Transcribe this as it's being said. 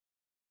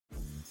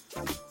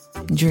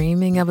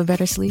Dreaming of a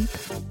better sleep?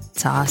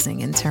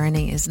 Tossing and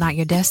turning is not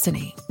your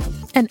destiny.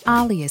 And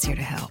Ollie is here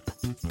to help.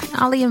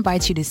 Ollie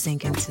invites you to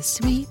sink into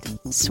sweet,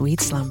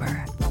 sweet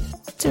slumber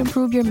to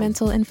improve your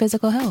mental and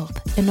physical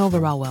health and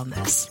overall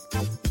wellness.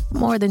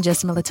 More than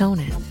just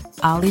melatonin,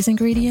 Ollie's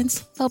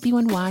ingredients help you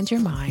unwind your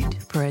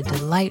mind for a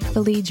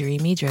delightfully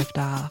dreamy drift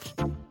off.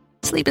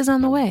 Sleep is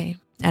on the way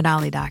at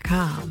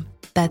Ollie.com.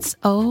 That's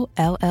OLLY.com.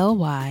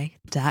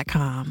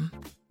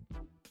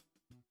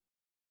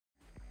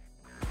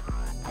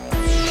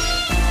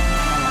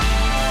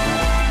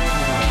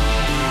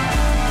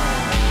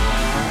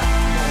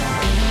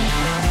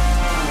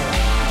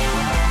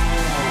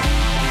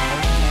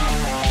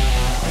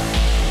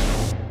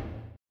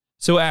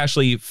 So,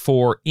 Ashley,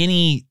 for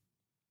any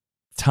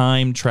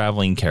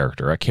time-traveling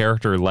character, a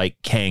character like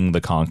Kang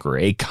the Conqueror,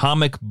 a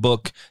comic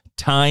book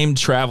time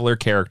traveler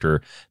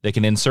character that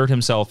can insert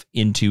himself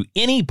into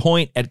any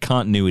point at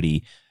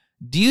continuity,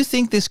 do you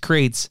think this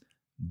creates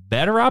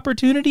better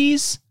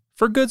opportunities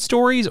for good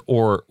stories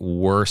or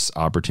worse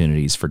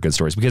opportunities for good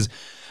stories? Because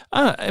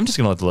I'm just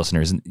going to let the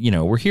listeners,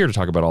 we're here to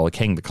talk about all the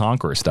Kang the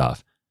Conqueror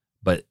stuff,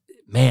 but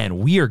man,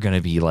 we are going to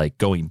be like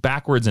going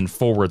backwards and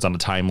forwards on the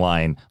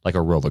timeline like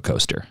a roller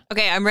coaster.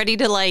 Okay, I'm ready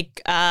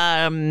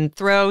to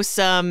throw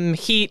some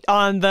heat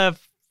on the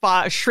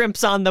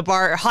shrimps on the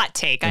bar. Hot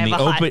take. I have a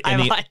hot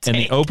take.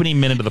 In the opening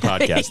minute of the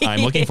podcast,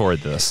 I'm looking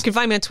forward to this. You can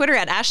find me on Twitter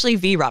at Ashley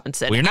V.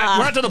 Robinson. We're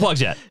not to the plugs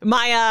yet.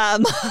 My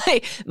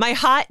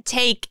hot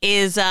take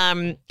is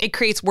it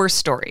creates worse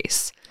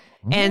stories.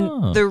 Oh.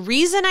 And the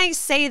reason I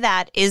say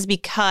that is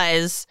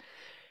because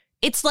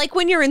it's like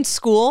when you're in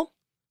school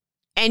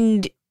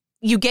and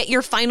you get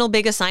your final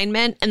big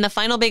assignment, and the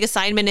final big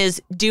assignment is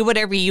do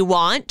whatever you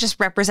want, just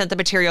represent the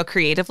material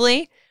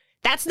creatively.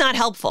 That's not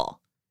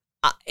helpful.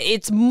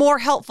 It's more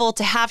helpful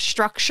to have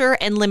structure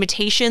and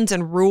limitations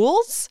and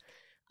rules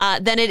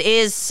than it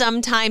is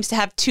sometimes to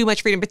have too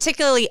much freedom,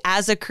 particularly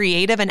as a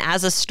creative and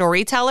as a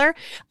storyteller.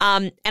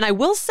 And I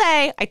will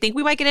say, I think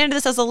we might get into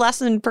this as the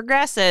lesson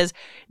progresses.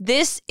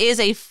 This is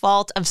a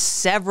fault of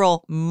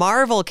several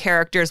Marvel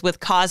characters with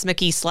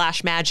cosmic-y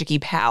 / magic-y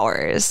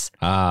powers.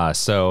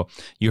 So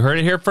you heard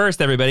it here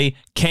first, everybody.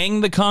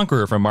 Kang the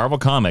Conqueror from Marvel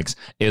Comics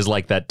is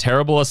like that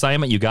terrible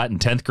assignment you got in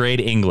 10th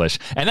grade English.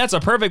 And that's a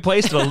perfect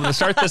place to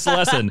start this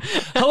lesson.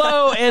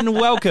 Hello and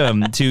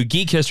welcome to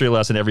Geek History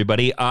Lesson,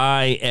 everybody.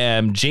 I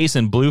am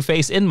Jason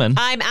Blueface Inman.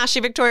 I'm Ashley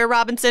Victoria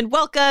Robinson.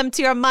 Welcome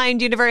to our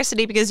Mind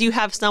University, because you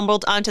have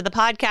stumbled onto the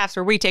podcast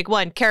where we take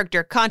one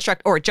character,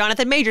 construct, or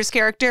Jonathan Majors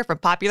character from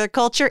popular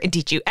culture and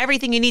teach you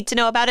everything you need to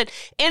know about it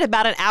in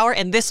about an hour.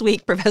 And this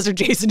week, Professor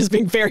Jason is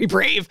being very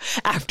brave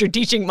after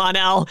teaching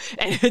Mon-El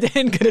and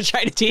then going to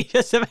try to teach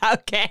us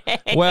about Kang.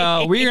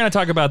 Well, we're going to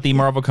talk about the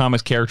Marvel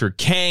Comics character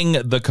Kang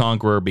the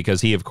Conqueror, because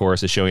he, of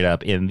course, is showing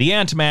up in the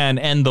Ant-Man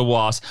and the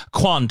Wasp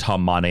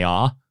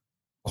Quantumania,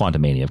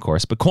 of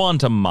course, but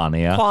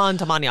Quantumania.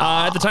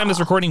 At the time of this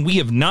recording, we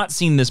have not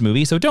seen this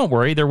movie, so don't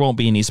worry, there won't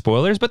be any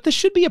spoilers, but this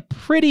should be a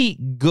pretty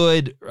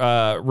good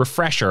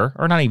refresher,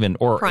 or not even,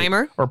 or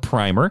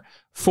primer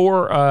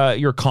for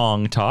your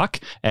Kong talk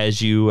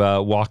as you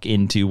walk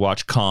in to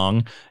watch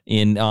Kong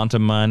in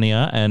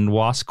Quantumania and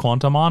Wasp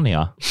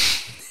Quantumania.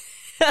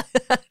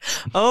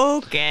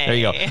 Okay. There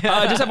you go.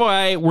 Just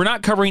FYI, we're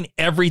not covering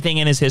everything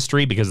in his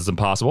history because it's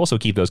impossible, so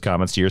keep those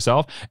comments to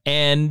yourself.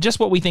 And just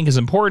what we think is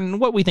important,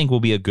 what we think will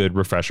be a good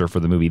refresher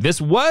for the movie.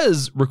 This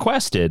was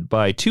requested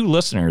by 2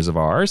 listeners of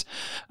ours.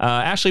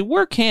 Ashley,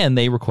 where can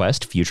they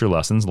request future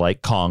lessons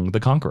like Kong the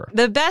Conqueror?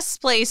 The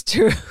best place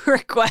to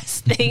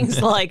request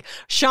things like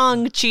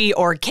Shang-Chi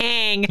or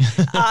Kang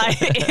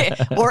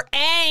or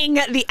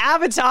Aang, the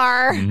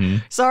Avatar. Mm-hmm.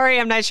 Sorry,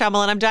 I'm Night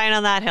Shyamalan. I'm dying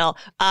on that hill.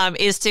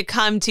 Is to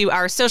come to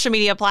our social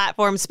media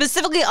platforms,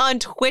 specifically on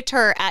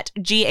Twitter at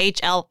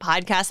GHL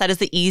Podcast. That is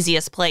the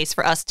easiest place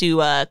for us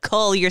to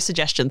cull your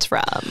suggestions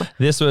from.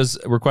 This was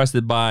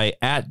requested by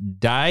at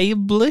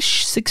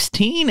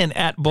Dieblish16 and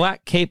at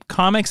Black Cape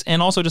Comics.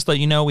 And also just to let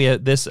you know, we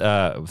had this,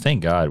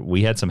 thank God,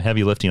 we had some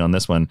heavy lifting on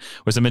this one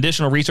with some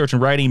additional research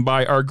and writing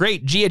by our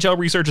great GHL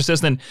research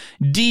assistant,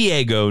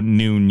 Diego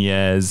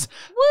Nunez.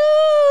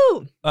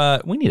 Woo!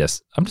 We need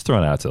I'm just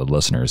throwing it out to the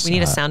listeners. We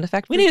need a sound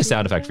effect. We need a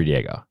sound effect for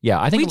Diego.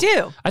 Yeah, I think we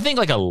do. I think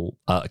like a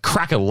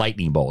crack a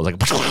lightning bolt,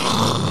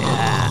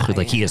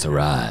 like he has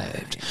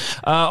arrived.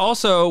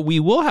 Also, we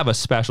will have a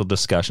special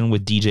discussion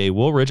with DJ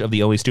Woolridge of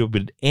the Only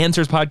Stupid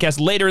Answers podcast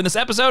later in this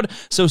episode,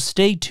 so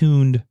stay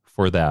tuned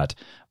for that.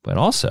 But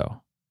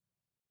also,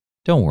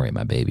 don't worry,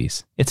 my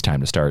babies. It's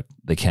time to start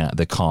the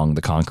Kong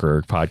the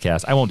Conqueror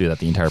podcast. I won't do that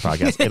the entire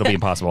podcast. It'll be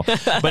impossible.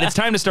 But it's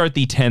time to start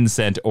the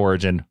 10-cent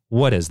origin.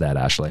 What is that,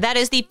 Ashley? That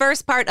is the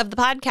first part of the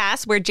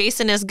podcast where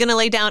Jason is going to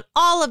lay down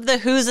all of the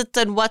who's it's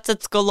and what's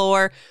it's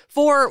galore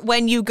for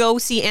when you go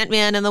see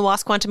Ant-Man and the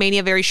Wasp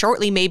Quantumania very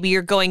shortly. Maybe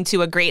you're going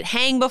to a great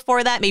hang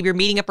before that. Maybe you're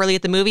meeting up early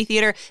at the movie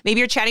theater. Maybe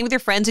you're chatting with your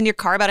friends in your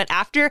car about it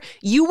after.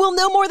 You will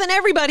know more than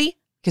everybody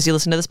because you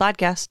listen to this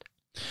podcast.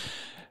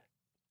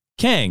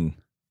 Kang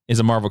is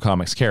a Marvel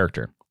Comics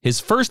character. His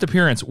first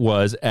appearance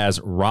was as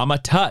Rama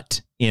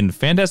Tut in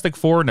Fantastic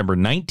Four number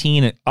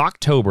 19 in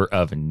October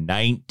of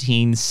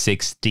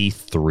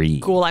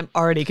 1963. Cool, I'm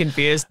already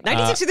confused.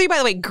 1963, by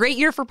the way, great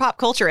year for pop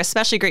culture,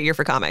 especially great year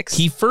for comics.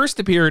 He first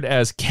appeared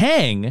as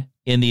Kang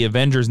in the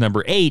Avengers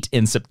number 8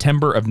 in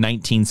September of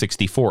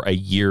 1964, a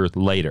year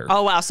later.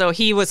 Oh, wow. So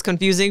he was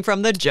confusing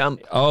from the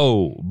jump.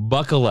 Oh,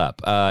 buckle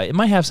up. It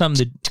might have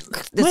something to...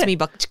 This me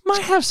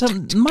might have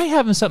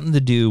something to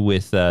do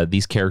with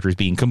these characters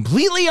being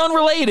completely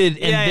unrelated,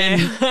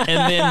 and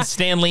then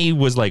Stan Lee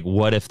was like,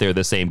 "What if they're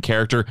the same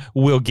character?"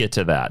 We'll get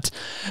to that.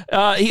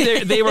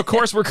 They of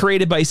course were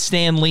created by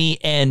Stan Lee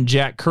and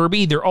Jack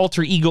Kirby. Their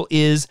alter ego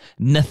is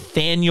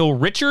Nathaniel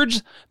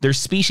Richards. Their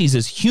species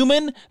is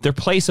human. Their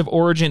place of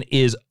origin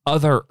is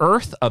Other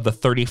Earth of the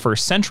 31st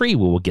century.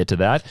 We will get to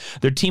that.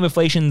 Their team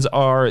affiliations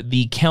are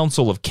the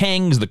Council of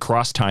Kangs, the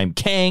Cross-Time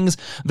Kangs.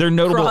 Their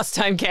notable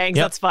Cross-Time Kangs.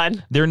 Yep. That's fun.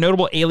 Their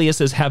notable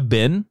aliases have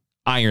been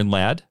Iron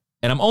Lad,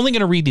 and I'm only going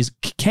to read these.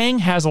 Kang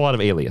has a lot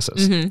of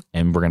aliases,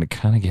 and we're going to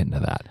kind of get into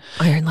that.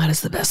 Iron Lad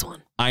is the best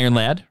one. Iron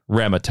Lad,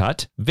 Rama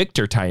Tut,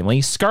 Victor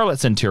Timely, Scarlet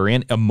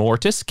Centurion,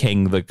 Immortus,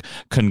 King the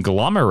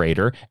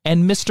Conglomerator,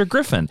 and Mr.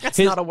 Griffin. That's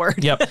not a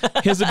word.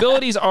 Yep. His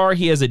abilities are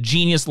he has a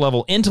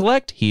genius-level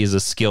intellect, he is a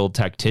skilled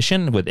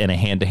tactician within a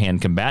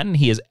hand-to-hand combatant,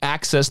 he has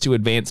access to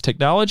advanced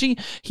technology,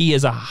 he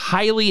is a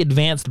highly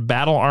advanced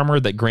battle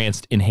armor that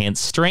grants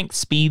enhanced strength,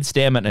 speed,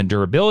 stamina, and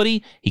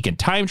durability, he can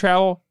time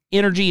travel,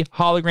 energy,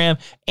 hologram,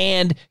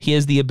 and he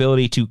has the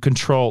ability to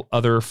control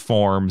other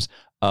forms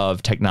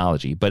of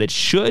technology. But it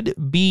should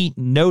be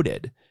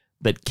noted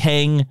that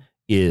Kang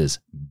is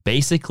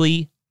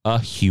basically a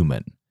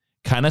human.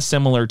 Kind of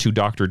similar to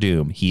Doctor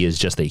Doom. He is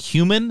just a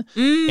human,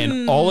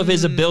 and all of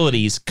his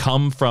abilities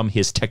come from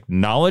his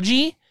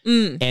technology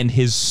and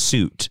his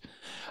suit.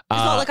 He's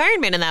a lot like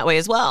Iron Man in that way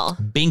as well.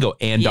 Bingo,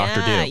 and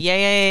Doctor Doom.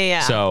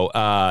 Yeah.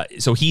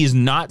 So he is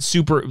not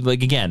super,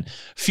 like, again,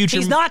 future...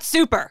 He's not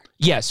super.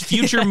 Yes,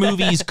 future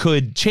movies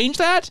could change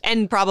that.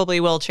 And probably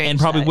will change And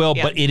probably that. will,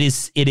 but it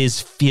is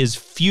his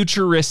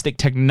futuristic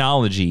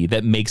technology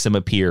that makes him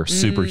appear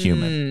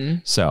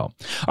superhuman. So,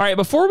 all right,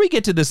 before we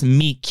get to this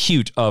meet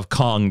cute of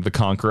Kong the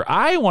Conqueror,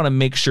 I want to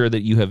make sure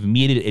that you have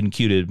meted and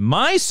cuted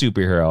my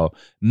superhero,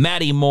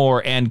 Maddie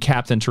Moore, and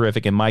Captain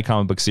Terrific in my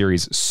comic book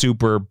series,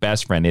 Super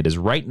Best Friend. It is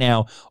right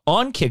now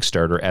on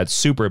Kickstarter at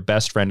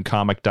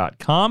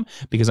superbestfriendcomic.com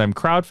because I'm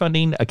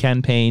crowdfunding a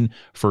campaign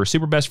for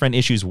Super Best Friend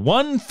issues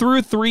 1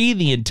 through 3.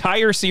 The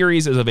entire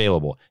series is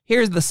available.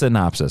 Here's the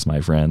synopsis,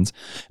 my friends.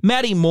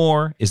 Maddie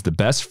Moore is the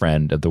best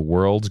friend of the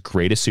world's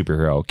greatest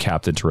superhero,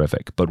 Captain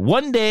Terrific. But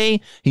one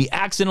day, he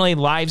accidentally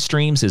live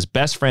streams his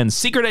best friend's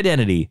secret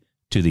identity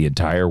to the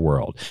entire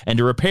world. And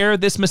to repair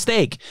this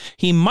mistake,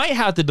 he might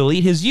have to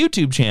delete his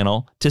YouTube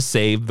channel to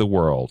save the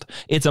world.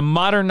 It's a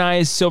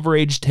modernized Silver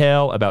Age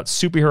tale about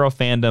superhero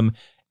fandom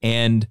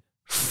and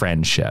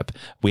friendship.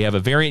 We have a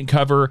variant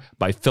cover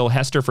by Phil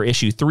Hester for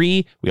issue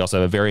 3. We also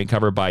have a variant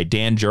cover by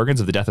Dan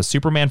Jurgens of The Death of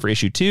Superman for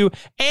issue 2.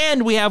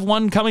 And we have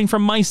one coming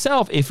from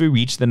myself if we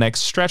reach the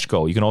next stretch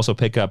goal. You can also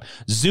pick up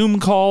Zoom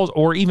calls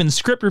or even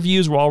script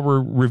reviews where I'll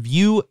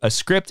review a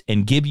script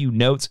and give you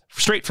notes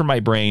straight from my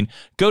brain.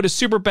 Go to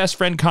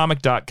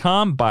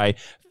superbestfriendcomic.com by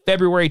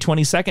February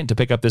 22nd to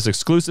pick up this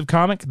exclusive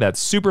comic.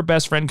 That's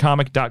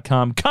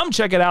superbestfriendcomic.com. Come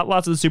check it out.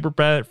 Lots of the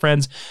Super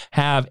Friends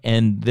have,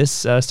 and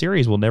this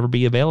series will never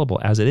be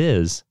available as it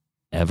is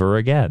ever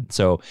again.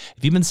 So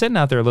if you've been sitting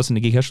out there listening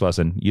to Geek History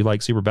Lesson, you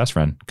like Super Best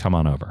Friend, come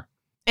on over.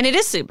 And it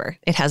is super.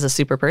 It has a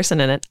super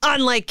person in it,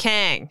 unlike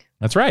Kang.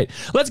 That's right.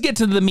 Let's get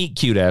to the meet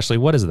cute, Ashley.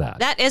 What is that?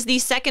 That is the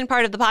second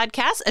part of the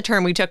podcast, a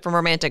term we took from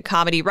romantic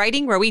comedy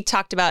writing, where we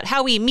talked about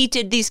how we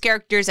meted these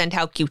characters and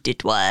how cute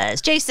it was.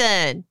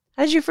 Jason,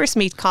 how did you first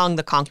meet Kong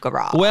the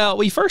Conqueror? Well,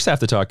 we first have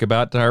to talk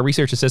about our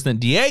research assistant,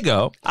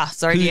 Diego.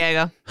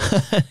 Diego.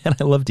 And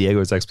I love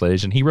Diego's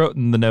explanation. He wrote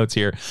in the notes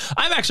here,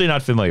 I'm actually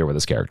not familiar with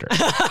this character.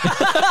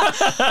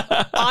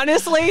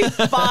 Honestly,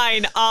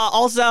 fine.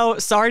 Also,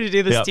 sorry to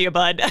do this to you,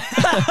 bud.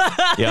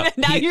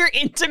 Now you're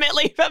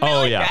intimately familiar.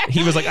 Oh, yeah.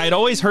 He was like, I'd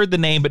always heard the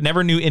name, but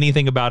never knew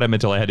anything about him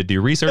until I had to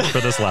do research for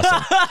this lesson.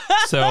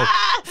 So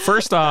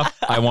first off,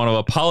 I want to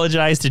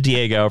apologize to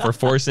Diego for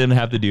forcing him to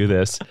have to do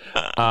this.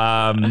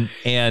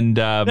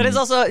 That is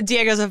also,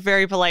 Diego's a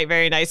very polite,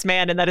 very nice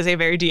man, and that is a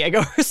very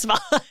Diego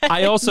response.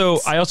 I also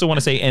want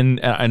to say,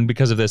 and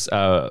because of this,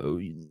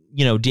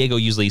 Diego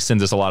usually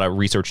sends us a lot of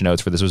research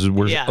notes for this,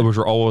 which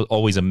are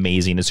always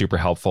amazing and super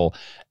helpful.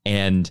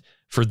 And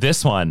for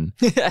this one,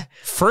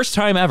 first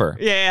time ever.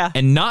 Yeah.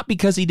 And not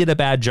because he did a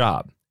bad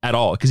job at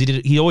all, because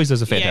he always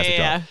does a fantastic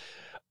job.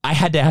 I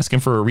had to ask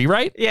him for a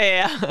rewrite.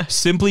 Yeah.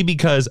 Simply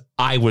because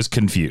I was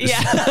confused.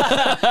 Yeah.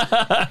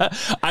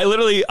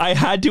 I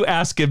had to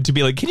ask him to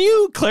be like, can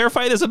you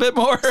clarify this a bit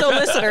more? So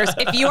listeners,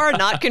 if you are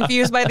not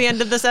confused by the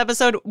end of this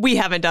episode, we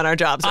haven't done our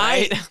jobs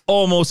right. I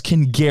almost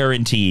can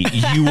guarantee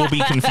you will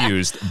be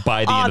confused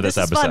by the end of this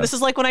episode. Fun. This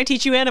is like when I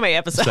teach you anime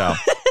episodes. So,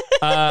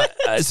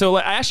 So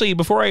actually,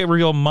 before I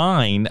reveal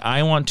mine,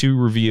 I want to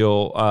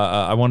reveal.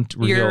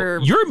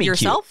 Your meet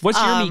yourself. Cute.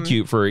 What's your meet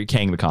cute for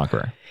Kang the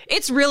Conqueror?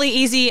 It's really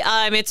easy.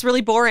 It's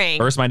really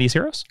boring. Earth's Mightiest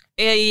Heroes?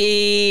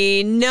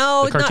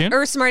 No, not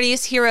Earth's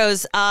Mightiest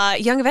Heroes.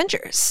 Young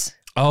Avengers.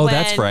 Oh,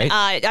 that's right.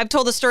 I've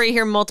told the story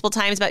here multiple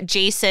times about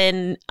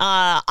Jason.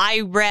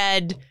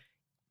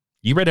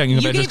 You read Young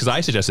Avengers because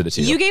I suggested it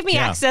to you. You gave me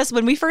access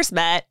when we first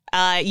met.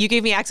 You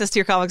gave me access to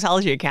your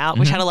Comixology account,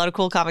 which had a lot of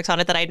cool comics on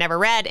it that I'd never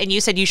read. And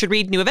you said you should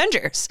read New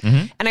Avengers.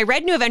 And I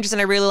read New Avengers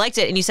and I really liked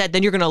it. And you said,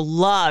 then you're going to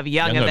love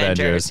Young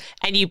Avengers.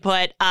 And you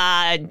put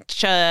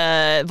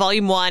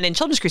Volume 1 and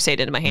Children's Crusade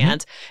into my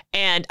hands.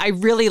 And I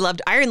really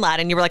loved Iron Lad.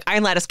 And you were like,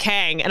 Iron Lad is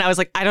Kang. And I was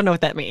like, I don't know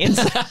what that means.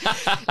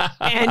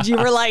 And you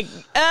were like,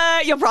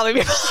 you'll probably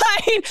be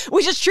fine.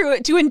 Which is true.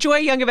 To enjoy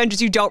Young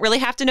Avengers, you don't really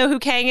have to know who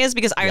Kang is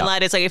because Iron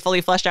Lad is like a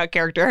fully fleshed out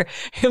character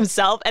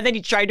himself. And then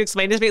you tried to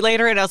explain it to me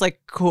later. And I was like,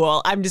 cool.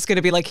 I'm just going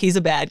to be like, he's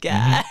a bad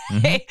guy.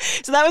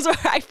 So that was where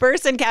I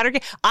first encountered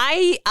Kang.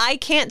 I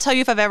can't tell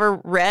you if I've ever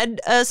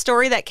read a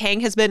story that Kang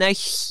has been a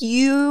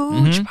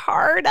huge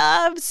part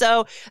of.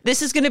 So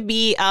this is going to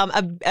be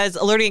as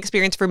a learning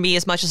experience for me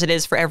as much as it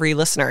is for every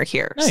listener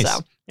here. Nice. So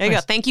there you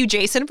go. Thank you,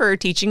 Jason, for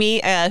teaching me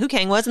who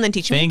Kang was and then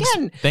teaching me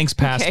again. Thanks,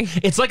 past. Okay.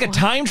 It's like a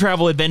time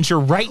travel adventure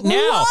right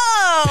now.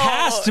 Whoa!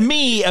 Past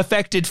me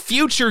affected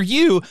future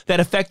you that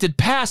affected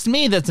past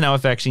me that's now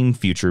affecting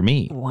future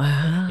me.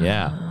 Wow.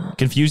 Yeah.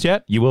 Confused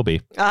yet? You will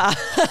be.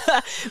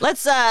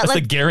 That's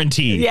a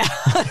guarantee. Yeah.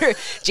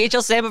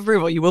 GHL stamp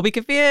approval. You will be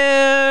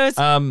confused.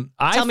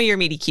 Tell me your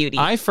meaty cutie.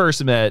 I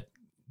first met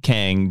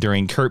Kang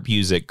during Kurt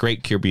Busiek,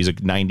 great Kurt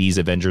Busiek 90s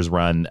Avengers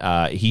run.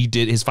 He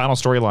did his final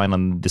storyline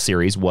on the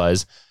series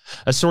was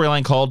a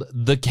storyline called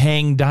The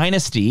Kang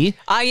Dynasty.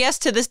 Yes,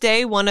 to this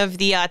day, one of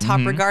the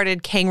top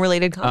regarded Kang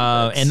related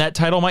comics. And that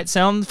title might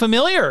sound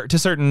familiar to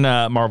certain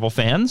Marvel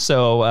fans.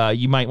 So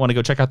you might want to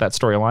go check out that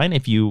storyline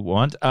if you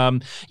want. I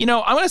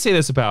want to say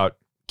this about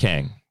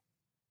Kang.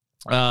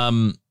 He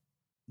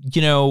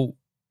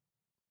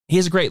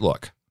has a great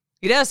look.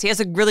 He does. He has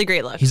a really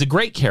great look. He's a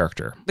great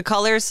character. The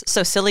colors,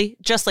 so silly,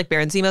 just like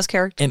Baron Zemo's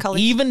character. And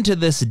even to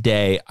this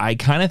day, I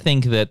kind of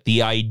think that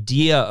the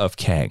idea of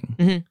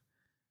Kang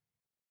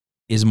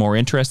is more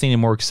interesting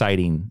and more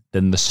exciting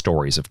than the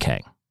stories of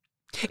Kang.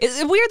 Is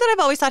it weird that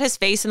I've always thought his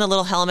face in the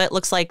little helmet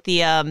looks like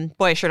the,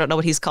 I sure don't know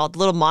what he's called, the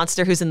little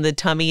monster who's in the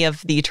tummy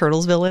of the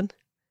Eternals villain?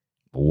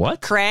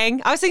 What? Krang?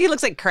 I was thinking he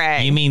looks like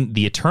Krang. You mean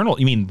the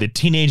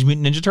Teenage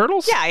Mutant Ninja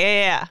Turtles?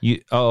 Yeah. I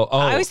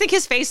always think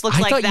his face looks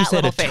like that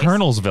little face.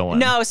 Eternals villain.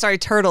 No, sorry,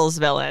 Turtles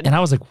villain. And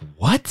I was like,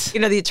 what?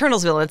 The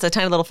Eternals villain, it's a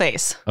tiny little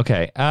face.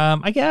 Okay,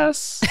 I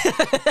guess.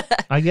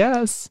 I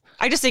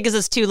just think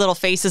it's two little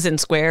faces in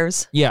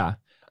squares. Yeah.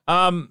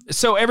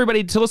 So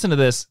everybody, to listen to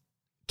this,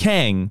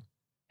 Kang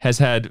has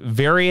had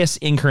various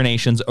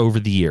incarnations over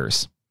the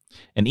years.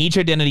 And each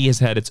identity has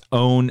had its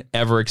own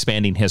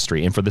ever-expanding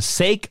history. And for the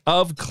sake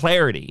of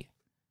clarity,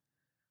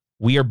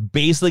 we are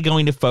basically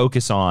going to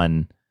focus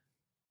on,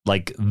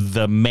 like,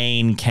 the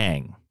main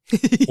Kang.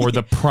 Or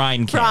the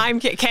Prime Kang.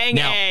 Kang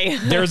now, A.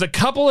 There's a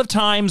couple of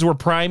times where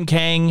Prime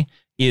Kang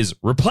is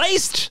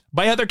replaced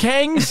by other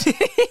Kangs.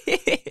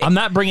 I'm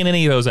not bringing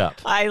any of those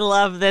up. I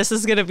love this.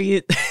 This is going to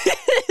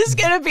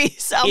be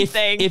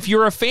something. If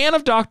you're a fan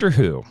of Doctor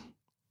Who,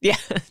 yeah,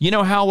 you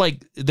know how,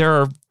 like,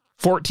 there are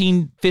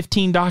 14,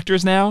 15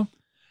 doctors now,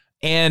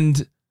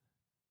 and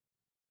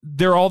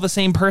they're all the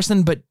same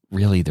person, but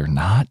really they're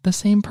not the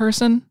same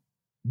person.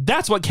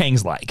 That's what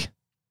Kang's like.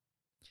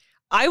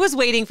 I was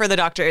waiting for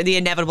the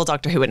inevitable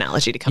Doctor Who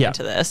analogy to come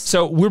into this.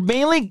 So we're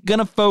mainly going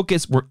to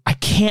focus. I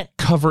can't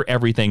cover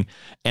everything.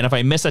 And if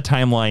I miss a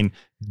timeline,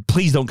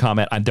 please don't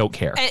comment. I don't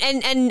care.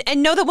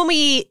 And know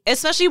that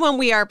especially when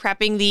we are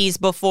prepping these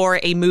before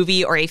a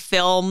movie or a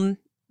film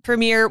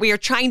premiere, we are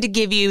trying to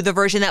give you the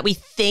version that we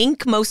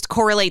think most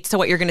correlates to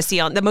what you're going to see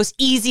on the most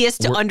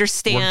easiest to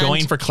understand. We're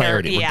going for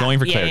clarity.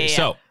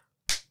 So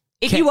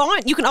if you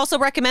want, you can also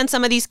recommend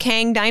some of these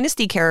Kang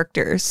Dynasty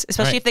characters,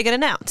 especially if they get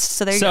announced.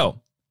 So there you go.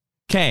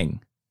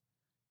 Kang,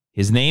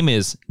 his name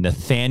is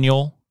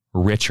Nathaniel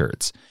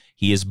Richards.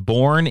 He is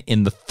born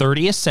in the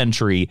 30th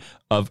century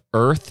of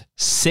Earth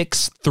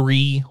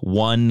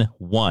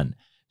 6311.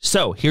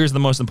 So here's the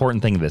most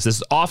important thing of this. This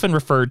is often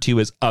referred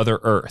to as Other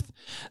Earth.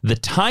 The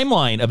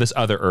timeline of this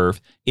Other Earth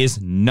is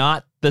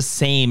not the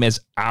same as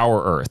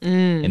our Earth.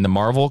 In the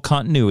Marvel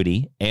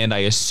continuity, and I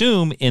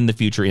assume in the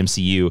future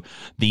MCU,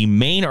 the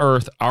main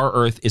Earth, our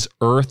Earth, is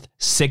Earth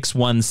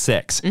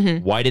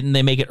 616. Why didn't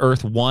they make it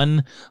Earth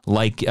 1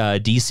 like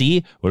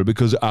DC? Well,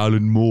 because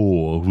Alan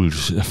Moore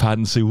was a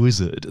fancy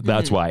wizard.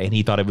 That's why. And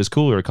he thought it was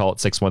cooler to call it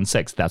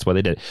 616. That's why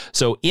they did it.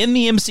 So in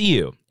the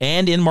MCU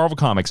and in Marvel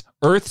Comics,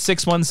 Earth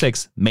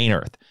 616, main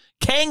Earth.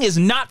 Kang is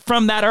not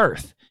from that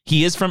Earth.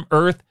 He is from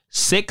Earth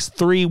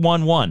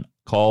 6311,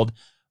 called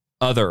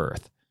Other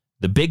Earth.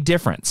 The big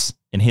difference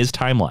in his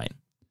timeline,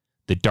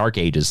 the Dark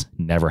Ages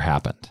never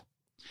happened.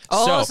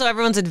 Oh, so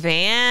everyone's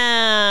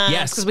advanced.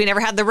 Yes. Because we never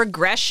had the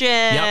regression.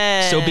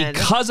 Yep. So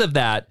because of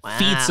that,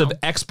 feats of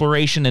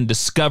exploration and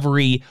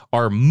discovery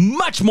are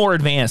much more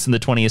advanced in the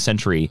 20th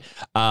century.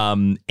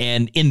 And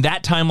in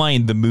that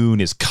timeline, the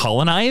moon is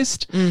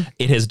colonized.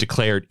 It has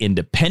declared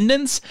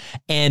independence.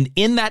 And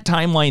in that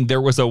timeline,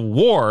 there was a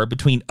war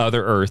between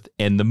Other Earth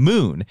and the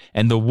moon.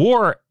 And the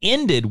war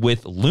ended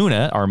with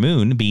Luna, our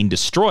moon, being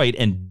destroyed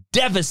and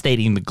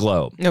devastating the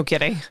globe. No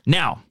kidding.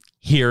 Now,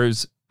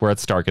 here's where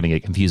it's going to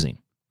get confusing.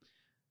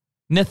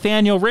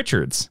 Nathaniel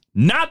Richards,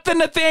 not the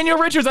Nathaniel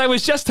Richards I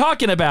was just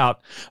talking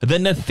about. The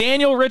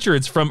Nathaniel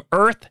Richards from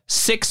Earth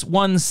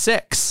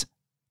 616,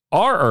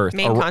 our Earth,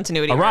 main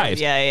continuity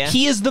arrives. Yeah.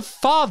 He is the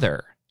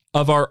father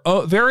of our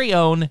very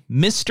own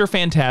Mr.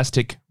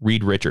 Fantastic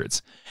Reed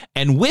Richards.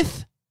 And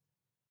with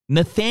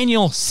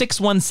Nathaniel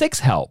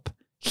 616 help,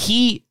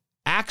 he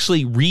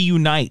actually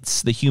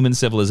reunites the human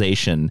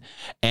civilization,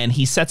 and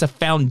he sets a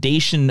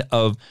foundation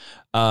of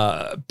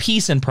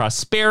peace and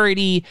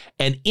prosperity.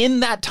 And in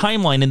that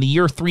timeline, in the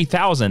year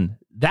 3000,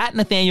 that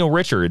Nathaniel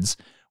Richards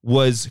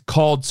was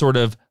called sort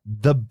of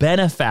the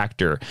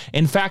benefactor.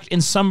 In fact,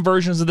 in some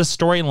versions of the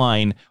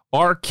storyline,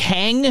 our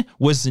Kang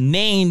was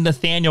named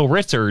Nathaniel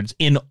Richards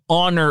in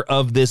honor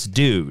of this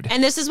dude.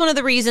 And this is one of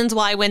the reasons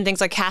why when things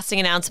like casting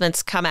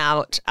announcements come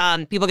out,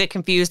 people get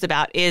confused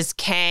about, is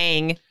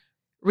Kang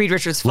Reed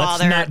Richards'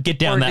 father? Let's not get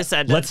down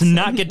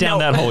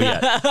that hole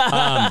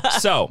yet.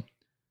 So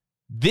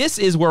this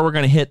is where we're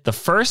going to hit the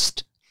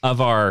first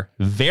of our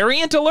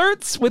variant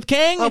alerts with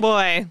Kang. Oh,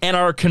 boy. And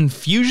our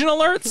confusion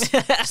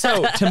alerts.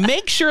 So to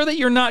make sure that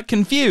you're not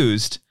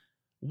confused,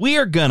 we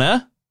are going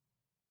to...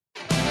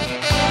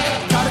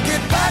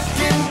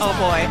 Oh,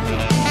 boy.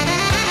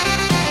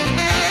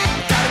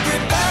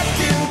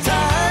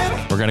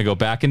 We're going to go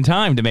back in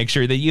time to make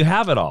sure that you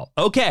have it all.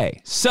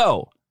 Okay,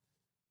 so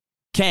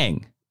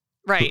Kang.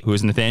 Right. Who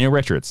is Nathaniel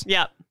Richards.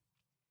 Yep.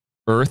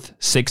 Earth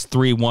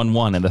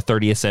 6311 in the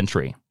 30th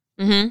century.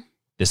 Mm-hmm.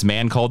 This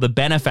man called the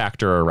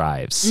Benefactor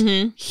arrives.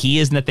 Mm-hmm. He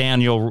is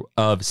Nathaniel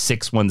of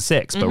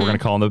 616, but we're going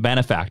to call him the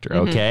Benefactor,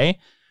 okay?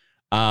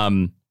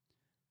 Also,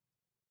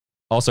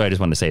 I just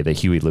wanted to say that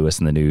Huey Lewis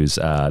in the News,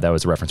 that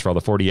was a reference for all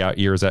the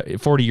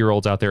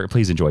 40-year-olds out there.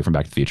 Please enjoy from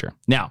Back to the Future.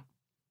 Now,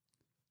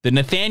 the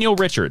Nathaniel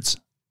Richards,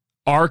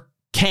 our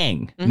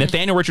Kang,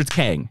 Nathaniel Richards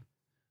Kang,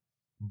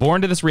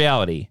 born to this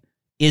reality,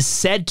 is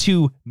said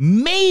to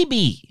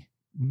maybe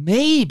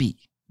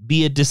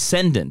be a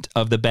descendant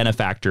of the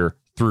Benefactor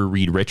through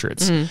Reed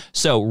Richards.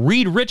 So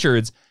Reed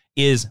Richards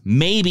is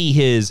maybe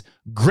his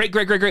great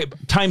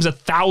times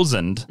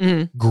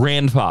 1,000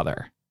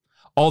 grandfather.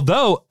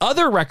 Although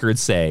other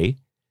records say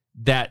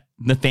that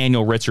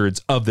Nathaniel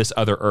Richards of this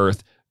other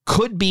Earth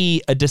could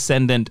be a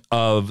descendant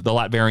of the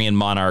Latvian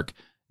monarch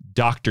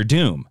Dr.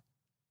 Doom,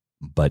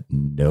 but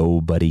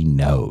nobody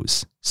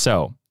knows.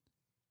 So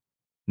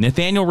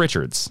Nathaniel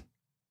Richards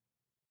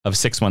of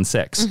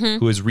 616,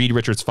 who is Reed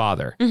Richards'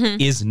 father,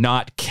 is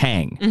not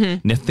Kang.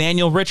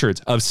 Nathaniel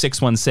Richards of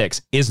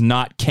 616 is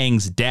not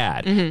Kang's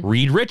dad.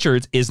 Reed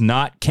Richards is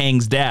not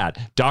Kang's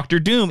dad.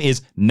 Dr. Doom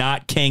is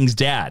not Kang's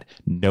dad.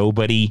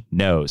 Nobody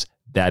knows.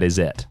 That is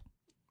it.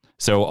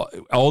 So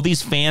all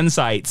these fan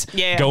sites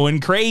going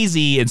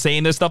crazy and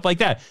saying this stuff like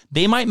that,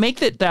 they might make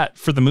that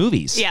for the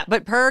movies. Yeah,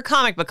 but per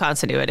comic book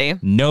continuity,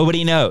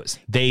 nobody knows.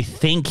 They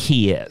think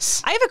he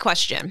is. I have a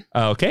question.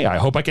 Okay, I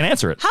hope I can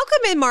answer it. How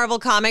come in Marvel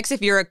Comics,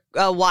 if you're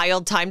a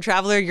wild time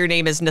traveler, your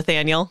name is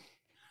Nathaniel?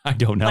 I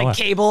don't know. Like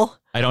Cable?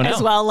 I don't know.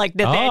 As well, like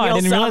Nathaniel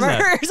Summers.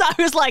 That.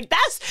 I was like,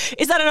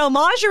 is that an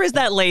homage or is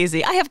that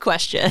lazy? I have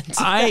questions.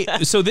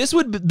 So this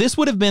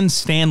would have been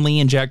Stan Lee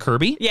and Jack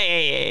Kirby.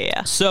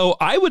 Yeah. So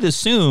I would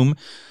assume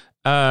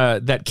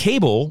that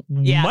Cable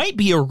might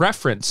be a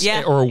reference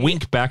or a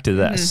wink back to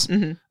this,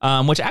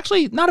 which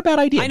actually not a bad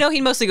idea. I know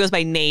he mostly goes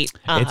by Nate.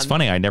 It's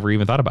funny. I never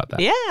even thought about that.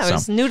 Yeah, I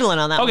was noodling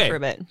on that one for a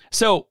bit.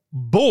 So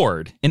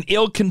bored and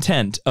ill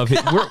content of it.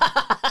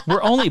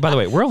 We're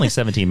only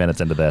 17 minutes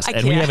into this,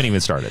 and we haven't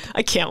even started.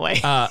 I can't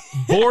wait.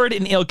 Bored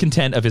and ill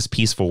content of his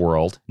peaceful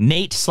world,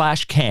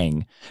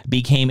 Nate/Kang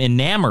became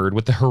enamored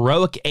with the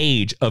heroic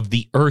age of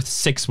the Earth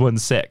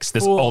 616,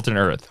 this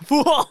alternate Earth.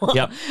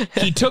 Yep.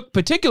 He took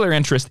particular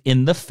interest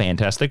in the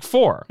Fantastic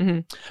Four.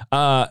 And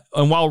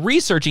while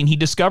researching, he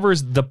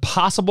discovers the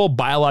possible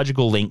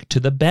biological link to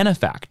the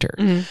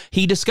Benefactor.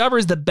 He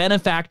discovers the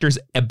Benefactor's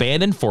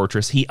abandoned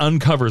fortress. He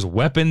uncovers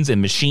weapons and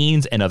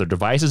machines and other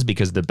devices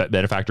because the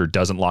Benefactor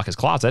doesn't lock his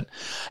closet.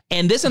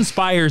 And this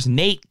inspires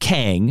Nate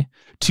Kang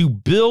to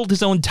build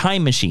his own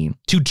time machine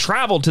to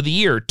travel to the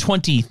year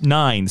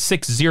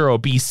 2960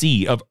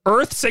 BC of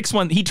Earth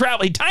 61. He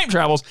time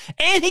travels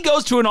and he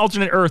goes to an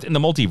alternate Earth in the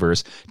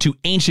multiverse to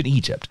ancient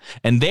Egypt.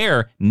 And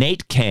there,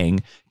 Nate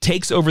Kang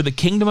takes over the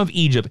kingdom of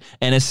Egypt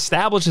and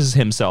establishes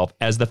himself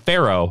as the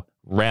pharaoh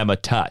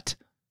Rama-Tut.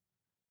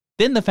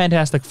 Then the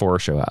Fantastic Four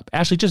show up.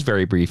 Ashley, just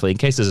very briefly, in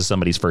case this is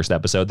somebody's first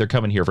episode, they're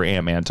coming here for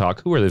Ant-Man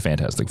talk. Who are the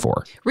Fantastic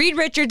Four? Reed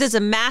Richards is a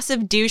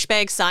massive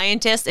douchebag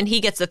scientist, and he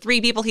gets the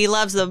three people he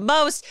loves the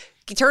most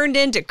turned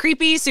into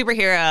creepy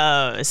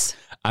superheroes.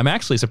 I'm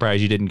actually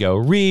surprised you didn't go,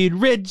 Reed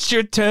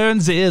Richard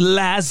turns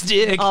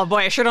elastic. Oh boy,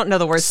 I sure don't know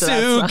the words to that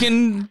Sue song.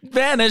 can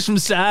vanish from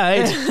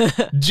sight.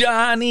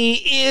 Johnny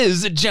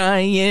is a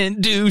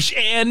giant douche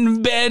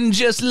and Ben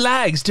just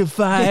likes to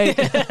fight.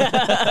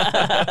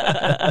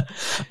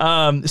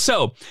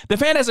 So the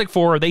Fantastic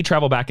Four, they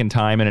travel back in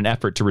time in an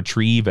effort to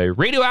retrieve a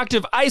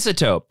radioactive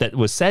isotope that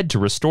was said to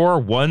restore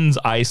one's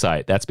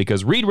eyesight. That's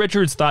because Reed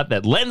Richards thought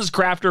that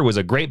LensCrafter was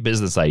a great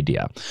business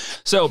idea.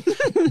 So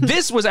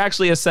this was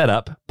actually a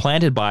setup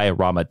planted by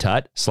Rama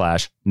Tut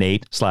 /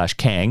 Nate /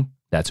 Kang.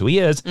 That's who he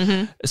is,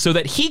 so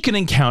that he can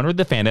encounter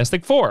the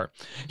Fantastic Four.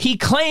 He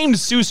claimed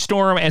Sue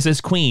Storm as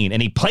his queen,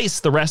 and he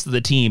placed the rest of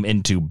the team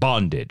into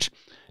bondage.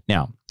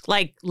 Now,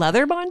 Like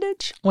leather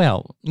bondage?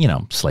 well,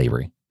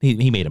 slavery.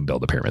 He made him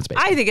build the pyramids,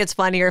 basically. I think it's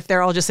funnier if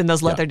they're all just in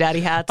those leather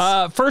daddy hats.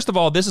 First of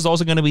all, this is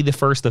also going to be the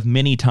first of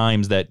many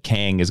times that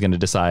Kang is going to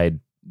decide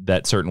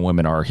that certain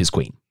women are his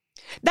queen.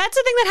 That's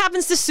the thing that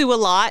happens to Sue a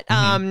lot,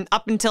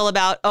 up until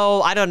about,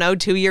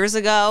 2 years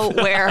ago,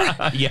 where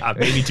Yeah,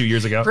 maybe 2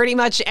 years ago. pretty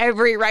much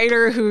every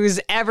writer who's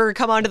ever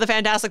come onto the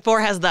Fantastic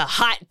Four has the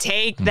hot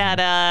take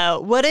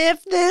that, what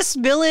if this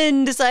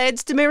villain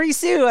decides to marry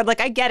Sue? And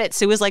I get it.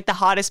 Sue is like the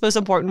hottest, most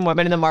important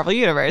woman in the Marvel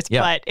Universe,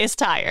 but it's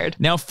tired.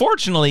 Now,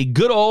 fortunately,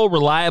 good old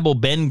reliable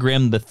Ben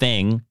Grimm, the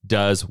Thing,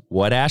 does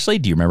what, Ashley?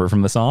 Do you remember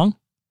from the song?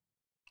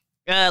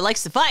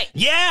 Likes to fight.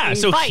 Yeah,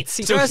 He fights.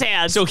 He throws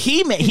hands. So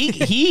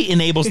he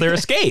enables their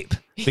escape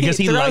because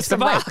he throws likes to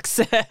some fight. rocks.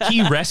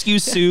 He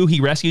rescues Sue.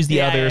 He rescues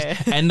the others,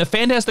 yeah. and the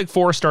Fantastic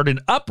Four started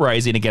an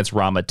uprising against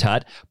Rama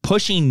Tut,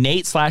 pushing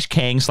Nate /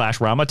 Kang /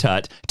 Rama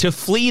Tut to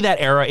flee that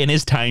era in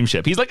his time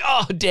ship. He's like,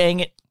 oh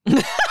dang it.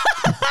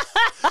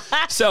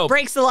 So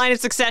Breaks the line of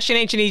succession.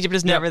 Ancient Egypt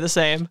is never the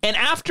same. and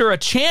after a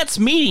chance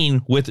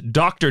meeting with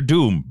Dr.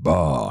 Doom,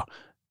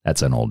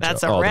 that's an old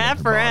That's joke. a All the way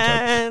from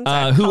reference.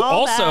 Bob Jones. Who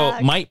also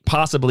Callback. might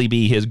possibly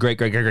be his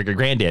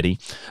great-great-great-great-granddaddy.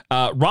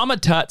 Rama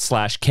Tut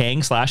 /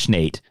 Kang /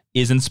 Nate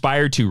is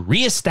inspired to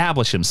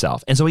reestablish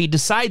himself. And so he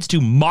decides to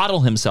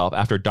model himself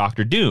after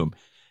Dr. Doom.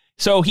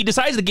 So he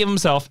decides to give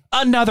himself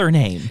another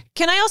name.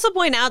 Can I also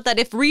point out that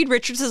if Reed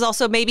Richards is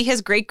also maybe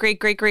his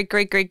grandfather,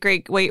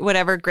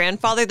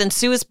 then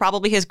Sue is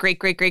probably his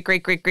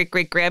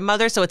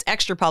great-great-great-great-great-great-great-grandmother. So it's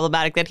extra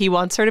problematic that he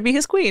wants her to be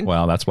his queen.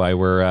 Well, that's why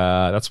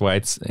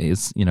it's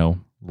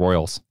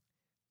royals.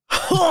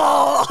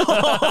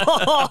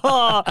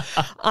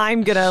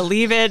 I'm going to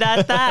leave it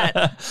at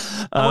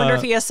that. I wonder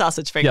if he has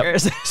sausage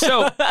fingers. Yep.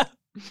 So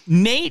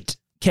Nate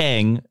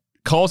Kang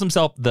calls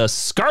himself the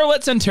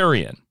Scarlet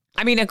Centurion.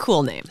 I mean, a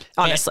cool name,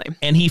 honestly.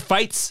 And he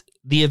fights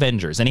the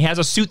Avengers, and he has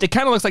a suit that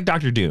kind of looks like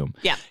Dr. Doom.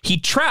 Yeah. He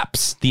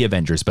traps the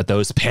Avengers, but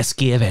those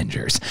pesky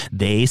Avengers,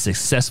 they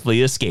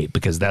successfully escape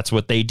because that's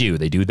what they do.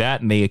 They do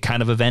that, and they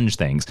kind of avenge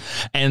things.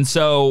 And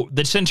so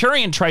the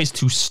Centurion tries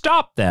to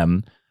stop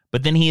them,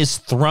 but then he is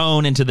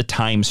thrown into the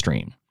time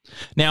stream.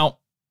 Now,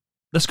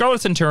 the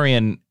Scarlet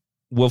Centurion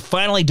will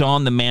finally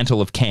don the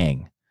mantle of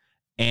Kang,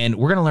 and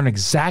we're going to learn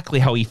exactly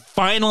how he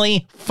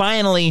finally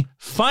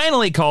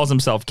calls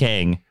himself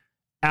Kang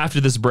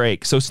after this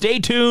break. So stay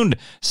tuned.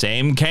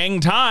 Same Kang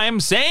time,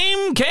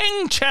 same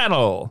Kang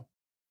channel.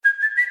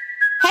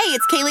 Hey,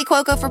 it's Kaylee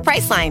Cuoco for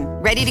Priceline.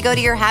 Ready to go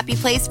to your happy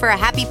place for a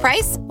happy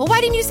price? Well, why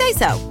didn't you say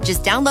so?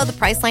 Just download the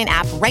Priceline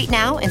app right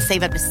now and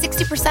save up to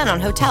 60%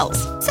 on hotels.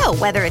 So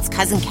whether it's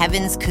Cousin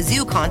Kevin's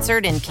Kazoo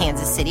Concert in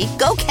Kansas City,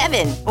 go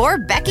Kevin, or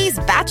Becky's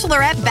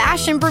Bachelorette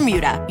Bash in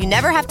Bermuda, you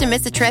never have to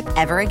miss a trip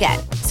ever again.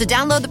 So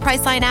download the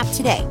Priceline app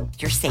today.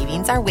 Your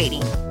savings are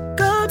waiting.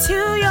 Go to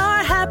your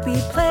happy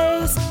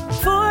place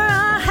for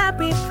a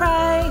happy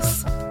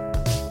price.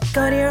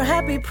 Go to your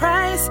happy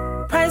price,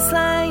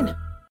 Priceline.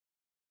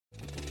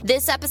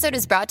 This episode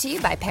is brought to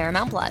you by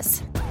Paramount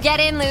Plus.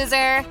 Get in,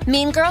 loser!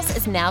 Mean Girls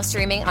is now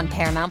streaming on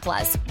Paramount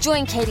Plus.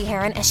 Join Katie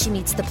Heron as she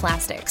meets the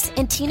plastics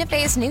in Tina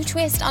Fey's new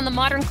twist on the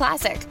modern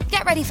classic.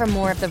 Get ready for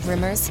more of the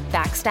rumors,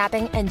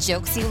 backstabbing, and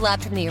jokes you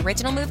loved from the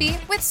original movie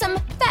with some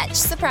fetch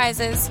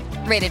surprises.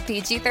 Rated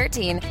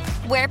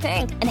PG-13. Wear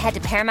pink and head to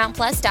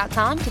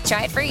ParamountPlus.com to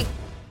try it free.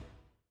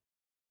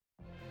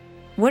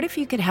 What if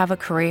you could have a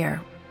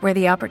career where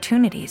the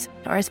opportunities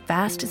are as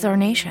vast as our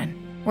nation?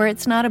 Where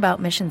it's not about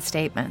mission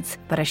statements,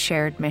 but a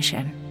shared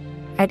mission.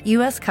 At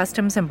U.S.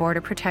 Customs and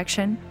Border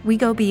Protection, we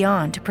go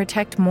beyond to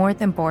protect more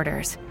than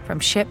borders. From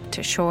ship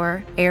to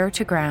shore, air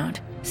to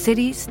ground,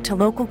 cities to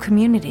local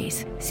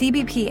communities,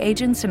 CBP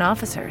agents and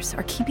officers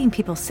are keeping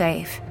people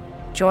safe.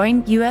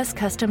 Join U.S.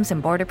 Customs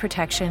and Border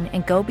Protection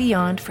and go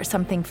beyond for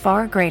something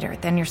far greater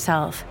than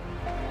yourself.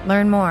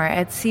 Learn more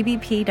at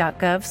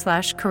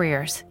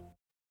cbp.gov/careers.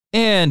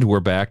 And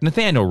we're back.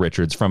 Nathaniel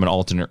Richards from an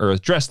alternate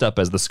Earth dressed up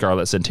as the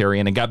Scarlet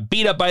Centurion and got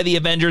beat up by the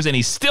Avengers, and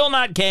he's still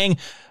not Kang,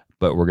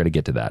 but we're going to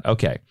get to that.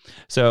 Okay.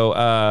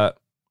 So,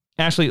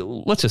 Ashley,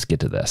 let's just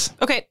get to this.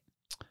 Okay.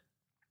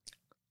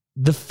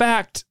 The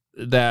fact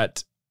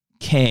that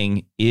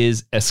Kang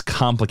is as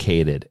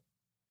complicated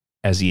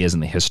as he is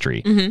in the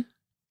history.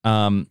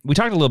 Mm-hmm. We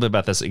talked a little bit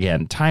about this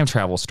again, time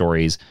travel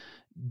stories.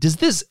 Does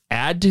this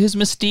add to his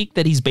mystique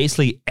that he's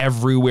basically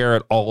everywhere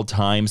at all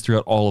times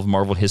throughout all of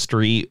Marvel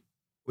history?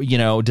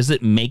 does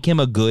it make him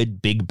a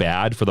good big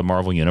bad for the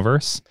Marvel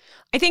Universe?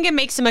 I think it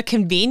makes him a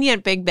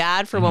convenient big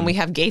bad for when we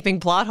have gaping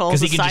plot holes.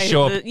 Because he can just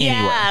show up anywhere.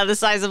 Yeah, the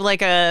size of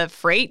like a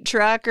freight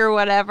truck or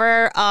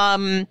whatever.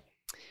 Time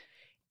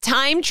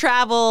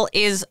travel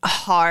is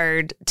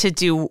hard to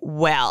do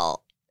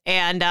well.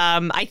 And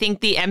I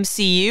think the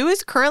MCU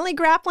is currently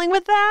grappling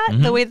with that,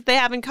 the way that they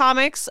have in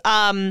comics.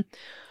 I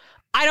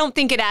don't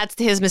think it adds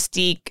to his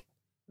mystique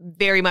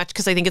very much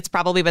because I think it's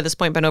probably by this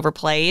point been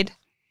overplayed.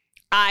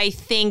 I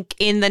think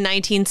in the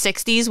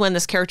 1960s when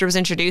this character was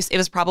introduced, it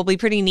was probably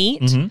pretty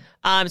neat. So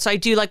I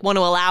do want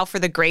to allow for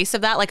the grace of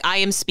that. Like I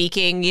am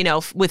speaking,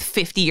 with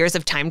 50 years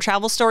of time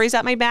travel stories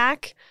at my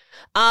back.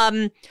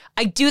 I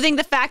do think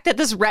the fact that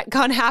this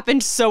retcon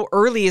happened so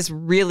early is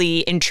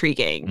really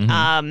intriguing.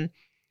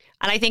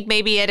 And I think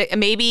maybe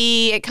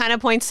it kind of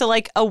points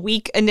to a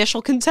weak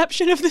initial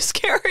conception of this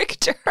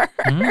character.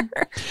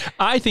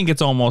 I think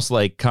it's almost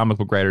like comic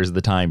book writers at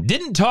the time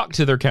didn't talk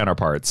to their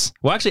counterparts.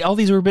 Well, actually, all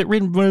these would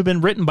have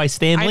been written by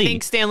Stan Lee. I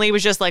think Stan Lee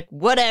was just like,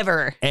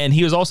 whatever. And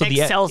he was also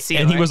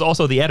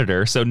the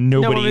editor, so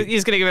nobody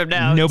was going to give him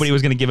notes. Nobody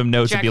was going to give him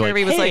notes. Jack and be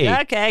Kirby like, was hey,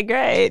 like, okay,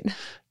 great.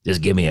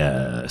 Just give me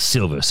a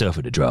silver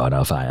surfer to draw and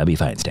I'll be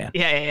fine, Stan.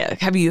 Yeah.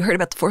 Have you heard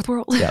about the Fourth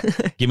World? Yeah.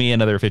 Give me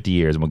another 50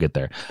 years and we'll get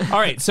there. All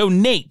right. So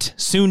Nate,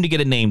 soon to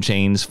get a name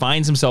change,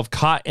 finds himself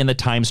caught in the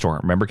time storm.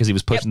 Remember, because he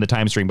was pushed in the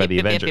time stream by the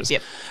Avengers.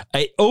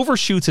 It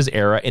overshoots his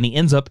era and he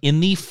ends up in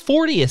the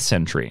 40th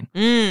century.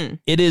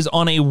 It is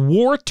on a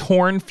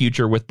war-torn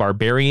future with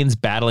barbarians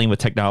battling with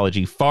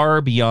technology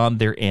far beyond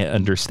their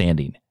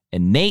understanding.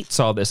 And Nate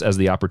saw this as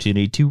the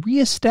opportunity to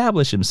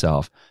reestablish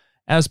himself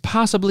as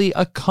possibly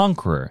a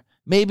conqueror.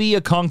 Maybe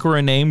a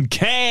conqueror named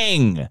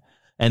Kang.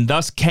 And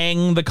thus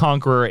Kang the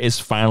Conqueror is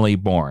finally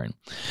born.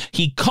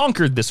 He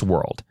conquered this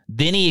world.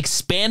 Then he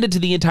expanded to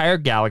the entire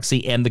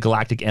galaxy and the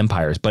galactic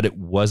empires. But it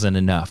wasn't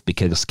enough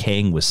because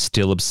Kang was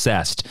still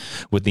obsessed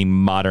with the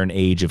modern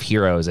age of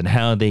heroes and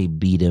how they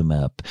beat him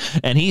up.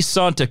 And he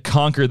sought to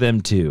conquer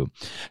them too.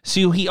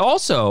 So he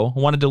also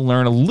wanted to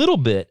learn a little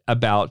bit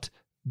about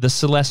the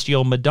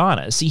Celestial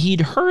Madonna. See,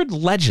 he'd heard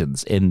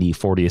legends in the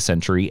 40th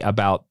century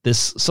about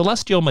this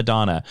Celestial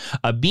Madonna,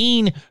 a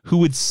being who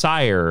would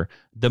sire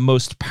the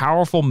most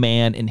powerful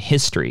man in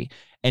history.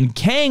 And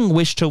Kang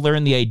wished to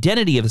learn the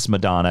identity of this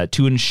Madonna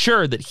to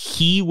ensure that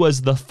he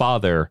was the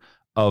father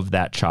of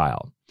that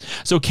child.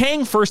 So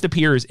Kang first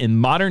appears in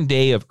modern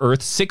day of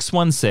Earth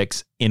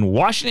 616 in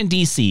Washington,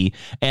 D.C.,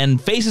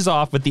 and faces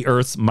off with the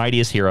Earth's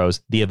mightiest heroes,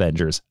 the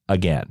Avengers,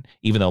 again,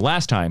 even though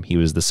last time he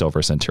was the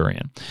Silver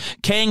Centurion.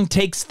 Kang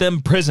takes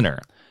them prisoner,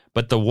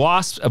 but the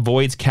Wasp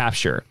avoids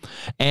capture,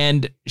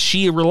 and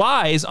she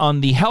relies on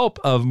the help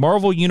of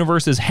Marvel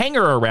Universe's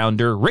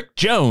hanger-arounder, Rick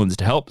Jones,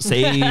 to help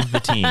save the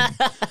team.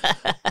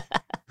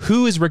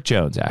 Who is Rick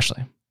Jones,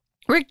 Ashley?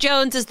 Rick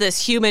Jones is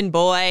this human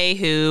boy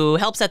who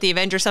helps out the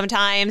Avengers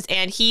sometimes,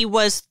 and he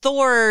was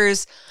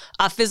Thor's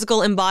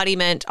physical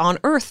embodiment on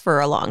Earth for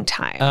a long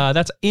time.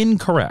 That's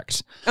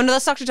incorrect. Oh, no,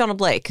 that's Dr. Donald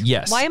Blake.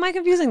 Yes. Why am I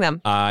confusing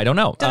them? I don't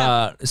know.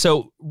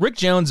 So Rick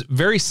Jones,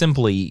 very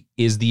simply,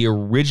 is the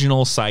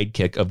original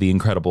sidekick of the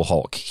Incredible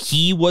Hulk.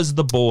 He was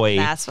the boy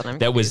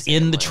that was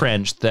in the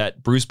trench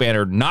that Bruce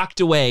Banner knocked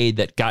away.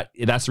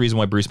 That's the reason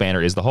why Bruce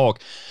Banner is the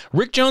Hulk.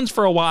 Rick Jones,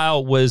 for a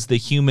while, was the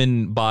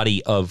human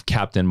body of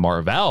Captain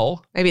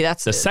Marvel. Maybe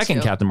that's the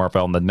second Captain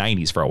Marvel in the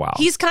 90s for a while.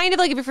 He's kind of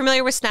like, if you're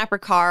familiar with Snapper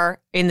Carr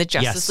in the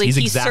Justice League,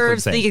 he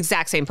serves the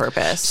exact same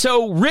purpose.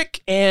 So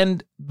Rick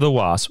and the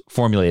Wasp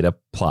formulate a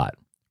plot.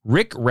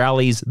 Rick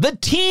rallies the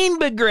Teen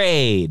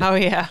Brigade. Oh,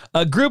 yeah.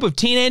 A group of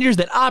teenagers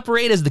that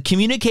operate as the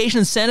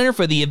communications center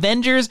for the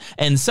Avengers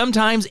and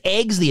sometimes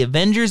eggs the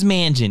Avengers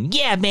mansion.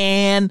 Yeah,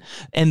 man.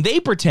 And they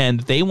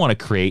pretend they want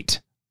to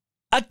create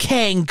a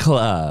Kang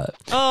Club.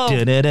 Oh,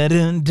 boy.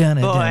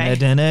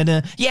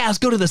 Yeah, let's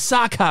go to the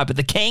sock hop at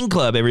the Kang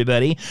Club,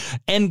 everybody.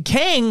 And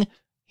Kang,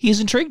 he's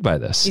intrigued by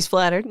this. He's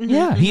flattered.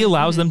 Yeah, he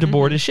allows them to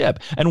board his ship.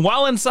 And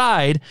while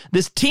inside,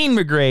 this Teen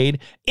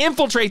Brigade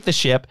infiltrate the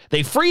ship,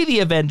 they free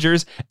the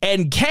Avengers,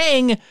 and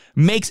Kang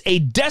makes a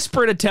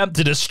desperate attempt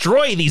to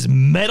destroy these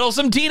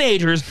meddlesome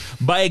teenagers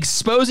by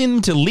exposing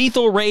them to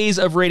lethal rays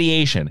of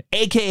radiation,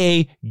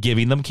 aka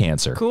giving them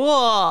cancer.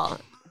 Cool.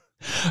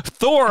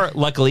 Thor,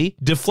 luckily,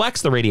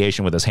 deflects the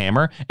radiation with his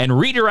hammer and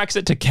redirects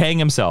it to Kang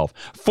himself,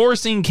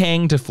 forcing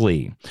Kang to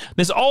flee.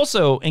 This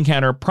also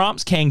encounter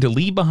prompts Kang to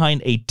leave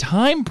behind a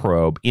time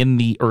probe in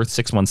the Earth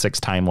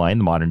 616 timeline,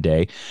 the modern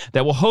day,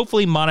 that will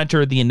hopefully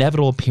monitor the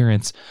inevitable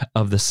appearance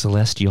of the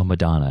Celestial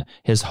Madonna,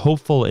 his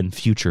hopeful and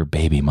future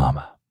baby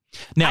mama.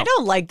 Now, I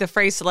don't like the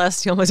phrase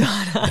Celestial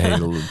Madonna. Hey,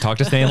 talk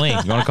to Stan Lee.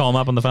 You want to call him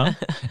up on the phone?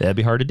 That'd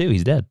be hard to do.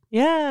 He's dead.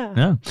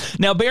 Yeah.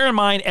 Now, bear in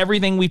mind,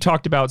 everything we've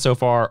talked about so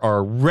far are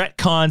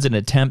retcons in an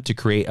attempt to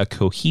create a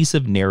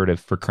cohesive narrative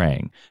for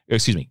Kang.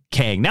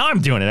 Now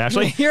I'm doing it,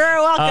 Ashley. You're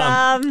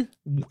welcome.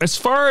 As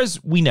far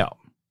as we know,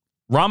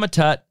 Rama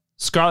Tut,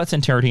 Scarlet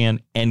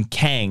Centurion, and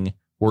Kang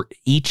were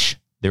each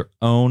their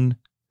own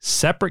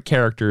separate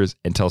characters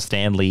until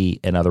Stan Lee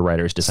and other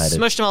writers decided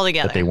smushed them all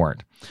together that they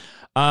weren't.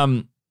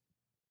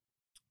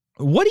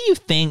 What do you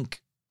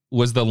think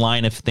was the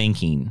line of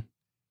thinking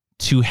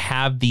to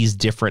have these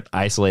different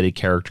isolated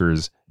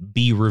characters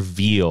be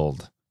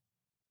revealed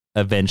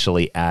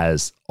eventually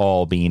as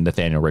all being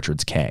Nathaniel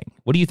Richards Kang?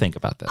 What do you think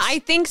about this? I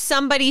think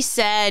somebody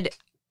said,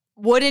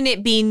 wouldn't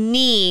it be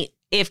neat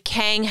if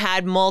Kang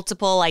had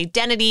multiple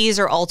identities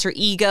or alter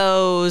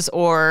egos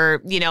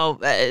or,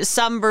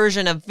 some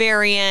version of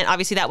variant?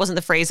 Obviously, that wasn't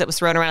the phrase that was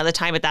thrown around at the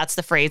time, but that's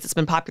the phrase that's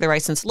been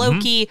popularized since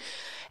Loki.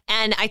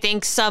 And I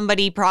think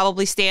somebody,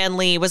 probably Stan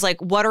Lee, was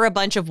like, what are a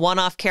bunch of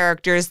one-off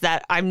characters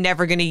that I'm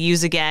never going to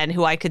use again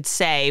who I could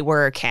say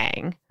were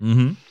Kang?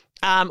 Mm-hmm.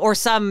 Or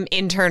some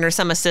intern or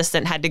some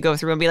assistant had to go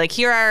through and be like,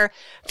 here are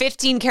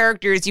 15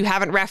 characters you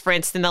haven't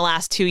referenced in the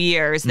last 2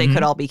 years. They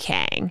could all be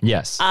Kang.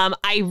 Yes.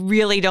 I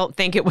really don't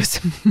think it was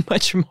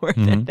much more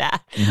than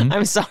that.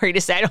 I'm sorry to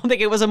say. I don't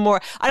think it was I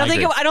don't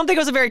think it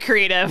was a very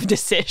creative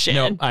decision.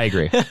 No, I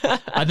agree.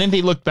 I think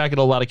they looked back at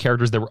a lot of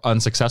characters that were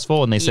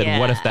unsuccessful and they said,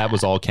 what if that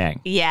was all Kang?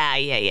 Yeah.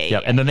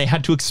 And then they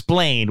had to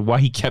explain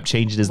why he kept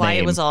changing his name. Why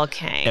it was all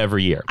Kang.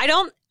 Every year. I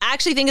don't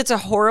actually think it's a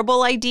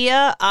horrible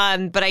idea,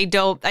 but I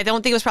don't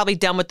think it was probably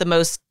done with the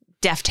most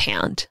deft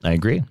hand. I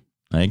agree.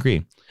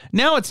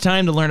 Now it's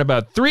time to learn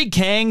about 3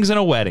 Kangs and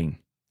a wedding.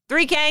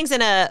 3 Kangs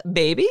and a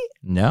baby?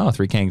 No,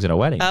 3 Kangs and a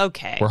wedding.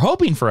 Okay. We're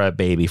hoping for a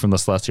baby from the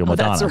Celestial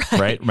Madonna, that's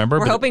right. Remember?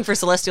 We're hoping for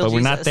Celestial but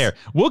Jesus. We're not there.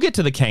 We'll get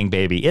to the Kang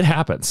baby. It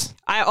happens.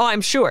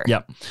 I'm sure.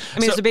 Yep. I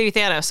mean, it's a baby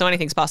Thanos, so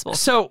anything's possible.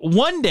 So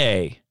one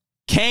day,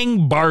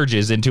 Kang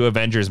barges into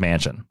Avengers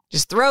Mansion.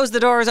 Just throws the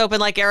doors open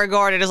like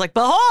Aragorn and is like,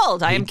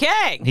 behold, I am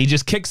Kang. He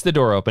just kicks the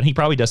door open. He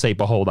probably does say,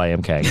 behold, I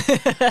am Kang.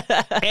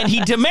 And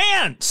he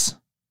demands.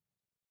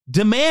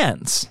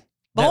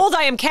 Behold,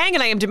 I am Kang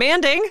and I am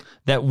demanding.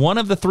 That one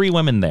of the 3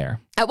 women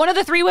there. One of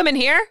the 3 women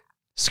here.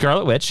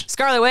 Scarlet Witch.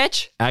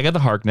 Agatha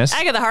Harkness.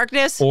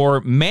 Or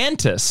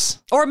Mantis.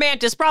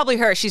 Probably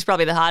her. She's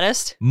probably the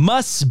hottest.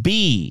 Must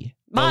be.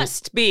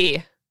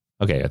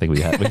 Okay, I think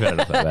we've had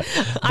enough of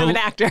that. I'm an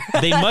actor.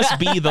 They must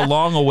be the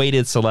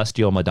long-awaited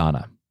Celestial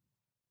Madonna.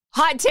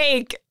 Hot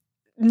take.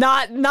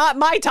 Not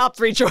my top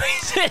 3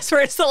 choices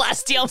for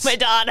Celestial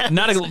Madonna.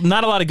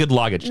 Not a lot of good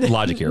logic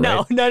here,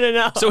 right?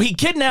 No. So he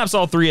kidnaps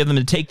all 3 of them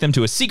to take them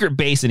to a secret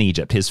base in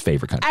Egypt, his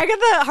favorite country.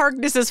 Agatha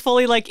Harkness is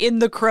fully in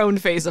the crone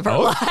phase of her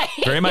life.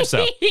 Very much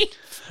so.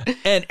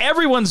 And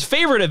everyone's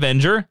favorite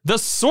Avenger, the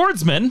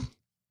Swordsman.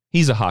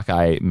 He's a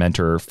Hawkeye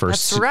mentor for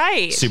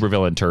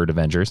supervillain turd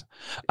Avengers.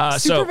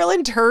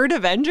 Supervillain turd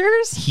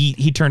Avengers?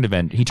 He turned into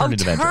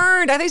Avenger.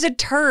 I thought he said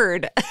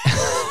turd.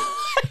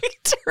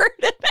 Turd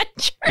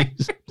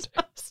Avengers.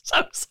 I'm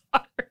so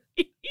sorry.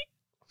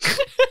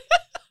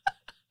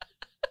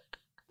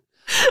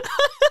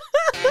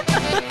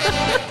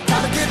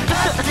 Gotta get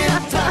back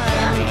in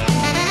time.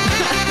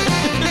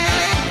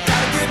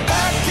 Gotta get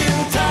back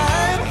in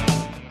time.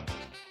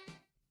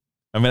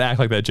 I'm going to act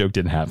like that joke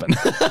didn't happen.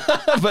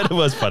 But it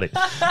was funny.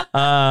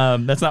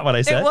 That's not what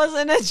I said. It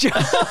wasn't a joke.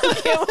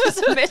 It was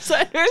a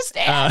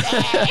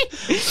misunderstanding.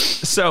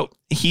 So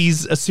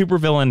he's a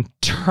supervillain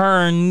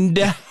turned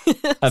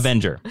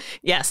Avenger.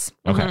 Yes.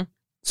 Okay. Mm-hmm.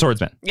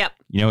 Swordsman. Yep.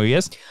 You know who he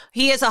is?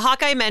 He is a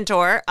Hawkeye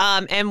mentor.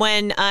 And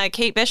when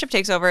Kate Bishop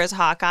takes over as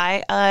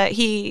Hawkeye,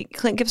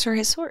 Clint gives her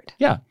his sword.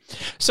 Yeah.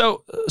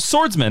 So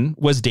Swordsman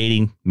was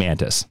dating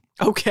Mantis.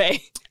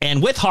 Okay.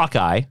 And with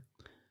Hawkeye,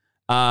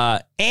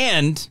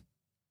 and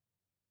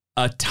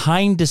a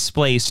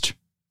time-displaced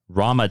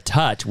Rama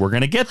Tut, we're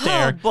going to get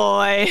there. Oh,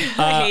 boy.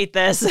 I hate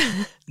this.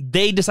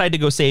 They decide to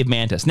go save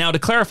Mantis. Now, to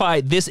clarify,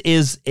 this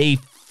is a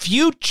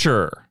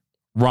future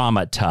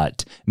Rama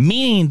Tut,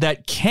 meaning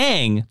that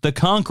Kang, the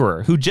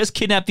Conqueror, who just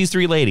kidnapped these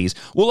 3 ladies,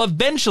 will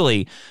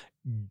eventually,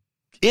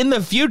 in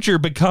the future,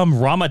 become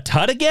Rama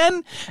Tut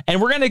again. And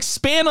we're going to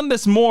expand on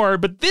this more,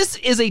 but this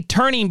is a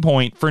turning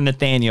point for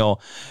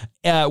Nathaniel,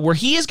 where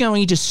he is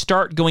going to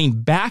start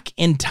going back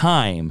in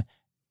time.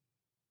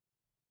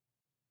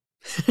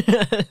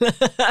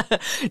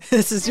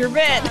 This is your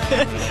bit.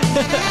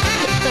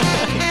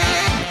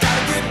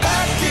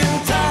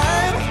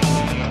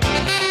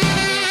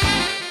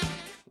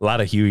 A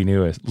lot of Huey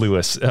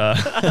Lewis.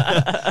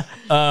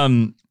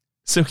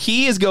 So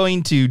he is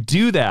going to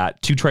do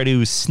that to try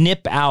to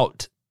snip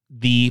out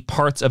the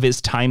parts of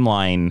his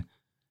timeline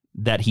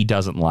that he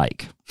doesn't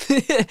like.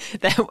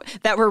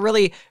 that were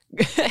really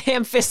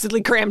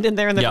ham-fistedly crammed in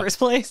there in the first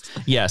place.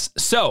 Yes.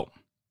 So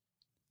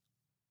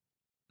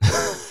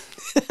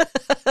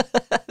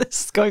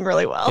this is going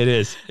really well. It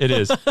is.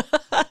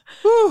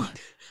 Whew.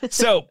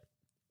 So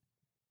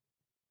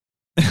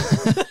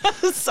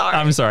sorry.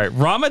 I'm sorry.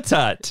 Rama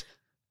Tut,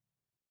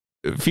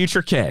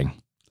 future Kang,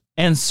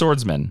 and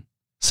Swordsman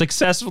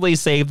successfully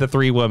saved the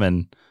 3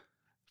 women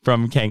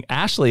from Kang.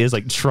 Ashley is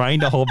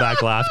trying to hold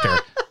back laughter.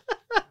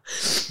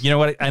 You know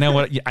what? I know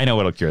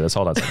what'll cure this.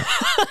 Hold on a second.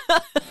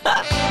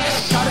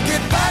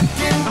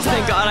 Oh,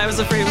 thank God. I was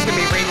afraid it was going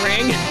to be Ring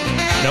Ring.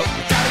 Nope.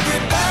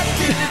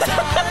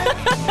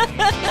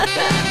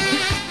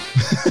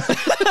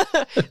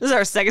 This is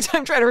our second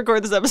time trying to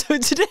record this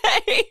episode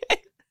today.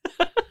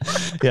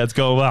 Yeah, it's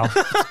going well.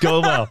 It's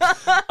going well.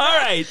 All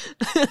right.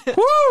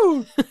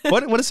 Woo!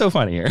 What is so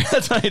funny here?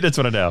 That's what I want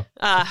to know.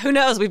 Who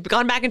knows? We've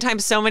gone back in time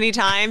so many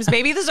times.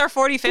 Maybe this is our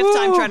 45th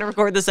time trying to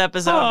record this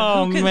episode.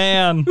 Oh,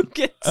 man. Who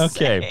can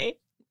Okay. say?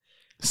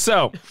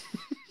 So,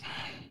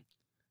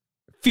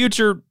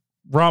 future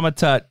Rama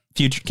Tut,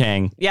 future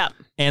Kang, Yeah.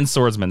 and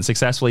swordsman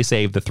successfully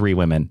saved the 3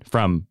 women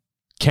from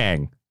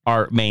Kang,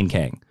 our main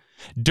Kang.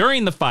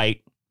 During the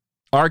fight,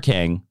 our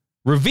Kang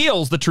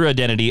reveals the true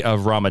identity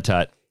of Rama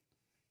Tut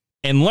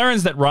and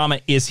learns that Rama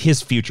is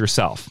his future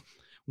self.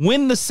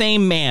 When the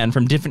same man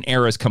from different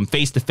eras come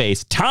face to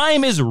face,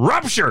 time is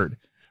ruptured,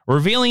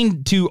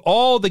 revealing to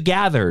all the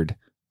gathered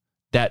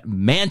that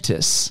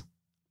Mantis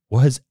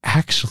was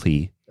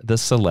actually the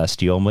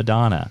Celestial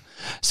Madonna.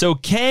 So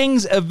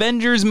Kang's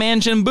Avengers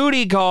Mansion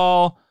booty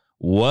call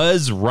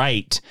was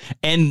right.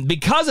 And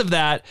because of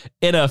that,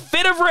 in a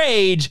fit of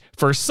rage,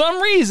 for some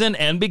reason,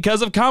 and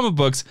because of comic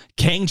books,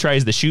 Kang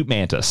tries to shoot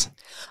Mantis.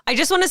 I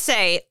just want to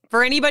say,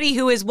 for anybody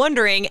who is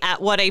wondering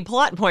at what a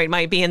plot point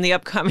might be in the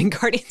upcoming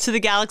Guardians of the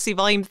Galaxy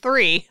Volume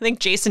 3, I think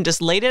Jason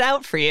just laid it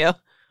out for you.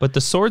 But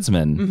the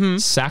swordsman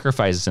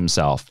sacrifices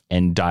himself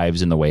and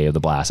dives in the way of the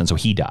blast, and so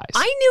he dies.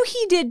 I knew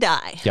he did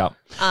die. Yep.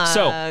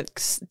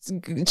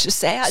 Just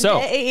sad So-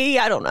 day.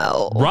 I don't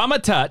know. Rama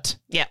Tut,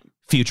 Yep.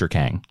 future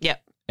Kang, Yep.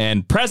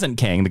 and present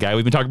Kang, the guy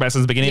we've been talking about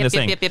since the beginning Yep, of this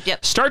yep, thing, yep, yep,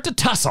 yep. start to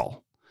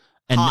tussle.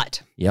 And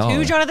Hot. Yeah.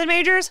 2 Jonathan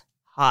Majors?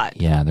 Hot.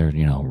 Yeah, they're,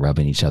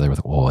 rubbing each other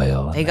with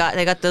oil. They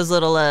got those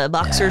little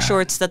boxer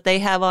shorts that they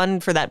have on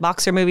for that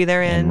boxer movie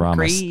they're in.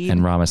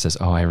 And Rama says,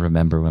 "Oh, I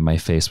remember when my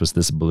face was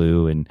this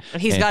blue." And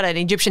He's got an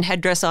Egyptian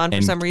headdress on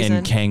for some reason.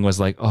 And Kang was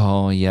like,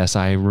 "Oh, yes,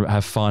 I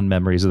have fond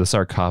memories of the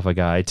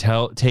sarcophagi.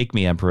 Take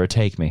me, Emperor,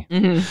 take me."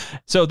 Mm-hmm.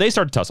 So they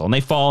start to tussle, and they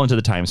fall into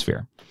the time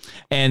sphere.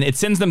 And it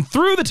sends them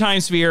through the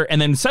time sphere,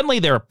 and then suddenly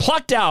they're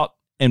plucked out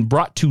and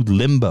brought to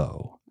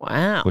limbo.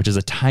 Wow. Which is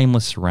a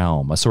timeless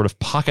realm, a sort of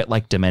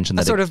pocket-like dimension.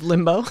 A sort of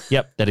limbo.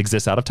 Yep, that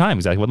exists out of time,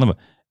 exactly what limbo.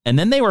 And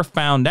then they were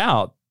found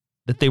out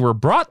that they were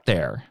brought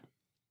there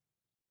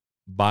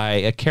by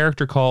a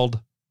character called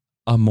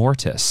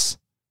Immortus.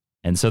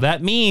 And so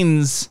that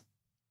means...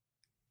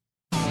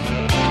 Gotta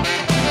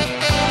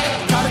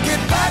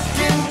get back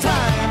in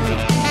time.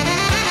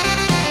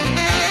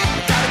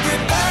 Gotta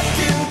get back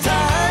in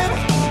time.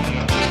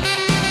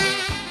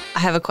 I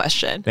have a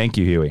question. Thank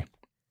you, Huey.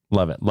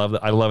 Love it.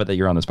 I love it that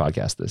you're on this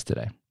podcast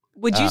today.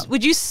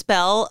 Would you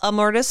spell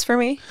Immortus for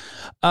me?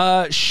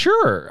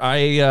 Sure.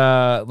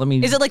 Let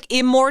me. Is it like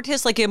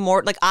Immortus, like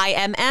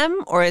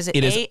IMM, or is it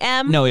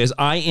AM? No, it is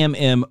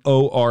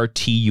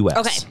IMMORTUS.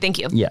 Okay, thank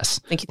you. Yes.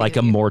 Thank you. Like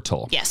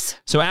immortal. Yes.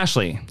 So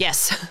Ashley.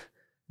 Yes.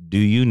 Do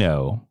you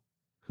know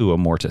who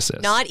Immortus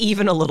is? Not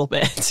even a little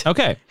bit.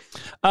 Okay.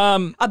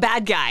 A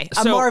bad guy.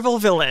 A Marvel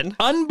villain.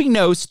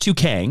 Unbeknownst to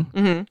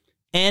Kang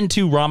and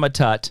to Rama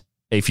Tut,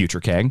 a future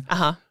Kang.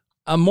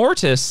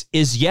 Immortus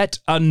is yet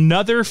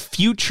another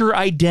future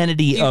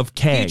identity of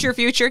Kang.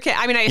 Future Kang.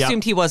 I mean, I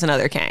assumed he was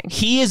another Kang.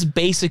 He is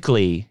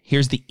basically,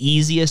 here's the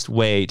easiest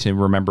way to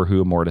remember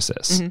who Immortus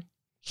is.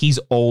 He's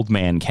Old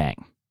Man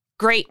Kang.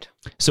 Great.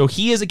 So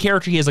he is a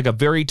character. He has like a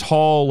very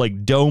tall,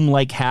 like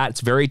dome-like hat.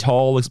 It's very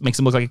tall. Makes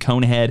him look like a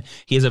cone head.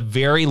 He has a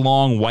very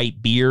long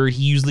white beard.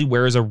 He usually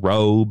wears a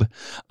robe.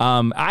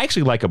 I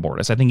actually like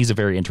Immortus. I think he's a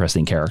very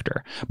interesting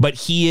character. But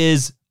he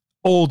is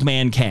Old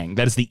Man Kang.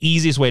 That is the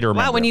easiest way to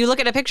remember. Wow, when you look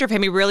at a picture of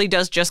him, he really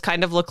does just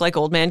kind of look like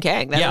Old Man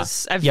Kang. That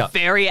is a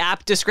very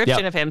apt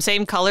description of him.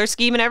 Same color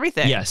scheme and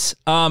everything. Yes.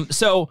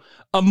 So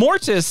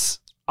Immortus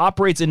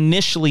operates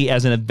initially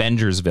as an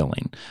Avengers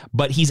villain,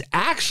 but he's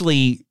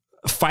actually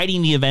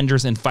fighting the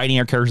Avengers and fighting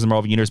our characters in the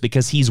Marvel Universe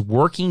because he's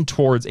working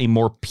towards a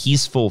more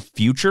peaceful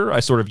future,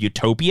 a sort of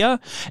utopia.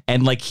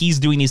 And like he's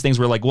doing these things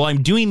where like, well,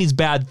 I'm doing these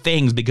bad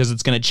things because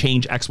it's going to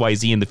change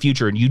XYZ in the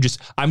future. And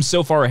I'm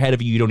so far ahead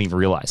of you, you don't even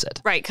realize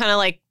it. Right. Kind of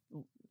like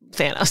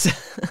Thanos.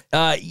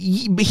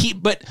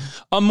 But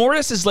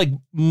Immortus is like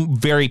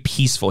very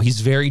peaceful.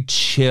 He's very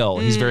chill.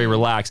 He's very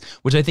relaxed,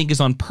 which I think is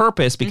on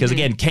purpose because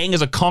again, Kang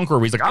is a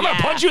conqueror. He's like, I'm going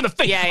to punch you in the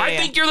face. I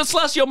think you're the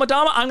Celestial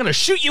Madonna. I'm going to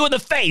shoot you in the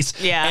face.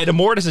 Yeah. And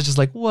Immortus is just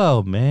like,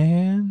 whoa,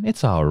 man,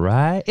 it's all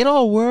right. It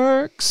all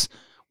works.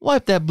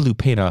 Wipe that blue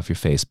paint off your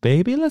face,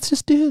 baby. Let's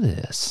just do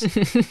this.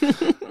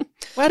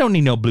 I don't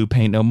need no blue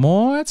paint no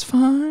more. It's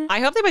fine.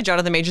 I hope they put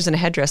Jonathan Majors in a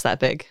headdress that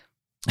big.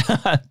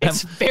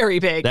 It's very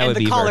big, and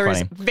the collar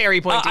is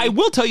very pointy. I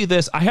will tell you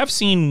this: I have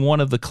seen one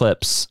of the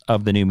clips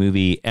of the new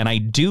movie, and I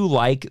do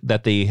like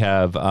that they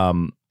have.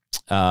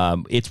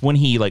 It's when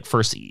he like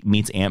first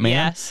meets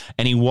Ant-Man,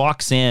 and he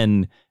walks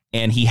in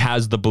and he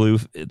has the blue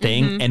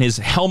thing, and his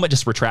helmet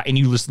just retracts, and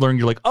you just learn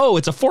you're like, oh,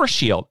 it's a force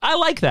shield. I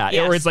like that,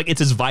 or it's like it's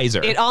his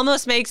visor. It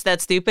almost makes that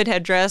stupid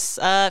headdress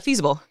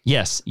feasible.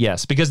 Yes,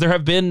 because there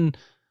have been.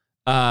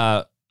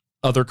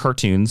 Other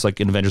cartoons like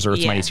in Avengers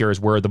Earth's Mighty Series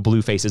where the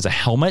blue face is a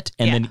helmet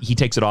and then he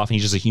takes it off and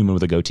he's just a human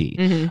with a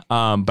goatee.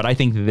 But I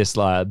think this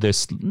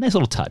nice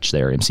little touch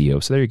there,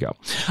 MCU. So there you go.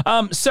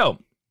 So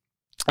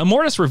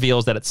Immortus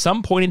reveals that at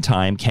some point in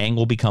time, Kang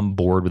will become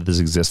bored with his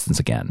existence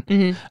again.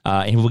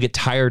 And he will get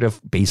tired of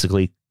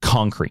basically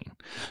conquering.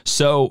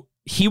 So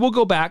he will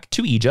go back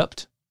to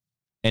Egypt,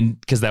 and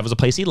because that was a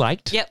place he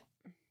liked. Yep.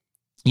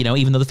 You know,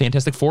 even though the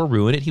Fantastic Four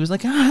ruined it, he was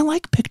like, I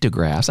like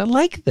pictographs. I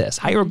like this.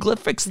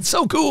 Hieroglyphics. It's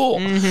so cool.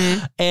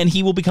 And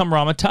he will become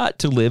Rama-Tut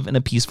to live in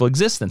a peaceful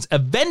existence.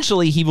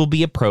 Eventually, he will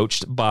be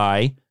approached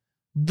by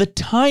the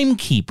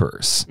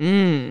Timekeepers,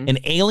 an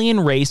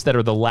alien race that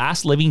are the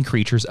last living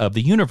creatures of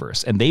the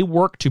universe. And they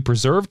work to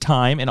preserve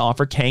time and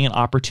offer Kang an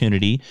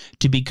opportunity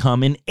to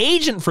become an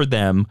agent for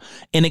them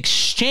in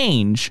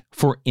exchange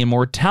for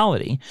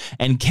immortality.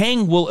 And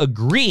Kang will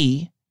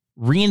agree,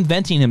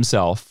 reinventing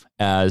himself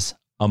as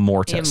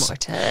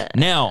Immortus.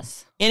 Now,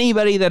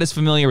 anybody that is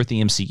familiar with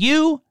the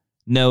MCU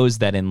knows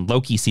that in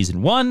Loki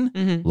season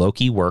 1,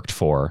 Loki worked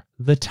for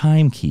the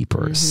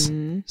Timekeepers.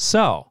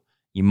 So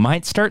you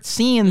might start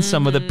seeing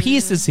some of the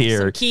pieces here.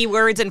 Some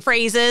keywords and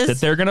phrases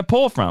that they're going to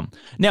pull from.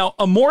 Now,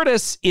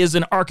 Immortus is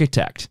an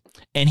architect,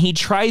 and he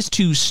tries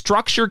to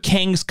structure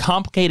Kang's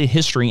complicated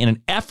history in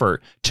an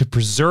effort to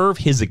preserve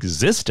his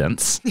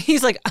existence.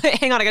 He's like,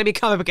 hang on, I got to be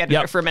comic book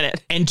editor for a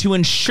minute. And to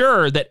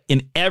ensure that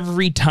in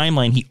every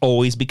timeline, he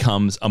always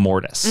becomes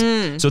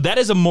Immortus. So that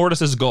is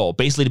Immortus's goal,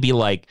 basically to be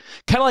like,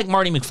 kind of like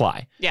Marty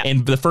McFly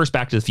in the first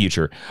Back to the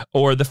Future,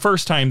 or the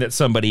first time that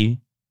somebody...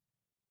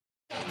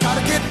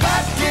 Gotta get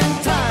back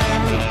in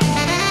time.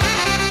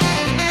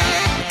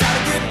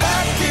 Gotta get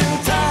back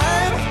in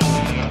time.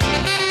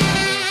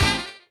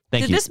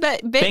 Thank Did you. this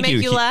bit make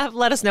you laugh?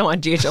 Let us know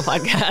on GHL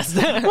Podcast.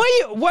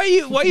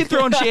 Why are you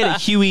throwing shade at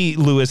Huey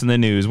Lewis and the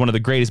News, one of the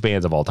greatest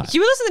bands of all time?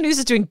 Huey Lewis and the News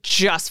is doing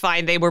just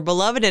fine. They were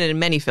beloved and in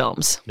many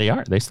films. They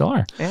are. They still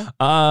are. Yeah.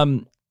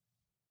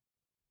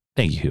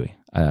 Thank you, Huey.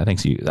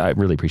 Thanks you. I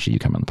really appreciate you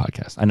coming on the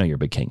podcast. I know you're a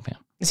big Kang fan.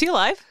 Is he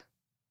alive?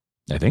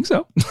 I think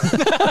so.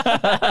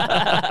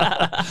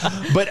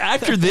 But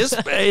after this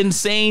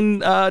insane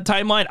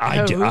timeline,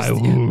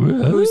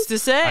 who's to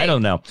say? I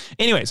don't know.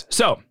 Anyways,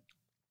 so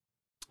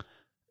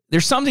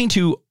there's something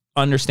to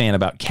understand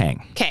about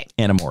Kang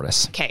and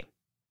Immortus. Okay.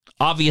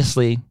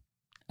 Obviously,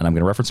 and I'm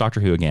going to reference Doctor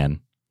Who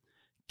again,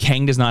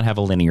 Kang does not have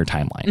a linear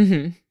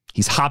timeline.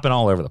 He's hopping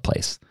all over the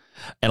place.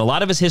 And a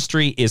lot of his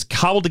history is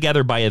cobbled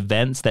together by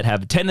events that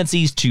have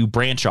tendencies to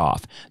branch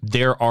off.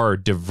 There are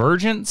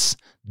divergence.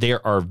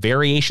 There are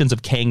variations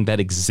of Kang that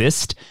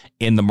exist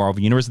in the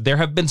Marvel Universe. There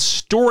have been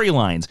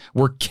storylines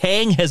where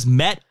Kang has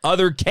met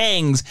other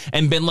Kangs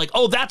and been like,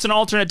 oh, that's an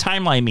alternate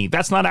timeline me.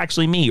 That's not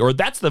actually me. Or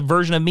that's the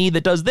version of me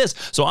that does this.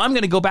 So I'm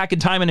going to go back in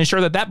time and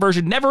ensure that that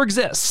version never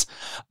exists.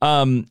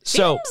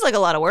 Seems like a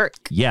lot of work.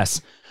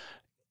 Yes.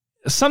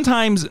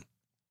 Sometimes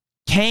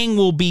Kang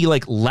will be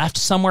like left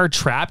somewhere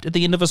trapped at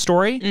the end of a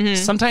story.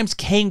 Sometimes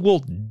Kang will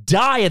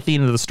die at the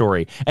end of the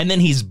story, and then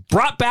he's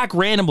brought back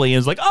randomly and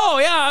is like, oh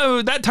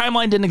yeah, that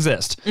timeline didn't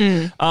exist.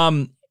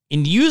 And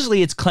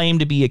usually it's claimed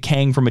to be a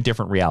Kang from a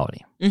different reality.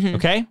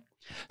 Okay?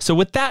 So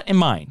with that in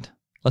mind,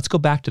 let's go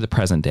back to the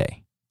present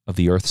day of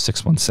the Earth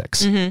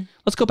 616.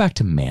 Let's go back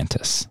to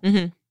Mantis.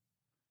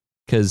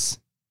 Because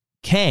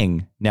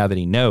Kang, now that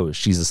he knows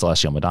she's a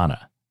Celestial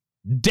Madonna,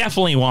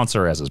 definitely wants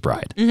her as his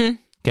bride.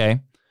 Okay?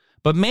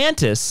 But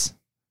Mantis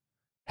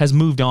has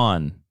moved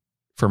on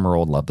from her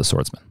old love, the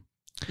swordsman.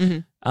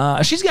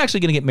 She's actually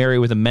going to get married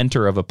with a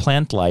mentor of a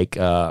plant-like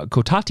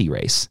Kotati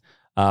race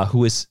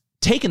who has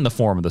taken the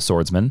form of the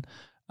swordsman,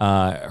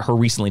 her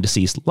recently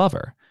deceased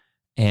lover.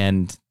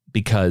 And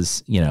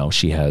because,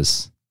 she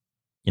has,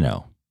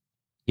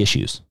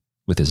 issues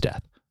with his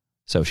death.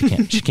 So she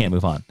can't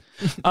move on.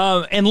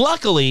 And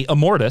luckily,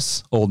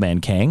 Immortus, old man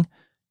Kang,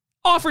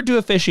 offered to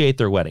officiate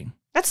their wedding.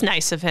 That's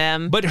nice of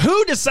him. But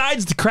who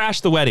decides to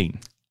crash the wedding?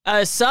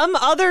 Some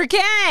other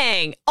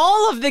Kang.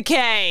 All of the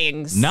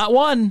Kangs. Not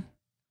 1.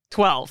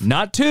 12.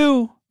 Not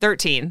 2.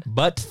 13.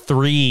 But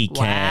 3 Kangs.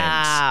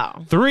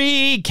 Wow.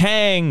 3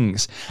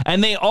 Kangs.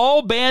 And they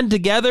all band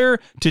together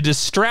to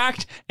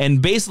distract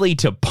and basically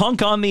to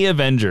punk on the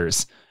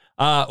Avengers.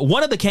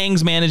 One of the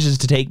Kangs manages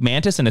to take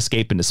Mantis and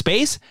escape into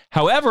space.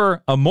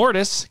 However,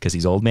 Immortus, because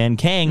he's old man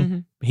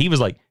Kang, he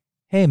was like,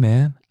 hey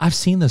man, I've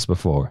seen this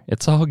before.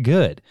 It's all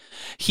good.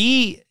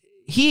 He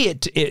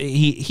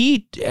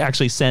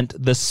actually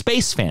sent the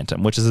Space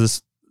Phantom, which is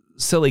this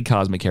silly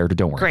cosmic character.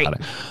 Don't worry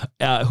about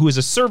it. Who is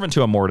a servant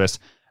to Immortus.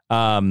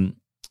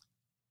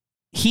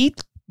 He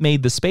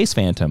made the Space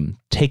Phantom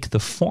take the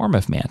form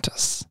of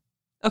Mantis.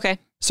 Okay.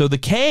 So the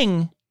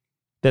Kang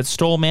that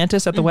stole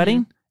Mantis at the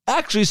wedding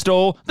actually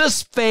stole the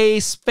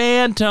Space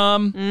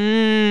Phantom.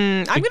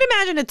 I'm going to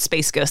imagine it's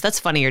Space Ghost. That's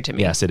funnier to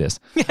me. Yes, it is.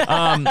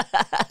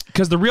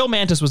 Because the real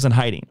Mantis was in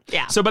hiding.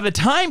 Yeah. So by the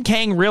time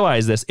Kang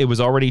realized this, it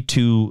was already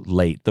too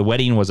late. The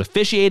wedding was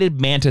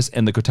officiated, Mantis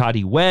and the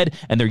Kotati wed,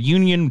 and their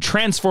union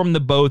transformed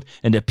the both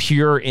into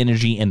pure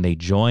energy, and they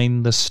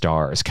joined the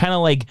stars. Kind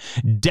of like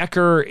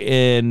Decker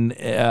in,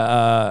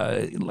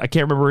 I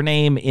can't remember her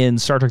name, in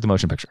Star Trek The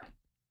Motion Picture.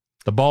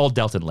 The bald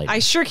Deltan lady. I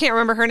sure can't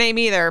remember her name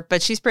either,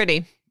 but she's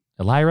pretty.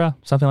 Elira,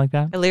 something like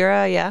that?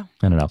 Elira, yeah.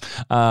 I don't know.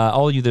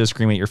 All of you that are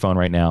screaming at your phone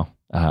right now,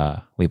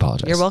 we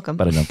apologize. You're welcome.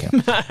 But I don't care.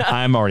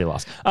 I'm already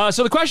lost.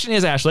 So the question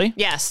is, Ashley.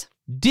 Yes.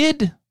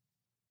 Did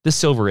the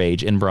Silver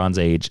Age and Bronze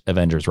Age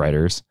Avengers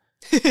writers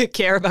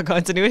Care about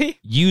continuity?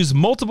 Use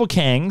multiple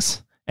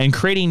Kangs and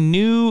creating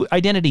new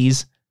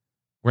identities.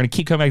 We're going to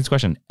keep coming back to this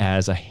question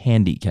as a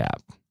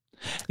handicap.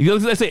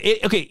 Let's say,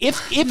 okay,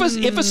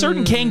 if a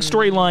certain Kang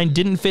storyline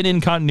didn't fit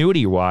in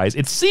continuity wise,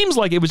 it seems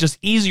like it was just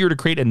easier to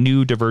create a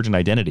new divergent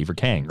identity for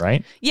Kang,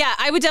 right? Yeah,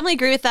 I would definitely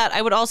agree with that.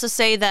 I would also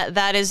say that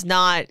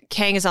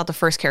Kang is not the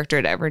first character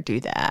to ever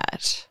do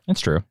that. That's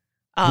true.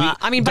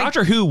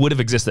 Doctor Who would have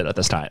existed at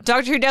this time.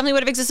 Doctor Who definitely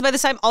would have existed by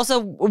this time.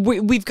 Also,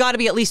 we've got to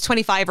be at least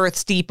 25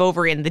 Earths deep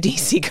over in the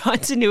DC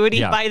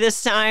continuity by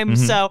this time.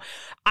 Mm-hmm. So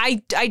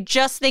I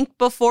just think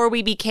before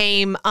we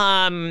became,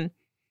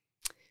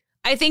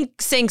 I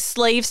think saying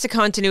slaves to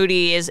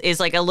continuity is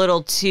like a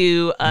little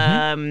too,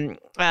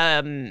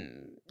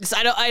 so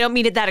I don't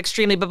mean it that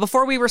extremely, but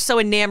before we were so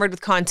enamored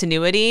with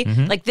continuity,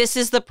 like this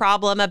is the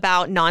problem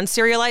about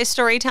non-serialized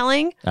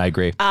storytelling. I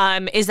agree.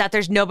 Is that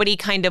there's nobody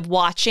kind of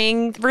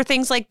watching for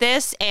things like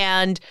this.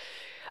 And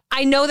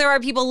I know there are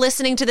people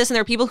listening to this and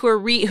there are people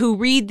who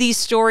read these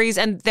stories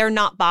and they're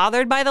not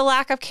bothered by the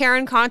lack of care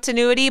and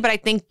continuity. But I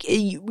think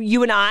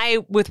you and I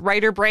with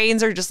writer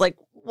brains are just like,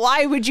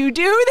 why would you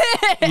do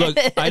this? Look,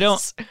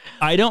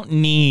 I don't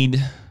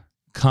need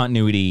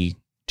continuity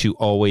to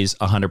always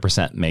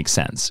 100% make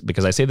sense,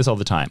 because I say this all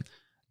the time.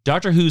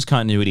 Doctor Who's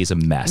continuity is a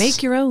mess.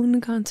 Make your own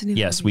continuity.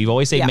 Yes, we've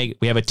always said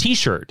we have a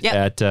T-shirt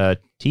at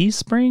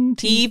Teespring?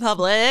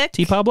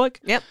 TeePublic.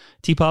 Yep.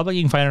 TeePublic.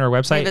 You can find it on our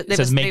website. It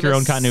says make your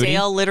own continuity.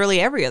 Sale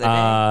literally every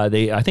other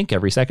day. I think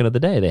every second of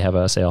the day they have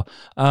a sale.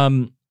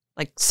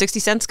 Like 60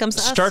 cents comes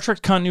to us. Star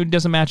Trek continuity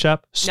doesn't match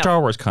up. Star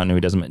Wars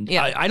continuity doesn't.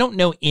 I don't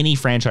know any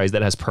franchise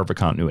that has perfect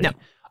continuity. No.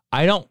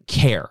 I don't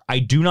care. I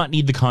do not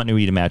need the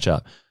continuity to match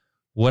up.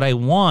 What I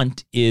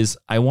want is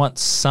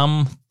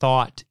some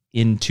thought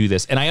into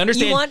this. And I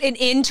understand. You want an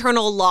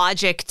internal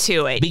logic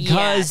to it.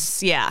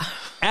 Because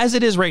as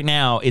it is right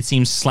now, it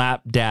seems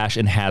slapdash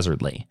and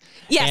hazardly.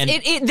 Yes,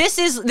 and this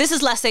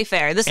is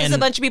laissez-faire. This is a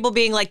bunch of people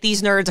being like,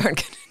 these nerds aren't going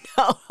to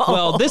know.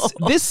 Well,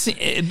 this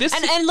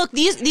and look,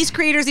 these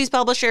creators, these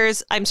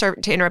publishers, I'm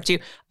sorry to interrupt you,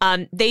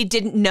 they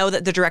didn't know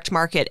that the direct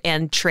market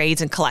and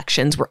trades and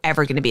collections were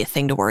ever going to be a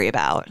thing to worry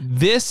about.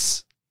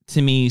 This, to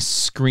me,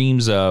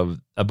 screams of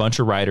a bunch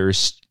of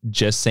writers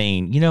just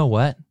saying, you know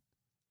what?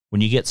 When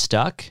you get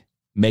stuck,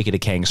 make it a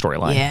Kang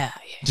storyline. Yeah.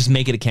 Just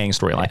make it a Kang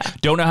storyline. Yeah.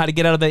 Don't know how to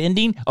get out of the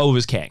ending? Oh, it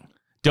was Kang.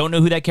 Don't know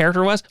who that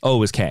character was? Oh, it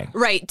was Kang.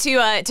 Right.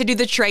 To do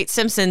the Trite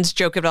Simpsons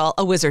joke of it all,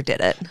 a wizard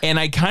did it. And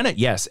I kind of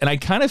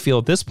feel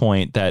at this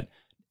point that,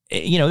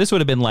 this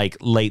would have been like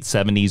late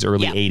 70s,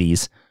 early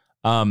 80s.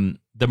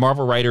 The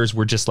Marvel writers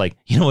were just like,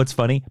 you know what's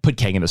funny? Put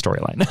Kang in the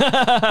storyline.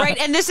 Right.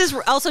 And this is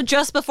also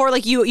just before,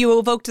 like you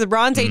evoked the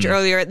Bronze Age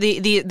earlier.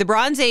 The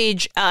Bronze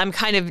Age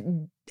kind of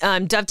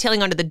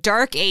dovetailing onto the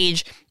Dark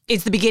Age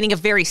is the beginning of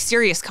very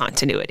serious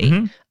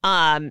continuity.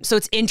 So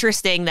it's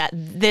interesting that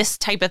this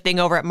type of thing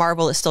over at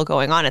Marvel is still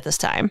going on at this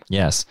time.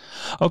 Yes.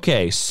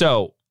 Okay.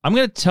 So I'm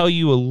going to tell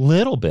you a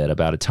little bit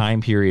about a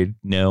time period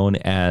known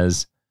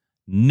as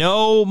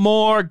No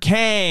More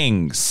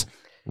Kangs.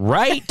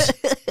 Right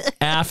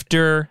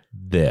after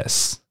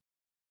this.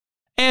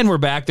 And we're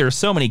back. There are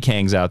so many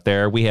Kangs out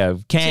there. We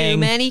have Kang. Too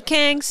many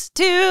Kangs.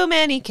 Too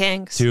many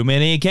Kangs. Too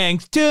many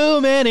Kangs.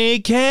 Too many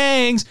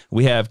Kangs.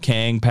 We have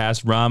Kang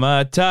past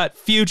Rama Tut,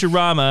 future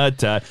Rama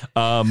Tut,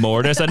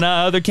 Mortis,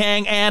 another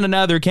Kang, and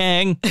another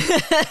Kang.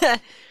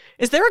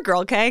 Is there a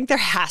girl Kang? There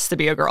has to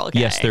be a girl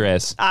Kang. Yes, there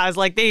is. I was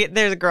like,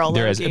 there's a girl.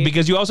 There is.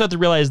 Because you also have to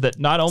realize that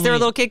not only... Is there a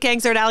little kid Kang?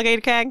 Is there an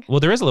alligator Kang?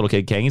 Well, there is a little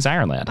kid Kang. He's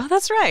Iron Lad. Oh,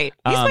 that's right.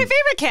 He's my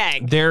favorite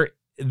Kang.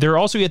 There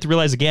also, you have to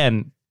realize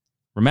again,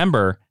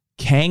 remember,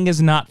 Kang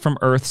is not from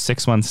Earth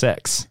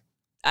 616.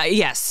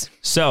 Yes.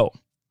 So,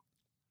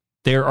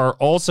 there are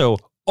also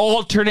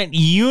alternate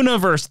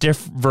universe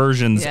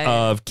versions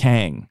of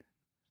Kang.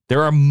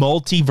 There are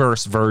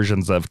multiverse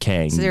versions of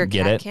Kang. Is there a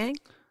Get cat it? Kang?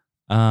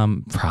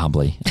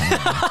 Probably.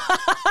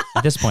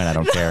 At this point, I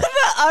don't care.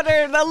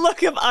 The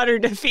look of utter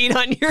defeat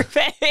on your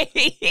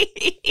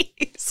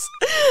face.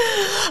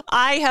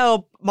 I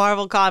hope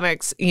Marvel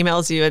Comics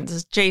emails you and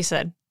says,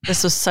 Jason,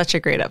 this was such a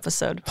great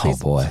episode.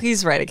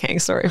 Please write a Kang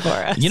story for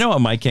us. You know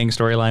what my Kang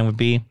storyline would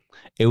be?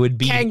 It would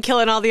be Kang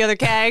killing all the other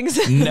Kangs.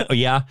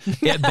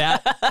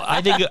 That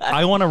I think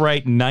I want to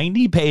write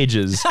 90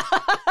 pages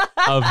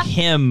of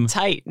him.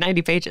 Tight,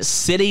 90 pages.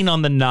 Sitting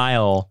on the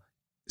Nile,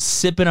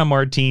 sipping a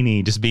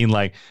martini, just being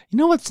like, you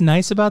know what's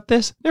nice about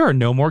this? There are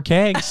no more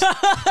Kangs.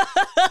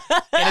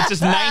 And it's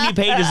just 90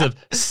 pages of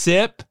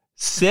sip,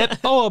 sip,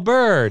 oh, a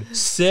bird,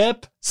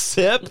 sip,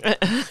 sip,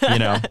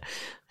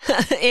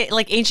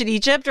 like ancient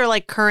Egypt or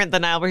like current the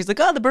Nile, where he's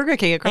like, oh, the Burger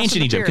King across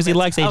ancient Egypt, because he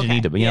likes ancient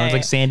Egypt. It's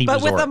like Sandy But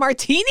Resort. with a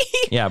martini?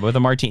 Yeah, but with a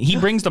martini. He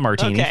brings the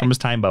martini from his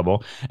time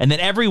bubble. And then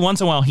every once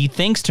in a while, he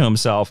thinks to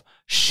himself,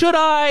 should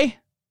I?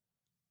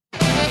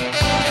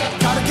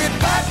 Gotta get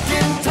back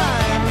in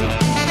time.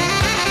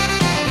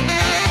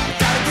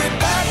 Gotta get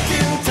back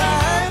in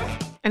time.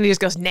 And And he just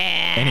goes, nah.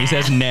 And he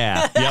says,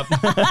 nah. Yep.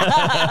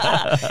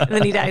 And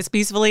then he dies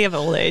peacefully of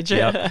old age.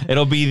 Yep.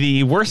 It'll be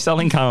the worst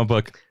selling comic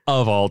book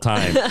of all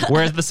time.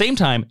 Whereas at the same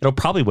time, it'll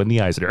probably win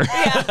the Eisner.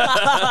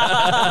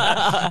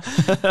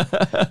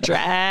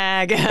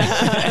 Drag.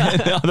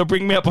 They'll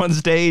bring me up on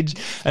stage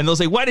and they'll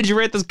say, why did you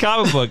write this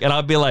comic book? And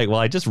I'll be like, well,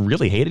 I just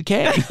really hated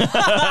Kang.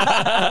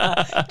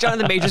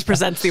 Jonathan Majors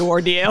presents the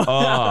award to you.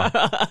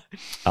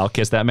 I'll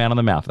kiss that man on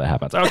the mouth if that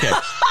happens. Okay.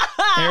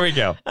 Here we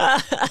go.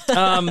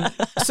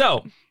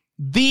 So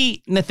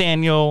the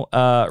Nathaniel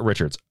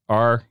Richards,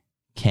 our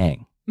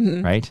Kang,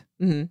 right?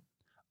 Mm-hmm.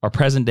 Our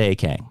present day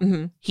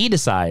Kang. He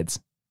decides,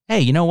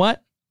 hey, you know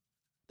what?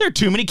 There are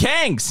too many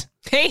Kangs.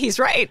 Hey, he's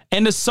right.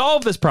 And to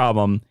solve this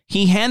problem,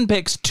 he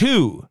handpicks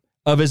 2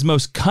 of his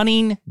most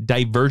cunning,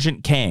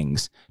 divergent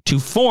Kangs to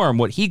form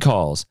what he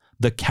calls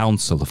the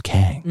Council of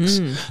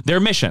Kangs. Their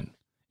mission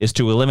is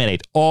to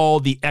eliminate all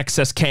the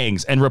excess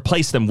Kangs and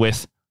replace them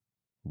with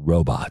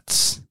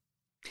robots.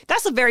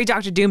 That's a very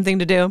Dr. Doom thing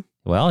to do.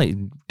 Well,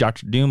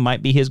 Dr. Doom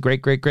might be his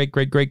great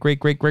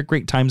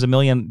times a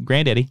million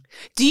granddaddy.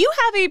 Do you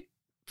have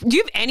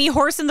any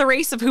horse in the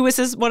race of who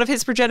is one of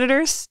his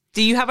progenitors?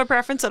 Do you have a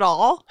preference at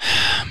all?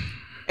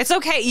 It's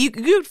okay. You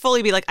could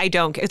fully be like, I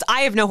don't care.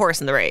 I have no horse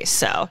in the race,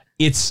 so.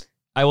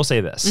 I will say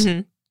this.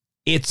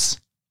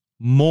 It's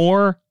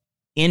more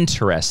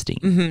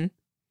interesting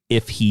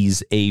if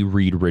he's a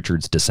Reed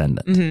Richards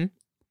descendant.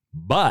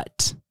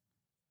 But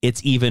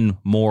it's even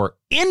more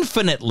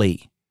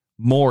infinitely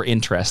more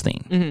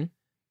interesting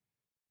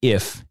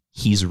if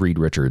he's Reed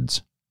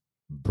Richards'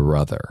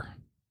 brother.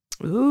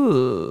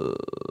 Ooh.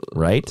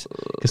 Right?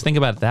 Because think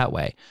about it that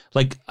way.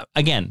 Like,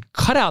 again,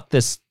 cut out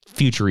this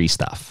future-y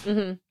stuff.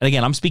 And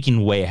again, I'm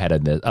speaking way ahead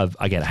of this.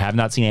 Again, I have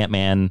not seen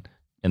Ant-Man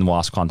and the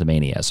Wasp: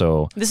 Quantumania.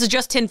 So this is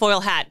just tinfoil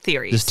hat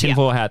theories. This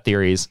tinfoil hat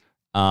theories.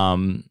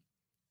 You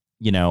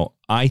know,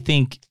 I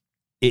think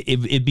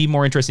it'd be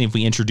more interesting if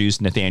we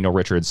introduced Nathaniel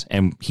Richards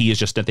and he is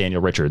just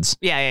Nathaniel Richards.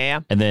 Yeah.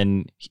 And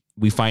then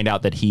we find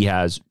out that he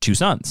has 2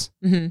 sons,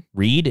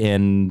 Reed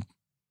and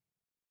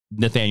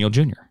Nathaniel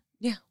Jr.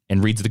 Yeah.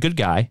 And Reed's the good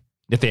guy.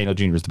 Nathaniel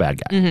Jr. is the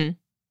bad guy.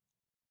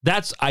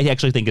 That's, I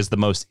actually think, is the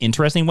most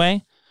interesting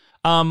way.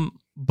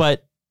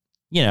 But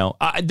you know,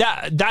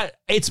 that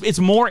it's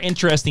more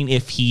interesting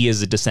if he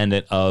is a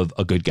descendant of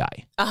a good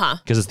guy.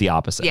 Because it's the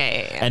opposite.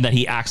 Yeah. And that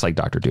he acts like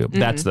Dr. Doom.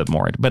 That's the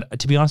more. But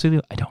to be honest with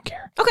you, I don't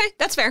care. Okay,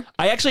 that's fair.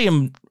 I actually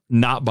am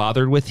not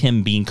bothered with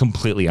him being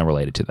completely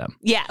unrelated to them.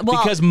 Yeah,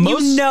 well, because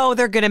most, you know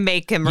they're going to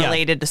make him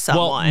related to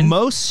someone. Well,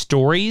 most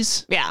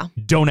stories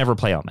don't ever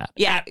play on that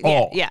at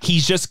all. Yeah.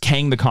 He's just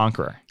Kang the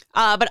Conqueror.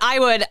 But I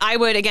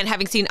would again,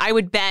 having seen, I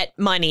would bet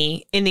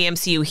money in the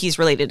MCU he's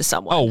related to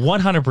someone. Oh,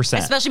 100%.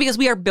 Especially because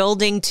we are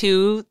building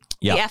to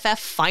the FF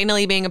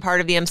finally being a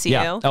part of the MCU.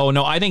 Yeah. Oh,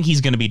 no, I think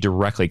he's going to be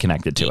directly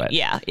connected to it.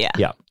 Yeah.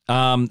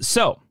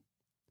 So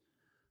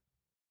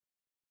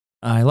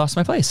I lost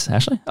my place,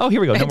 Ashley. Oh,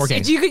 here we go. No more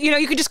games.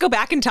 You could just go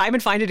back in time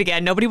and find it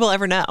again. Nobody will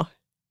ever know.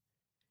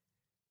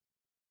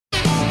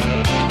 Gotta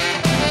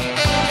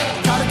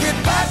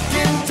get back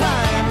in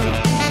time.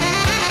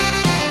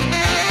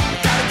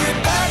 Gotta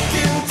get back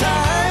in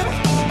time.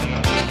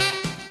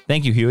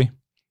 Thank you, Huey.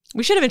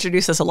 We should have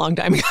introduced this a long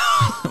time ago.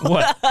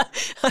 What?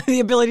 The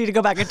ability to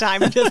go back in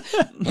time and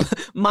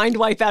just mind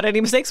wipe out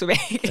any mistakes we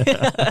make.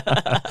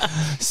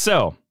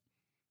 So,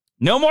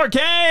 no more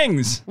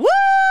Kangs! Woo!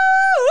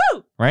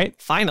 Right?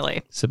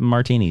 Finally. Sipping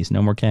martinis.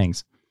 No more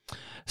Kangs.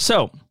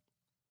 So,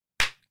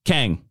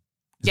 Kang.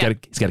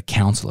 He's got a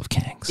council of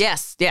Kangs.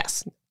 Yes.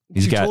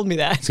 You told me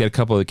that. He's got a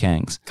couple of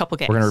Kangs. Couple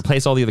Kangs. We're going to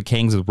replace all the other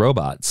Kangs with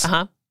robots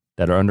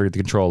that are under the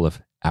control of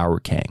our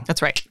Kang.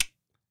 That's right.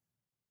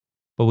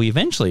 But we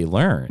eventually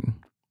learn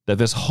that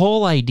this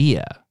whole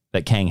idea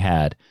that Kang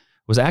had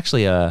was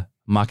actually a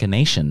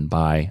machination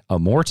by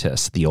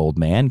Immortus, the old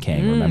man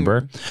Kang,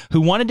 remember?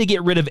 Who wanted to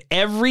get rid of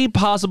every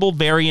possible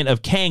variant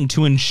of Kang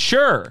to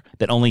ensure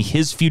that only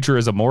his future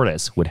as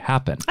Immortus would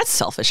happen. That's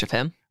selfish of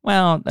him.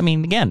 Well, I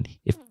mean, again,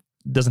 if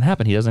it doesn't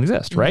happen, he doesn't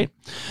exist, right?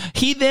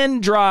 He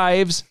then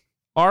drives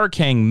our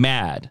Kang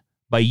mad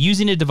by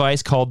using a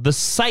device called the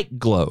Sight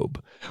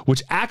Globe,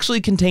 which actually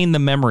contained the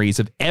memories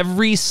of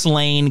every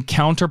slain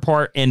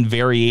counterpart and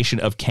variation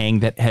of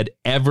Kang that had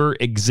ever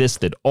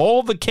existed.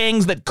 All the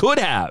Kangs that could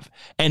have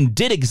and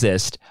did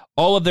exist,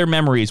 all of their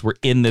memories were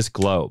in this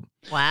globe.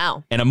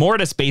 Wow. And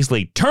Immortus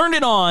basically turned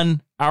it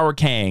on our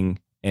Kang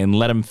and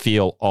let him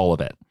feel all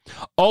of it.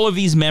 All of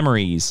these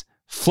memories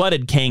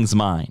flooded Kang's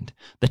mind.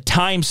 The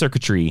time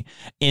circuitry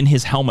in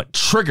his helmet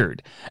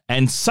triggered,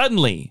 and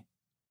suddenly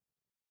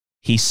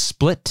he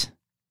split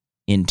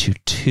into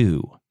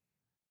 2.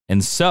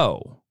 And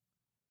so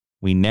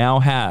we now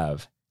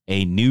have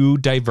a new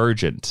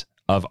divergent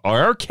of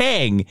our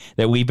Kang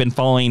that we've been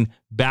following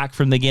back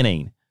from the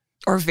beginning.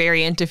 Or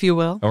variant, if you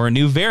will. Or a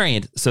new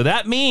variant. So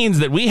that means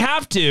that we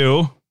have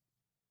to...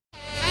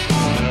 Gotta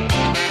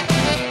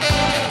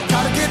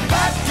get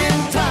back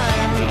in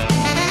time.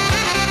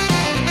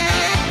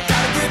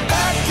 Gotta get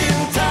back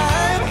in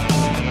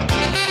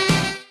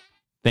time.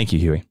 Thank you,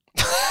 Huey.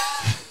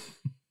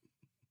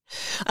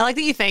 I like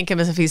that you thank him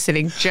as if he's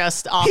sitting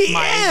just off He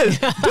mic. is.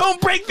 Don't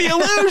break the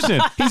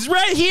illusion. He's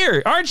right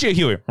here, aren't you,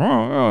 Huey?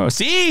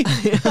 See? By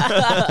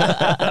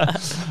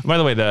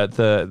the way,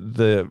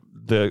 the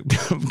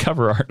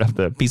cover art of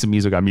the piece of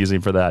music I'm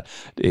using for that,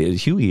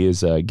 Huey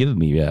is giving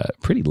me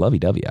pretty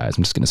lovey-dovey eyes.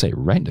 I'm just going to say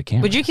right into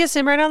camera. Would you kiss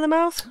him right on the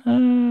mouth? I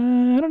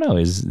don't know.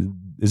 Is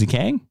he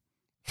Kang?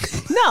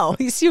 No,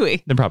 he's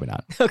Huey. Then probably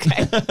not.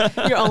 Okay.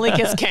 You only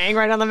kiss Kang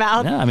right on the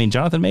mouth? No, I mean,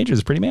 Jonathan Majors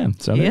is a pretty man.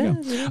 So there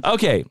you go.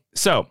 Okay,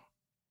 so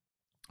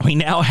we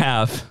now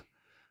have,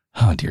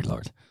 oh, dear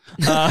Lord.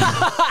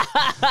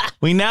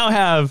 We now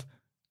have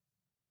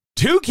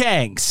 2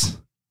 Kangs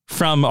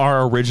from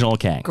our original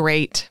Kang.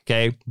 Great.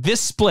 Okay,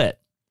 this split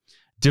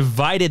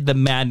divided the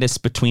madness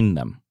between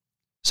them.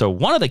 So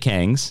one of the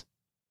Kangs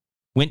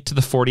went to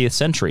the 40th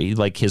century,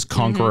 like his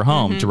conqueror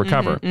home, to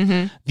recover.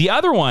 The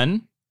other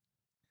one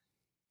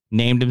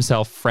named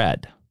himself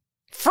Fred.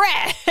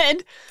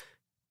 Fred?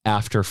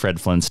 After Fred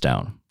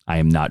Flintstone. I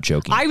am not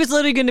joking. I was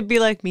literally going to be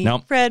like me,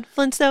 Nope. Fred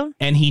Flintstone.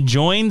 And he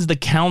joins the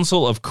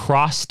Council of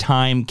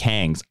Cross-Time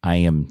Kangs. I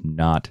am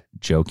not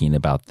joking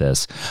about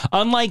this.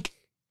 Unlike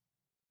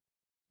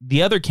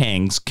the other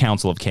Kangs,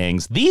 Council of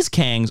Kangs, these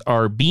Kangs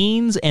are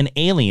beings and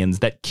aliens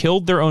that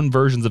killed their own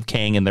versions of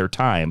Kang in their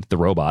time, the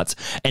robots,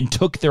 and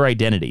took their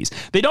identities.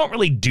 They don't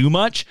really do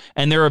much,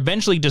 and they're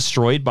eventually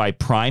destroyed by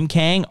Prime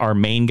Kang, our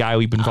main guy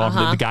we've been calling,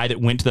 the guy that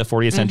went to the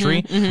 40th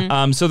century.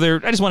 So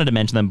I just wanted to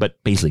mention them,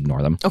 but basically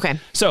ignore them. Okay.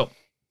 So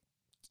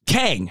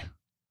Kang,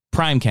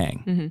 Prime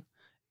Kang,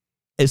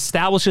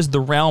 establishes the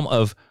realm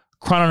of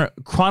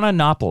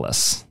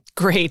Chrononopolis.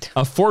 Great.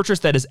 A fortress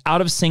that is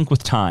out of sync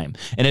with time,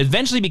 and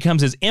eventually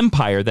becomes his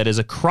empire that is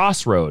a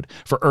crossroad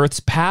for Earth's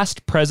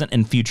past, present,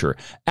 and future.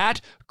 At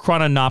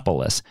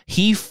Chrononopolis,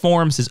 he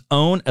forms his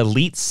own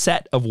elite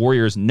set of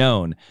warriors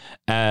known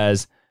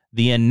as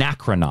the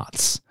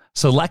Anachronauts,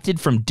 selected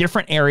from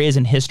different areas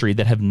in history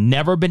that have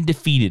never been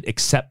defeated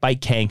except by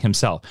Kang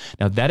himself.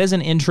 Now, that is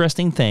an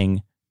interesting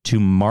thing to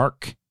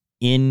mark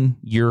in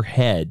your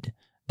head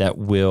that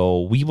we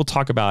will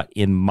talk about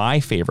in my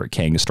favorite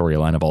Kang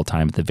storyline of all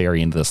time at the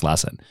very end of this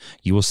lesson.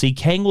 You will see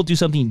Kang will do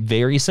something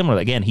very similar.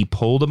 Again, he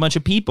pulled a bunch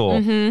of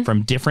people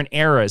from different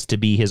eras to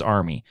be his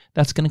army.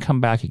 That's going to come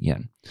back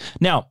again.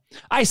 Now,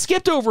 I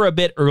skipped over a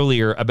bit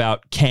earlier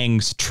about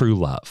Kang's true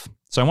love.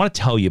 So I want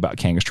to tell you about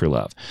Kang's true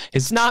love.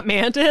 It's not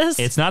Mantis.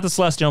 It's not the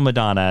Celestial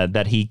Madonna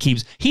that he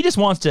keeps. He just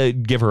wants to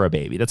give her a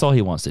baby. That's all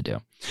he wants to do.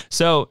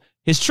 So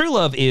his true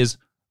love is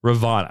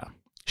Ravonna.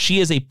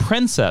 She is a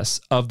princess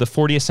of the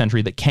 40th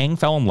century that Kang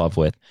fell in love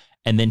with,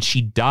 and then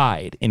she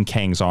died in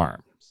Kang's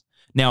arms.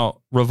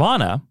 Now,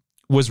 Ravonna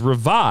was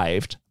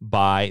revived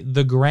by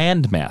the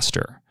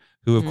Grandmaster,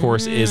 who, of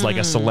course, is like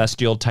a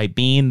celestial type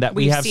being that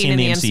we have seen in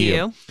the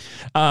MCU.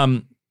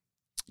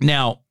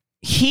 Now,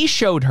 he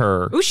showed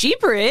her... Ooh, she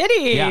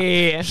pretty.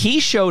 Yeah,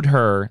 he showed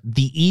her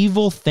the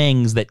evil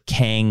things that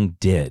Kang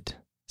did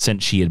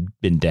since she had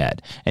been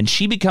dead. And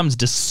she becomes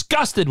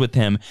disgusted with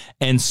him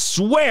and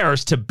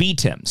swears to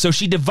beat him. So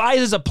she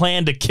devises a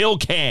plan to kill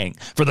Kang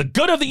for the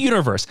good of the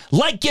universe,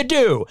 like you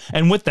do.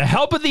 And with the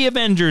help of the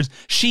Avengers,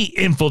 she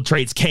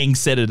infiltrates Kang's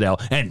citadel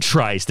and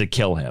tries to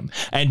kill him.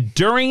 And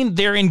during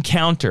their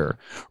encounter,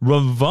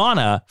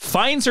 Ravonna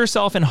finds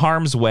herself in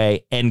harm's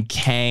way and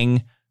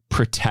Kang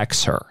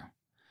protects her.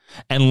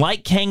 And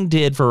like Kang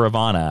did for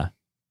Ravonna,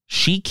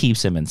 she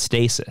keeps him in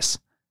stasis.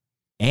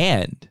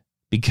 And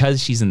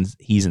because he's in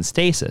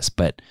stasis,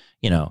 but,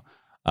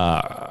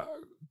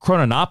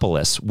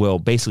 Chrononopolis will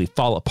basically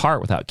fall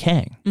apart without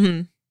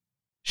Kang.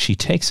 She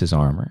takes his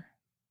armor.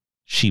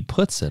 She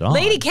puts it on.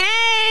 Lady Kang!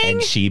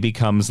 And she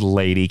becomes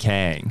Lady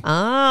Kang.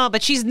 Oh,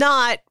 but she's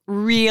not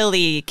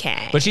really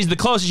Kang. But she's the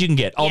closest you can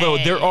get. Although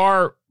there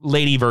are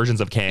lady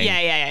versions of Kang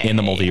in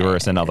the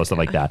multiverse and all that stuff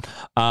like that.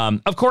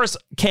 Of course,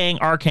 Kang,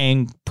 our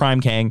Kang,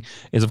 Prime Kang,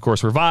 is of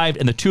course revived,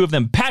 and the two of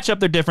them patch up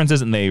their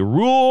differences and they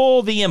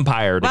rule the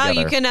empire together.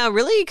 Wow, you can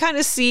really kind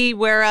of see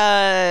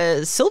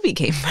where Sylvie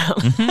came from.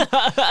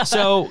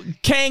 So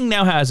Kang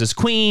now has his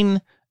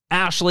queen,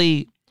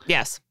 Ashley.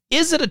 Yes.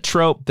 Is it a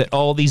trope that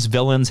all these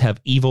villains have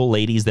evil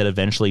ladies that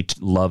eventually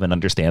love and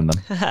understand them?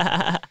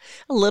 A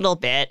little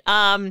bit.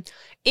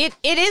 It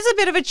is a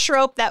bit of a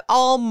trope that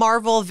all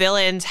Marvel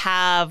villains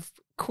have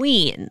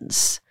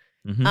queens.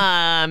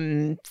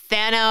 Thanos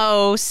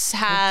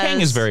has...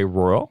 Kang is very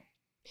royal.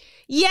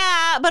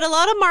 Yeah, but a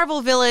lot of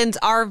Marvel villains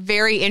are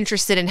very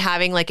interested in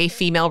having like a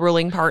female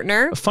ruling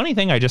partner. A funny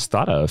thing I just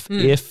thought of,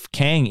 if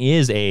Kang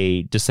is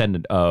a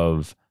descendant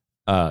of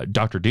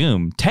Doctor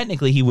Doom,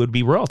 technically he would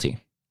be royalty.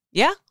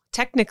 Yeah,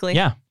 technically.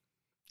 Yeah.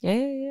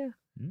 Yeah.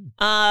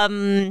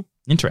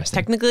 Interesting.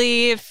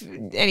 Technically,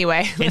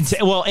 anyway,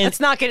 let's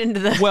not get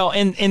into the... Well,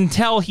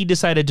 until he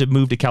decided to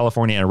move to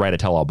California and write a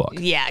tell-all book.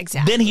 Yeah,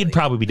 exactly. Then he'd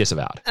probably be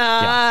disavowed.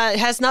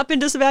 Has not been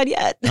disavowed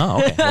yet.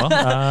 Oh, okay.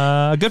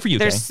 Well, good for you,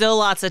 There's Kang. still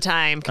lots of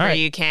time for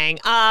you, Kang.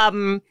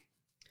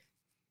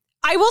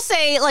 I will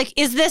say,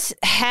 is this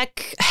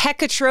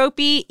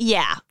hecatropy?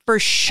 Yeah, for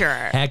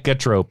sure.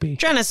 Hecatropy.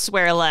 Trying to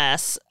swear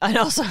less and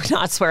also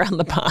not swear on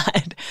the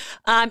pod.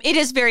 It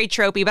is very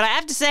tropey, but I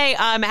have to say,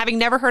 having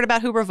never heard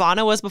about who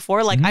Ravonna was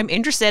before, like I'm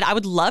interested. I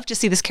would love to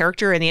see this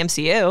character in the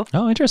MCU.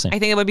 Oh, interesting. I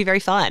think it would be very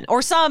fun.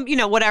 Or some,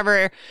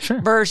 whatever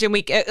version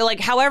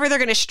however they're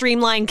going to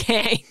streamline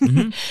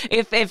Kang.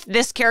 If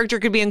this character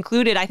could be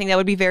included, I think that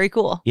would be very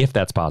cool. If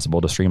that's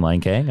possible to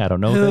streamline Kang, I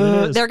don't know if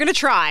it is. They're going to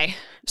try.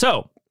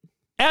 So,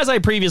 as I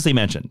previously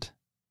mentioned,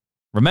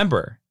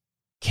 remember,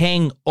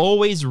 Kang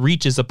always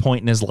reaches a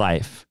point in his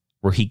life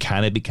where he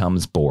kind of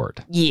becomes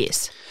bored.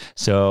 Yes.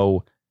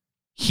 So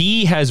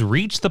he has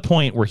reached the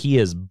point where he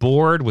is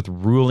bored with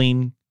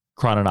ruling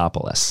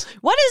Chronopolis.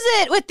 What is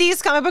it with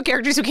these comic book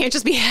characters who can't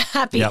just be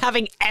happy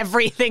having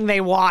everything they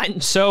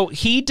want? So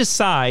he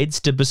decides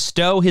to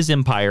bestow his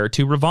empire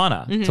to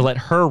Ravonna to let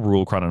her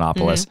rule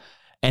Chronopolis.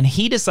 And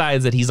he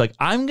decides that he's like,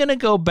 I'm going to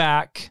go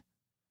back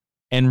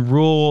and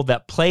rule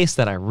that place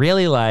that I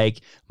really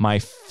like, my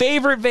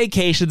favorite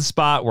vacation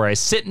spot where I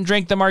sit and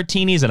drink the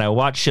martinis and I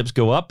watch ships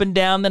go up and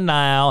down the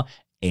Nile,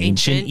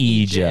 ancient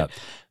Egypt.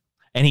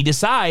 And he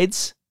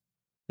decides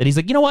that he's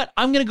like, you know what?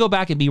 I'm going to go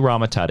back and be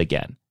Rama-Tut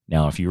again.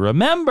 Now, if you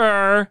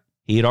remember,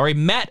 he had already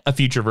met a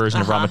future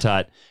version of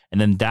Rama-Tut, and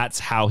then that's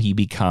how he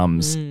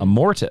becomes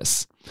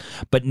Immortus.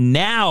 But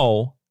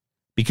now,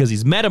 because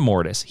he's met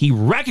Immortus, he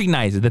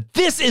recognizes that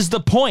this is the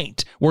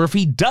point where if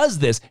he does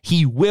this,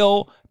 he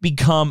will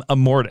become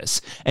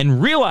Immortus.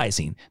 And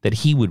realizing that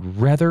he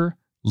would rather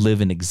live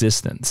an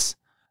existence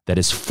that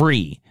is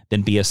free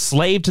than be a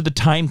slave to the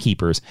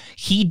timekeepers,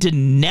 he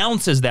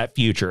denounces that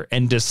future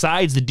and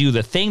decides to do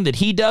the thing that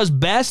he does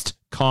best,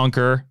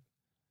 conquer.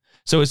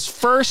 So his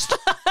first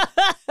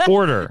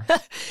order.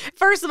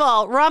 First of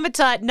all,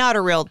 Rama-Tut, not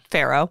a real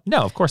pharaoh. No,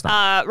 of course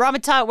not.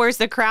 Rama-Tut wears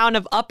the crown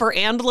of Upper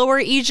and Lower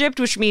Egypt,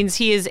 which means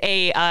he is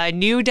a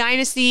new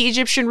dynasty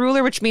Egyptian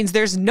ruler, which means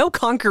there's no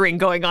conquering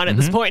going on at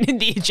this point in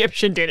the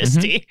Egyptian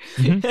dynasty.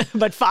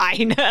 But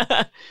fine.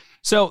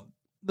 So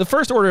the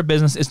first order of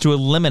business is to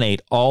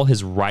eliminate all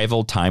his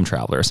rival time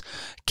travelers.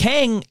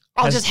 Kang...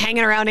 just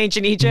hanging around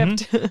ancient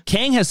Egypt.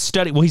 Kang has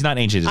studied... Well, he's not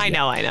ancient Egypt.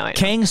 I know.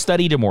 Kang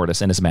studied Immortus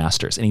and his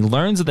masters, and he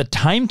learns that the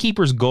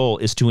Timekeeper's goal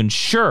is to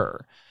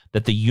ensure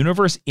that the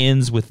universe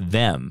ends with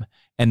them,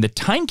 and the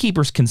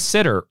Timekeepers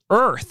consider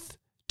Earth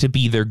to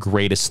be their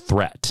greatest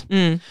threat.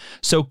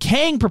 So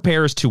Kang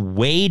prepares to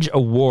wage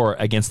a war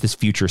against his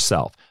future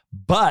self.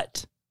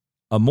 But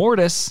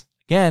Immortus,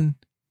 again...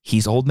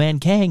 He's old man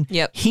Kang.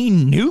 Yep. He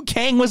knew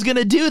Kang was going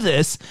to do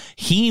this.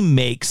 He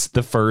makes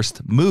the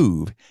first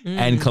move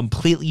and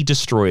completely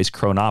destroys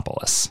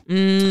Chronopolis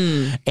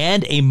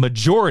and a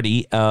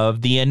majority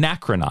of the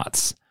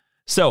Anachronauts.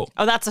 So,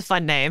 that's a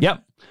fun name.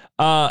 Yep.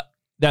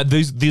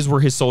 These were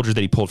his soldiers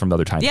that he pulled from the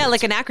other time. Yeah,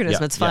 like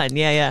Anachronism. It's fun.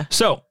 Yeah.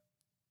 So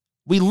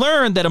we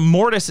learned that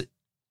Immortus,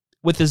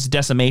 with his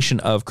decimation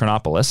of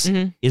Chronopolis,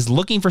 is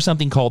looking for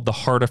something called the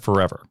Heart of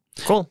Forever.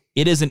 Cool.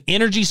 It is an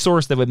energy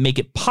source that would make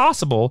it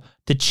possible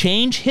to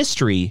change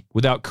history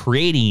without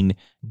creating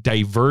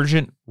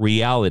divergent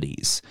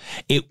realities.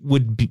 It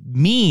would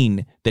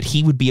mean that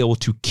he would be able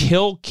to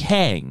kill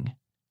Kang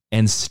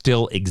and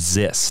still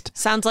exist.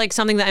 Sounds like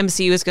something the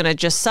MCU is going to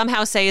just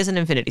somehow say is an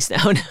Infinity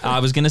Stone. I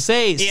was going to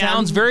say,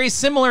 sounds very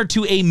similar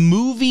to a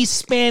movie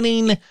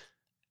spanning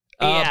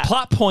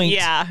plot point,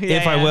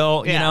 if I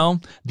will, you know,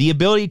 the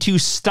ability to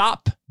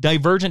stop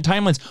divergent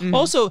timelines.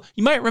 Also,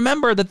 you might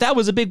remember that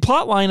was a big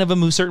plot line of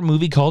a certain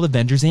movie called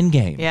Avengers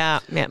Endgame. Yeah.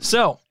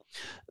 So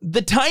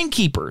the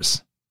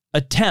Timekeepers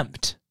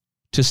attempt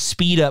to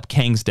speed up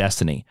Kang's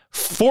destiny,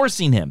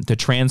 forcing him to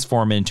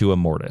transform into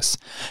Immortus.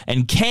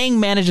 And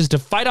Kang manages to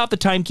fight off the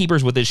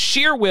Timekeepers with his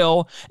sheer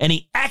will, and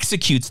he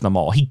executes them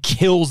all. He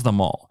kills them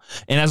all.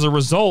 And as a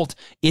result,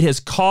 it has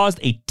caused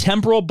a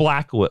temporal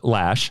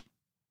backlash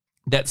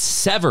that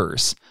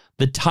severs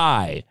the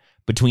tie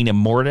between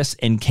Immortus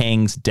and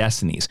Kang's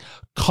destinies,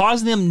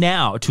 causing them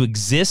now to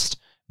exist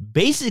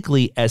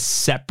basically as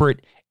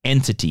separate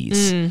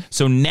entities.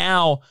 So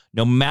now,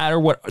 no matter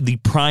what the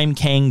Prime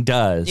Kang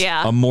does,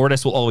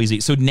 Immortus will always be.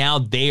 So now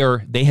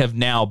they have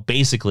now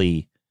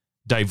basically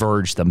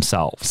diverged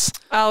themselves.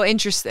 Oh,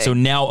 interesting. So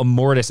now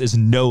Immortus is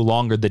no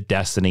longer the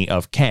destiny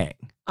of Kang.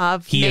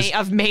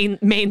 Mainline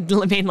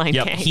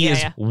Kang. He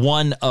is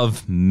one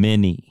of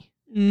many.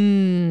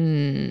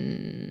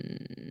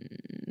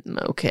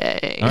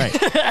 Okay. All right.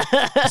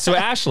 So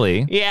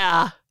Ashley.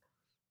 Yeah.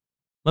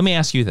 Let me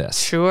ask you this.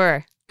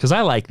 Sure. Because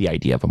I like the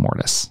idea of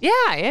Immortus.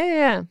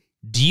 Yeah.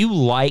 Do you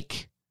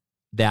like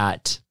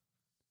that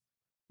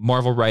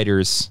Marvel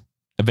writers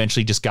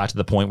eventually just got to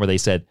the point where they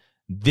said,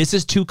 this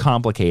is too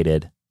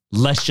complicated.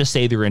 Let's just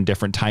say they're in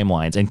different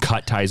timelines and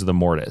cut ties with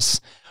Immortus?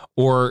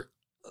 Or,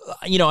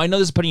 I know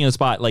this is putting you on the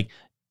spot. Like,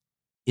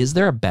 is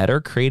there a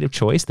better creative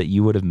choice that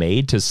you would have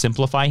made to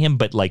simplify him,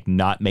 but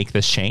not make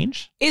this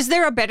change? Is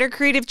there a better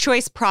creative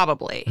choice?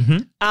 Probably.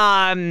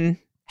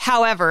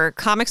 However,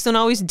 comics don't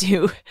always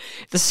do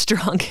the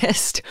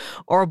strongest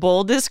or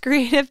boldest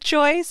creative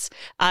choice.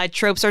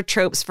 Tropes are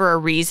tropes for a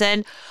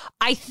reason.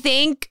 I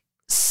think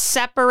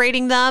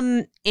separating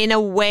them in a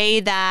way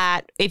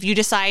that if you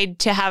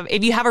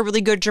have a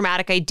really good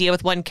dramatic idea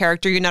with one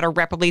character, you're not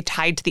irreparably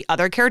tied to the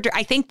other character.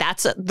 I think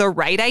that's the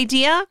right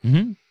idea.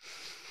 Mm-hmm.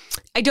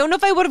 I don't know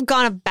if I would have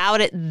gone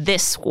about it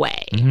this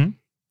way. Mm-hmm.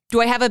 Do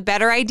I have a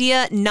better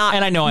idea? Not,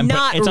 and I know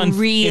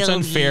really. It's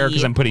unfair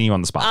because I'm putting you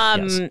on the spot.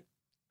 Yes.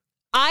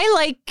 I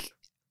like,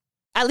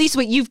 at least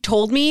what you've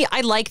told me,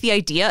 I like the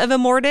idea of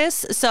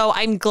Immortus. So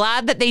I'm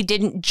glad that they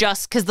didn't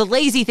just, because the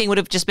lazy thing would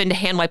have just been to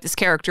hand wipe this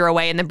character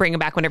away and then bring him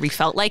back whenever you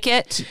felt like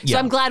it. Yeah. So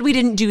I'm glad we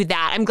didn't do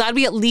that. I'm glad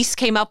we at least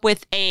came up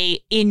with a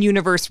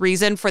in-universe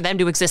reason for them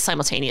to exist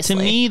simultaneously.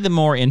 To me, the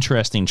more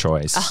interesting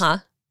choice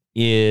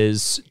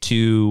is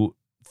to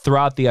throw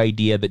out the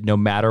idea that no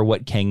matter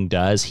what Kang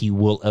does, he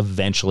will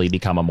eventually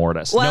become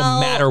Immortus, no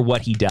matter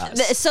what he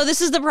does. So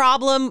this is the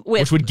problem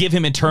with... Which would give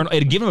him eternal a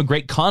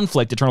great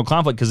eternal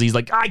conflict, because he's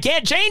like, I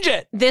can't change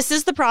it. This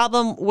is the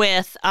problem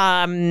with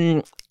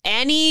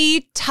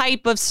any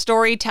type of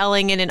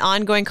storytelling in an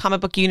ongoing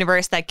comic book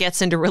universe that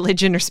gets into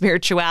religion or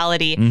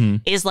spirituality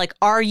is like,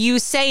 are you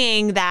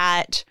saying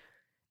that,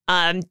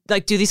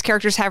 do these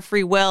characters have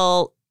free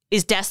will?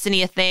 Is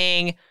destiny a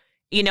thing?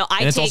 You know,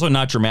 it's also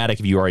not dramatic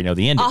if you already know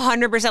the ending.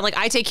 100%. Like,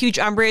 I take huge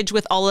umbrage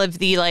with all of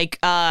the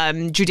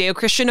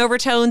Judeo-Christian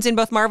overtones in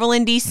both Marvel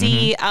and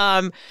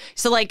DC.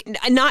 So like,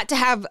 not to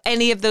have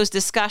any of those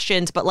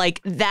discussions, but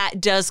like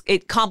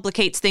it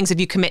complicates things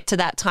if you commit to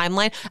that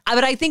timeline.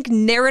 But I think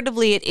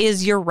narratively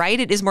you're right.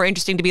 It is more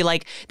interesting to be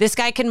like, this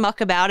guy can muck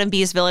about and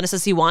be as villainous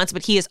as he wants,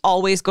 but he is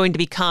always going to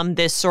become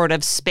this sort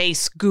of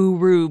space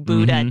guru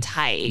Buddha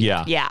type.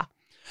 Yeah.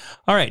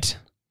 All right.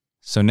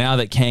 So now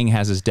that Kang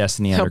has his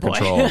destiny under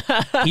control,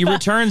 he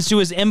returns to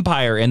his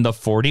empire in the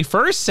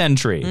 41st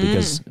century,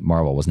 because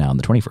Marvel was now in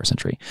the 21st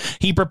century.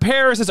 He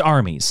prepares his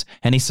armies,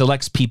 and he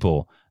selects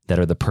people that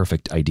are the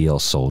perfect ideal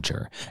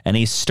soldier. And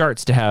he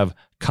starts to have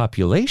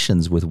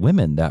copulations with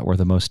women that were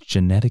the most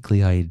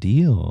genetically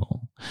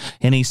ideal.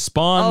 And he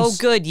spawns... Oh,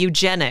 good.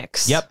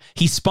 Eugenics. Yep.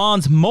 He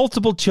spawns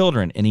multiple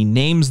children, and he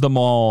names them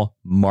all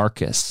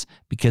Marcus,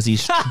 because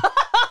he's...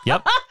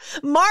 Yep.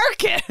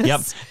 Marcus.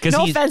 Yep.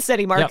 No offense to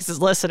any Marcus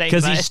is listening.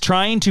 Because he's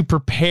trying to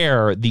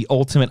prepare the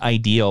ultimate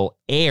ideal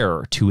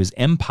heir to his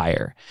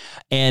empire.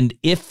 And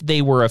if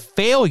they were a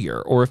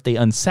failure, or if they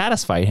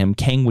unsatisfied him,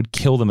 Kang would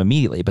kill them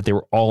immediately. But they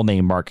were all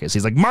named Marcus.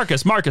 He's like,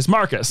 Marcus, Marcus,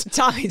 Marcus.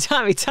 Tommy.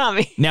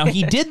 Now,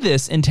 he did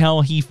this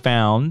until he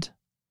found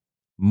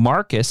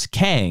Marcus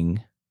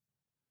Kang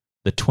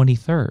the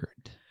 23rd.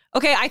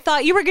 Okay, I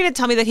thought you were going to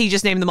tell me that he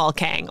just named them all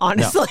Kang,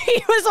 honestly.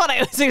 No. was what I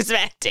was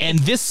expecting. And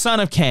this son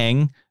of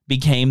Kang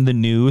became the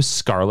new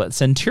Scarlet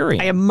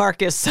Centurion. I am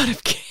Marcus, son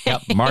of Kang.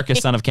 Yep, Marcus,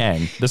 son of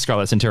Kang, the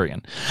Scarlet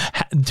Centurion.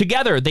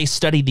 Together, they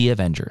studied the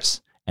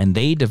Avengers, and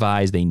they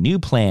devised a new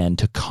plan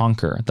to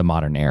conquer the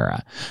modern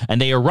era. And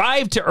they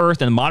arrived to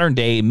Earth in the modern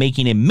day,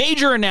 making a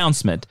major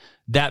announcement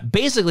that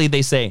basically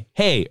they say,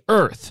 hey,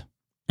 Earth.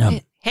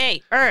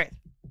 Hey, Earth.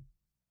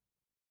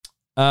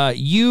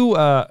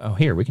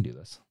 Here, we can do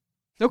this.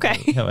 Okay.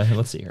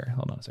 Let's see here.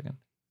 Hold on a second.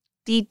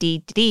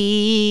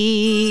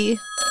 Dee.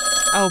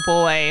 Oh,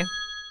 boy.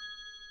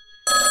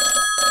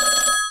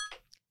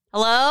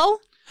 Hello?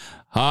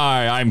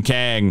 Hi, I'm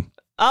Kang.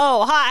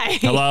 Oh, hi.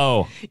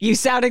 Hello. You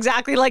sound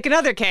exactly like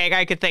another Kang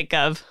I could think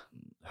of.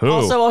 Who?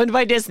 Also owned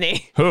by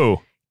Disney.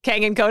 Who?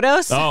 Kang and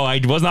Kodos? Oh,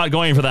 I was not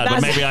going for that,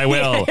 but maybe I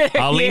will.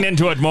 I'll lean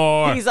into it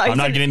more. I'm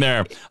not getting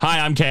there. Hi,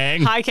 I'm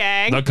Kang. Hi,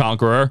 Kang. The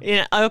Conqueror.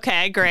 Yeah,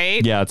 okay,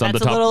 great. Yeah, it's on the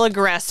top. That's a little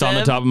aggressive. It's on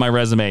the top of my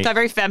resume. It's not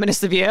very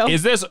feminist of you.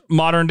 Is this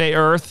modern day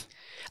Earth?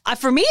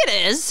 For me,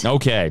 it is.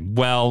 Okay,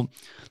 well,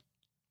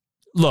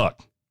 look,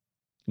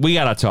 we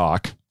got to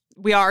talk.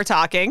 We are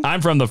talking.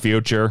 I'm from the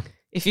future.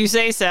 If you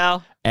say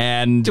so.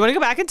 And... do you want to go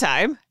back in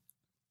time?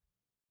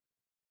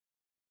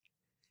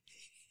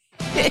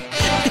 Gotta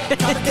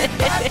get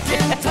back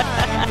in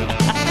time.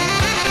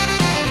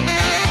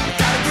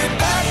 Gotta get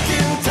back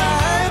in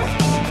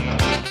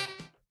time.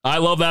 I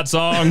love that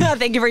song.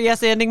 Thank you for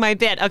ending my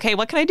bit. Okay,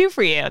 what can I do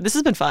for you? This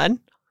has been fun.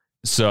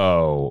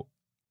 So...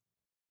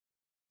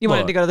 you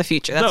wanted to go to the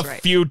future, that's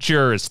right. The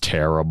future is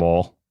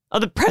terrible. Oh,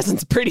 the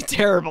present's pretty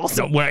terrible.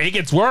 So, well, it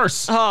gets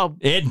worse. Oh.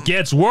 It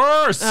gets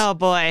worse. Oh,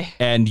 boy.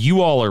 And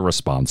you all are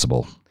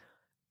responsible.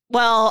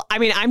 Well, I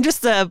mean, I'm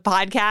just a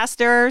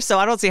podcaster, so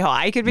I don't see how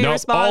I could be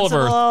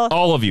responsible.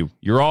 All of you.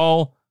 You're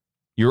all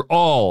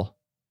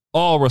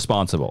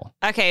responsible.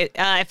 Okay,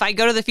 if I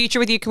go to the future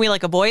with you, can we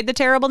avoid the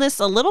terribleness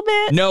a little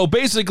bit? No,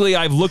 basically,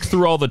 I've looked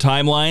through all the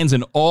timelines,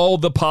 and all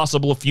the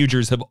possible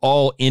futures have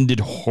all ended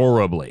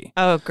horribly.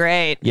 Oh,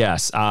 great.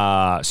 Yes.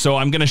 So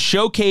I'm going to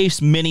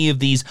showcase many of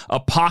these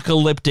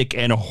apocalyptic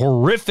and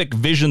horrific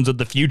visions of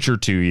the future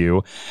to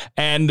you.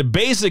 And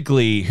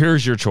basically,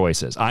 here's your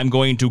choices. I'm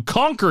going to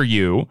conquer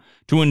you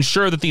to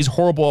ensure that these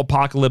horrible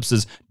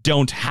apocalypses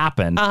don't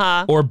happen.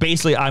 Or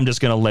basically, I'm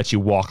just going to let you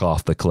walk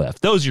off the cliff.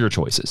 Those are your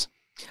choices.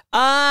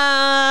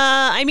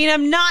 I mean,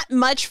 I'm not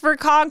much for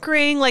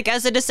conquering. Like,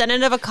 as a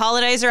descendant of a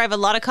colonizer, I have a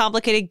lot of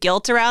complicated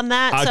guilt around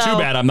that. Too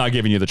bad I'm not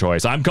giving you the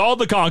choice. I'm called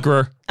the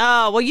Conqueror.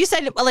 Oh, well, you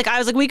said, like, I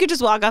was like, we could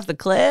just walk off the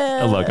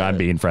cliff. Look, I'm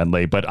being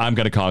friendly, but I'm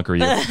going to conquer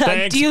you.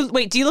 Thanks. Do you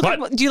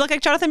look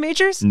like Jonathan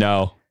Majors?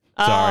 No.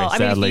 Sorry, I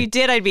sadly. mean, if you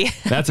did, I'd be.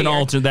 That's an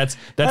alternate.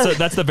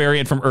 That's the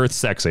variant from Earth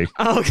Sexy.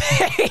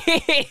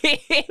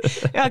 Okay.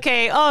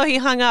 Okay. Oh, he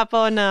hung up.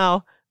 Oh,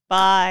 no.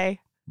 Bye.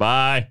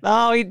 Bye.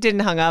 Oh, he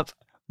didn't hung up.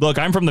 Look,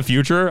 I'm from the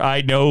future.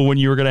 I know when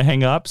you were going to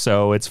hang up,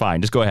 so it's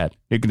fine. Just go ahead.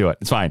 You can do it.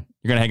 It's fine.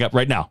 You're going to hang up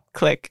right now.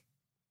 Click.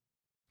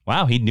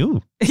 Wow, he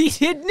knew. He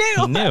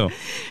knew.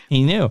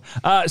 He knew.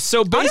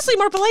 Honestly,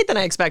 more polite than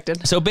I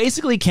expected. So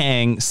basically,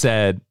 Kang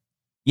said,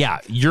 yeah,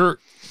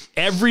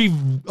 every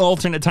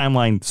alternate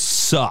timeline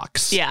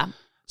sucks. Yeah.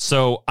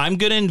 So I'm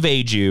going to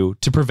invade you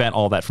to prevent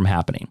all that from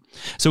happening.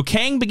 So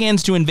Kang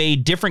begins to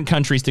invade different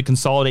countries to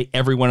consolidate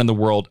everyone in the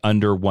world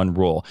under one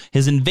rule.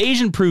 His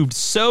invasion proved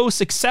so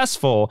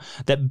successful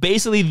that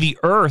basically the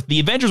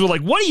Avengers were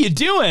like, what are you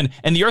doing?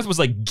 And the Earth was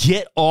like,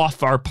 get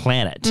off our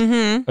planet,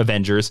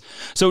 Avengers.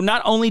 So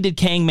not only did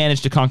Kang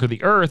manage to conquer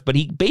the Earth, but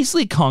he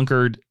basically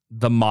conquered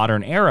the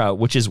modern era,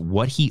 which is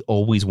what he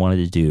always wanted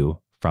to do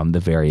from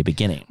the very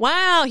beginning.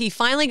 Wow, he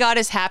finally got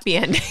his happy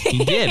ending.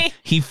 He did.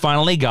 He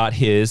finally got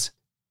his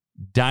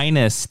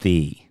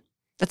dynasty.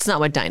 That's not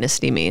what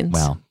dynasty means.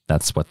 Well,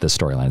 that's what this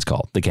storyline is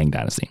called, the Kang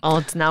Dynasty. Oh,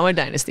 it's not what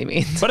dynasty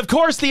means. But of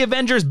course, the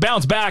Avengers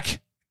bounce back,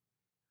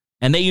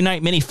 and they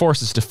unite many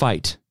forces to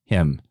fight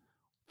him.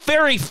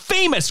 Very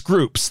famous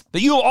groups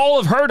that you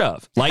all have heard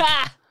of, like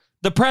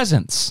the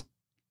Presence.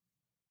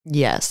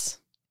 Yes.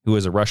 Who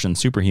is a Russian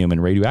superhuman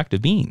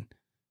radioactive being.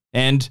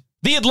 And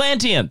the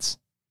Atlanteans.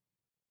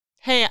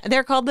 Hey,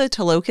 they're called the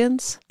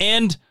Tolokans.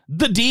 And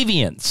the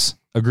Deviants,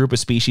 a group of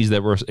species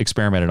that were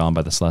experimented on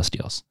by the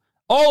Celestials.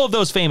 All of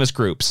those famous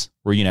groups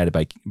were united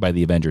by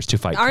the Avengers to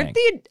fight Aren't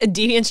Kang. the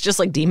Deviants just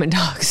like demon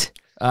dogs?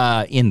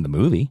 In the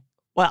movie.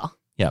 Well.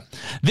 Yeah.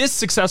 This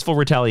successful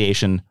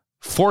retaliation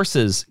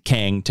forces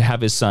Kang to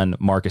have his son,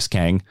 Marcus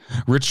Kang,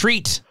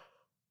 retreat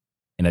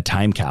in a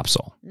time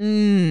capsule.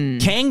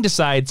 Kang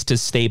decides to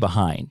stay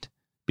behind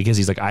because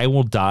he's like, I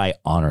will die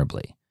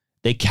honorably.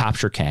 They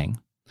capture Kang.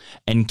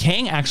 And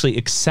Kang actually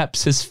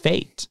accepts his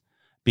fate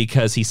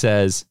because he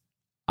says,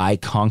 I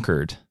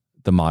conquered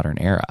the modern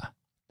era.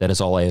 That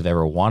is all I have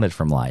ever wanted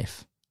from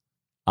life.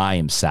 I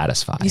am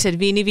satisfied. He said,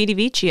 Vini, Vidi,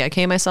 Vici. I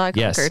came, I saw, I conquered.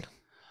 Yes.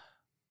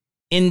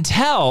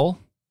 Until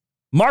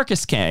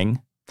Marcus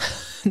Kang,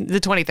 the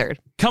 23rd,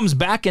 comes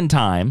back in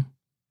time.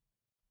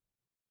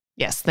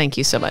 Yes, thank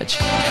you so much.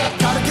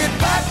 Gotta get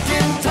back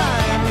in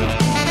time.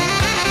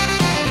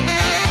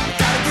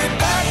 Gotta get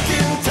back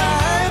in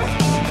time.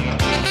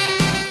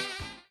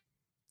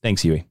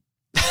 Thanks, Huey.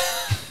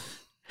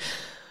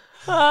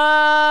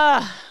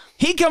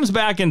 He comes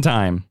back in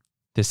time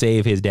to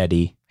save his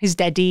daddy. His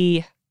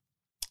daddy.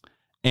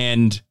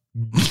 And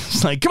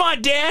it's like, come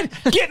on, Dad,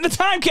 get in the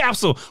time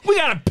capsule. We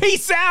got to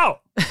peace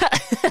out.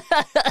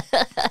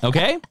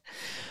 Okay?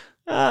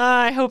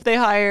 I hope they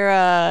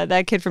hire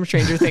that kid from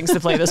Stranger Things to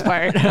play this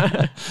part.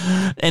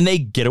 And they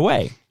get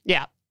away.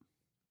 Yeah.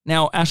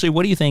 Now, Ashley,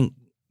 what do you think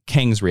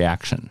Kang's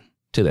reaction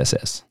to this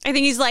is? I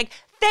think he's like,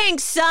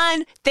 thanks,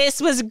 son. This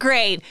was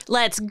great.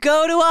 Let's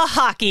go to a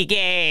hockey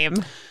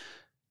game.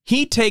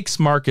 He takes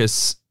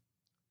Marcus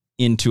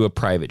into a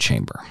private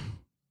chamber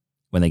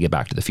when they get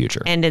back to the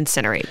future. And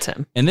incinerates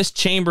him. And this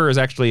chamber is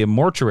actually a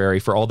mortuary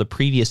for all the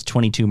previous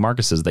 22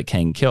 Marcuses that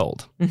Kang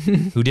killed,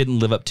 who didn't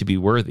live up to be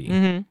worthy.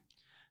 Mm-hmm.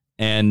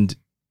 And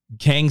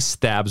Kang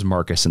stabs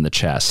Marcus in the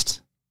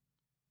chest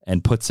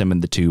and puts him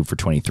in the tube for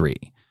 23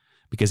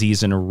 because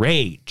he's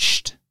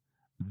enraged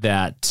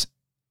that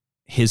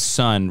his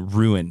son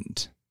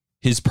ruined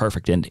his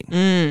perfect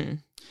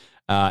ending.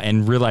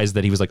 And realized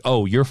that he was like,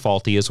 oh, you're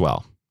faulty as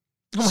well.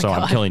 Oh so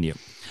God. I'm killing you.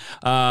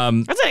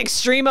 That's an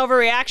extreme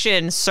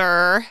overreaction,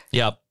 sir.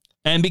 Yep.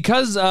 And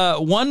because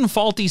one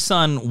faulty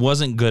son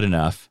wasn't good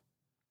enough,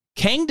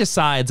 Kang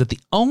decides that the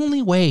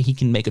only way he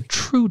can make a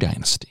true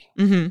dynasty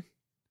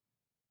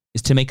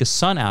is to make a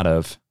son out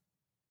of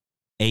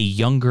a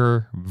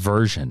younger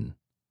version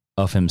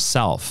of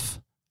himself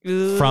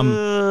from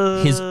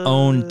his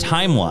own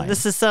timeline.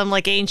 This is some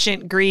like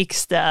ancient Greek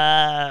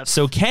stuff.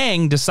 So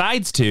Kang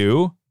decides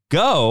to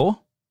go...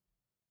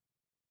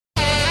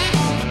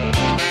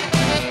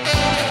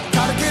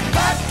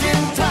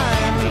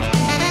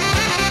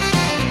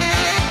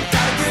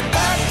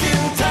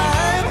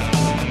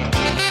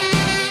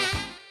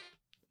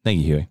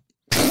 Thank you, Huey.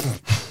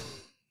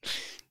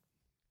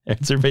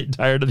 Is everybody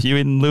tired of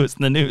Huey and Lewis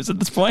in the news at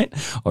this point?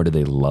 Or do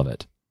they love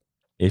it?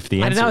 If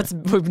the answer, I don't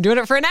know. We've been doing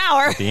it for an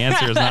hour. The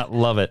answer is not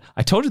love it.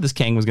 I told you this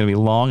Kang was going to be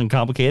long and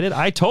complicated.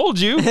 I told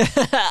you.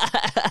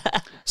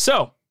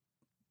 So,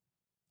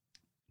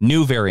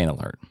 new variant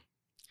alert.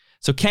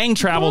 So Kang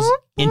travels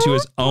into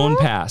his own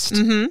past.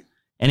 And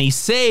he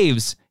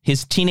saves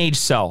his teenage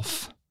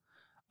self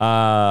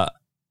from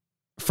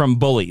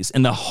bullies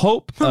in the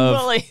hope of...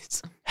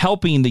 bullies.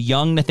 Helping the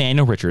young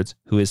Nathaniel Richards,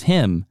 who is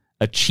him,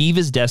 achieve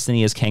his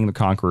destiny as Kang the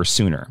Conqueror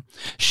sooner.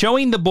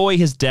 Showing the boy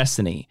his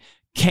destiny,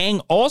 Kang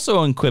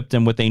also equipped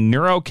him with a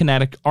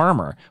neurokinetic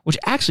armor, which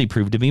actually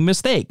proved to be a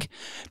mistake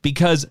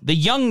because the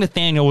young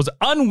Nathaniel was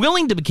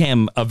unwilling to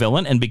become a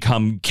villain and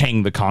become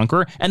Kang the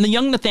Conqueror, and the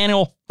young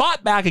Nathaniel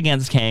fought back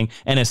against Kang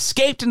and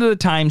escaped into the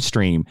time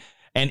stream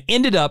and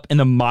ended up in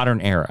the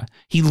modern era.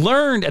 He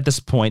learned at this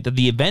point that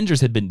the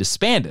Avengers had been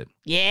disbanded.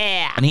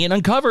 Yeah. And he had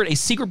uncovered a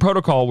secret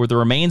protocol with the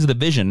remains of the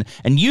Vision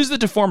and used it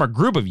to form a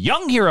group of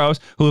young heroes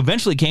who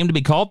eventually came to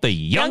be called the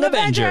Young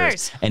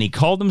Avengers. And he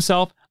called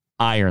himself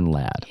Iron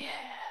Lad. Yeah.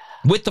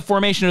 With the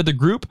formation of the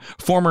group,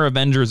 former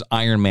Avengers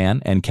Iron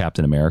Man and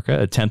Captain America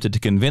attempted to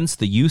convince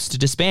the youths to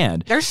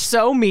disband. They're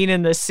so mean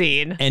in this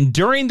scene. And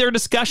during their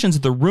discussions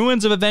at the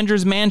ruins of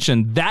Avengers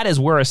Mansion, that is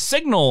where a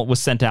signal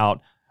was sent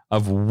out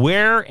of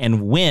where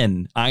and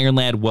when Iron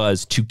Lad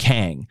was to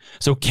Kang.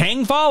 So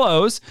Kang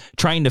follows,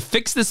 trying to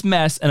fix this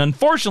mess, and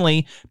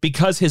unfortunately,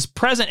 because his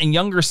present and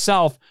younger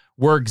self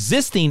were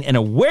existing and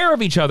aware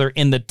of each other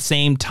in the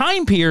same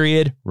time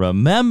period,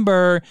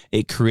 remember,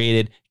 it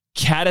created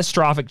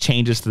catastrophic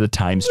changes to the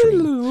time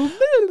stream.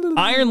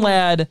 Iron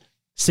Lad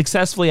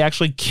successfully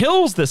actually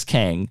kills this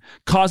Kang,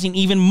 causing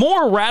even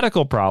more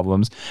radical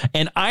problems,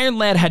 and Iron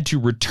Lad had to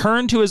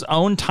return to his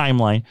own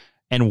timeline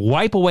and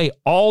wipe away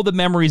all the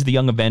memories of the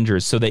Young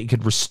Avengers so that he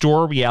could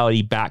restore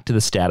reality back to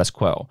the status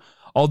quo.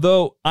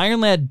 Although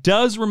Iron Lad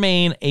does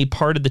remain a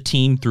part of the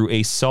team through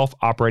a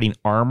self-operating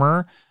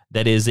armor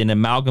that is an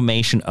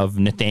amalgamation of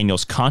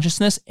Nathaniel's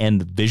consciousness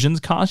and the Vision's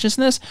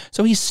consciousness,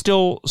 so he's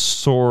still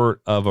sort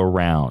of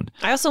around.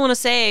 I also want to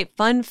say,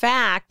 fun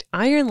fact,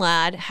 Iron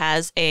Lad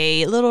has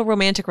a little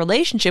romantic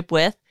relationship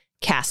with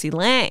Cassie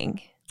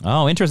Lang.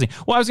 Oh, interesting.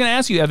 Well, I was going to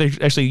ask you,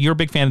 actually, you're a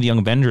big fan of the Young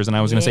Avengers, and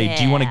I was going to say,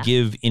 do you want to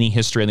give any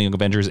history on the Young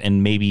Avengers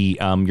and maybe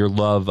your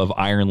love of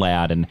Iron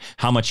Lad and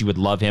how much you would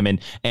love him?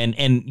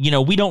 And you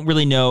know, we don't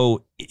really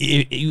know.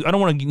 I don't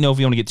want to know if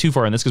you want to get too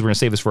far in this because we're going to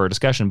save this for our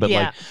discussion.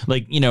 But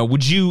like you know,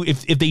 would you,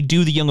 if they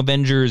do the Young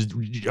Avengers,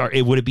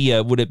 would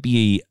it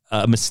be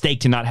a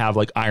mistake to not have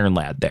like Iron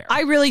Lad there?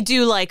 I really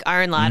do like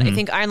Iron Lad. I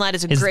think Iron Lad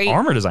is His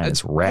armor design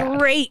is rad.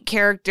 Great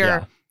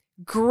character,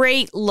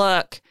 great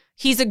look.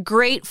 He's a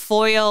great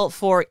foil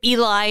for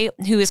Eli,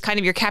 who is kind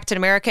of your Captain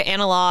America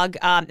analog.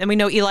 And we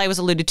know Eli was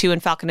alluded to in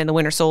Falcon and the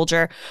Winter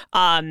Soldier.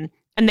 And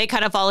they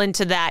kind of fall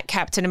into that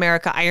Captain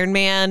America Iron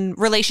Man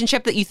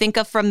relationship that you think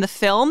of from the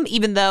film,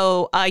 even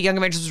though Young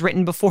Avengers was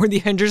written before the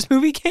Avengers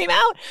movie came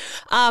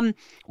out.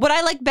 What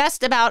I like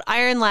best about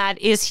Iron Lad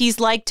is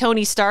he's like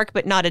Tony Stark,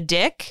 but not a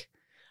dick.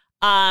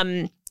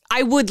 I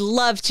would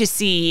love to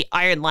see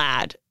Iron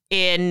Lad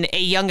in a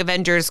Young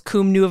Avengers,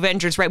 cum New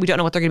Avengers, right? We don't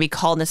know what they're going to be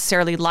called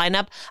necessarily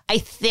lineup. I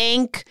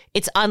think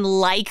it's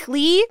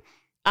unlikely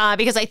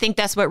because I think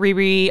that's what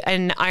Riri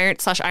and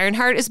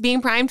Ironheart is being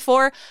primed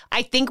for.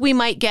 I think we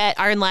might get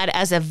Iron Lad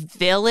as a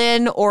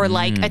villain or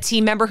like a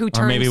team member who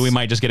turns... Or maybe we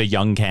might just get a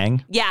young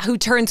Kang. Yeah, who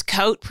turns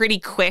coat pretty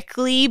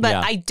quickly. But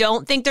I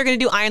don't think they're going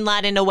to do Iron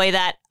Lad in a way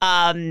that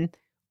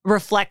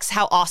reflects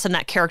how awesome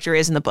that character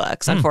is in the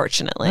books,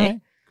 unfortunately. All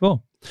right,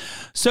 cool.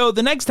 So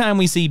the next time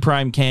we see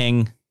Prime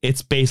Kang,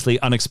 it's basically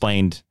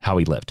unexplained how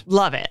he lived.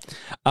 Love it.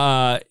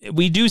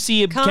 We do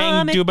see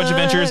Kang do a bunch of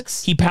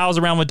adventures. He pals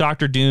around with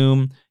Dr.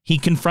 Doom. He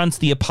confronts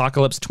the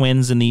Apocalypse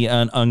twins and the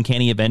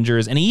Uncanny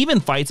Avengers, and he even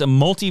fights a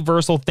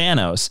multiversal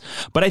Thanos.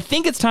 But I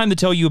think it's time to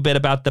tell you a bit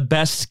about the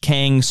best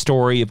Kang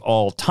story of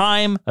all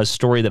time, a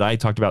story that I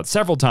talked about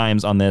several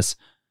times on this,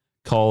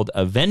 called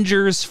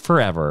Avengers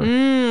Forever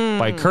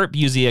by Kurt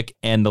Busiek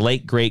and the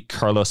late, great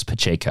Carlos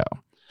Pacheco.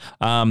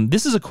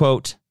 This is a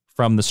quote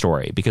from the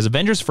story, because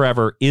Avengers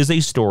Forever is a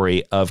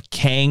story of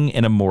Kang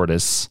and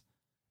Immortus,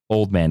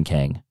 Old Man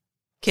Kang,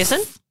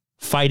 kissing,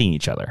 fighting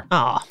each other.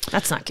 Oh,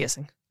 that's not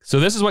kissing. So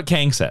this is what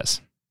Kang says.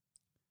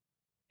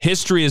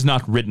 History is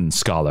not written,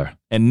 scholar,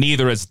 and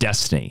neither is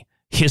destiny.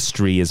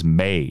 History is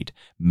made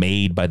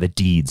by the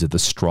deeds of the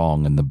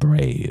strong and the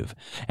brave.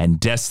 And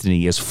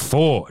destiny is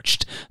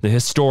forged. The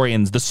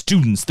historians, the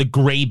students, the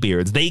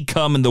graybeards, they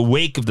come in the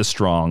wake of the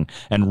strong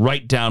and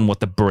write down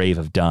what the brave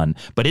have done.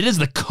 But it is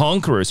the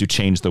conquerors who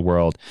change the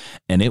world,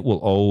 and it will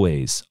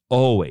always,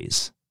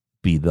 always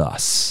be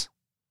thus.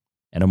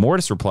 And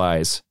Immortus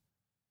replies,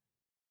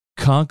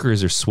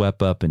 conquerors are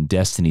swept up in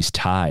destiny's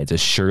tides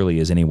as surely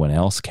as anyone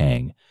else,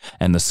 Kang.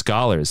 And the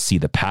scholars see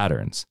the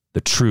patterns,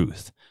 the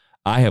truth.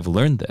 I have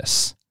learned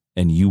this,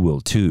 and you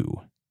will too,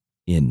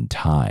 in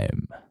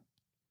time.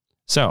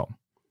 So,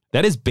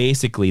 that is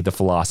basically the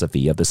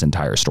philosophy of this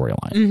entire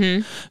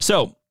storyline.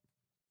 So,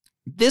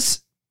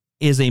 this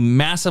is a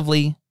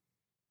massively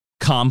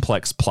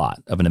complex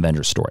plot of an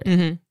Avengers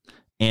story.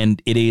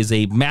 And it is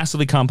a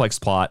massively complex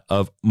plot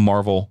of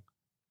Marvel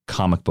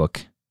comic book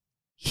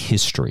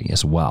history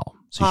as well.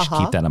 So you should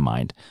keep that in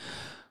mind.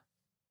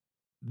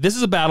 This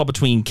is a battle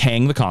between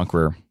Kang the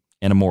Conqueror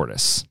and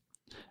Immortus.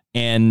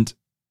 And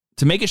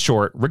to make it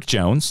short, Rick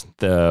Jones,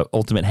 the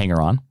ultimate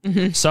hanger-on,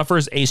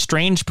 suffers a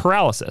strange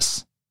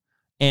paralysis.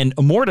 And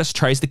Immortus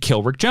tries to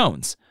kill Rick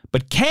Jones.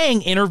 But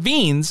Kang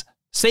intervenes,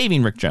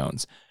 saving Rick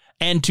Jones.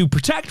 And to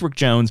protect Rick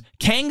Jones,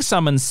 Kang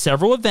summons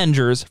several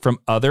Avengers from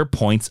other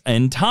points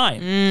in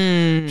time.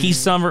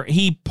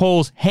 He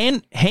pulls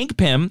Hank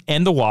Pym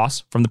and the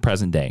Wasp from the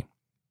present day.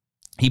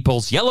 He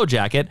pulls Yellow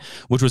Jacket,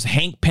 which was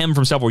Hank Pym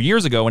from several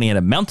years ago when he had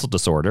a mental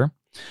disorder.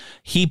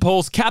 He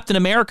pulls Captain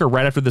America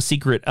right after the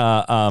Secret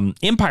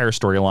Empire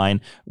storyline,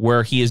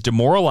 where he is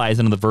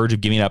demoralized and on the verge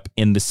of giving up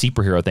in the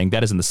superhero thing.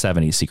 That is in the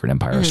 70s Secret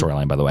Empire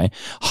storyline, by the way.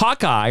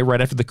 Hawkeye right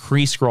after the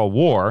Kree-Skrull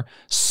War.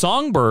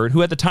 Songbird,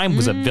 who at the time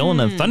was a villain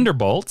in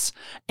Thunderbolts.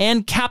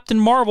 And Captain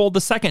Marvel, the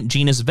second,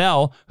 Genus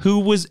Vell, who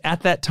was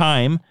at that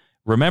time,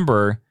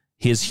 remember,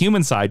 his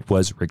human side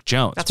was Rick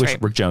Jones, which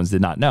Rick Jones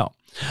did not know.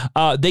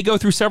 They go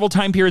through several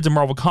time periods in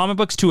Marvel comic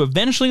books to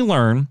eventually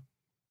learn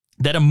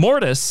that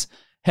Immortus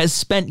has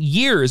spent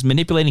years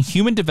manipulating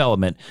human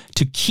development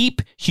to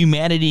keep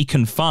humanity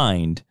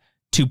confined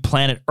to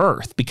planet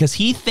Earth because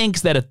he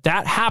thinks that if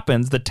that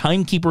happens, the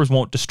Timekeepers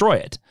won't destroy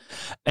it.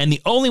 And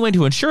the only way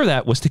to ensure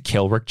that was to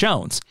kill Rick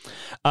Jones.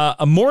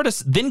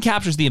 Immortus then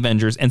captures the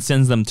Avengers and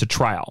sends them to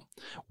trial,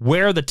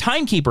 where the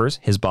Timekeepers,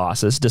 his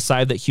bosses,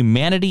 decide that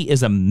humanity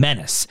is a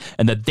menace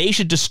and that they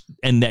should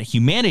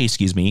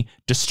humanity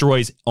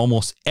destroys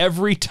almost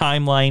every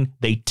timeline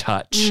they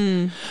touch.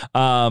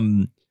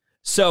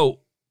 So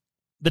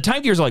the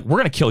Timekeepers are like, we're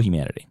going to kill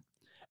humanity.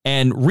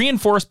 And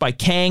reinforced by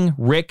Kang,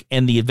 Rick,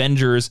 and the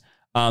Avengers,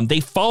 they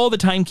follow the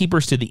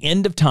Timekeepers to the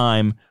end of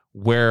time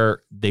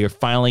where they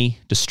finally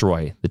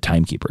destroy the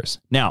Timekeepers.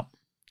 Now,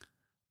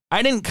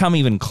 I didn't come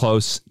even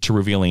close to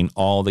revealing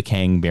all the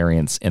Kang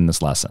variants in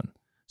this lesson.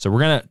 So we're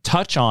going to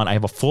touch on, I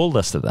have a full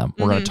list of them.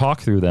 We're going to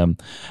talk through them.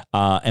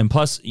 And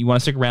plus, you want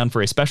to stick around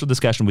for a special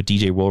discussion with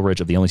DJ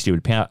Woolridge of the Only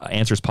Stupid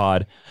Answers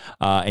Pod.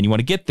 And you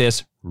want to get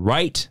this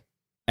right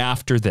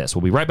after this.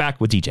 We'll be right back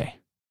with DJ.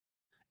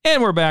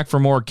 And we're back for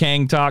more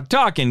Kang Talk,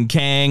 Talking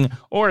Kang,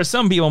 or as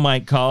some people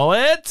might call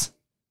it...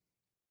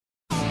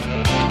 Gotta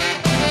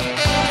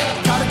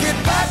get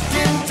back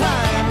in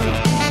time.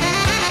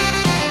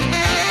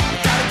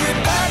 Gotta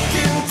get back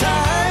in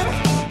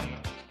time.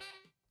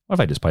 What if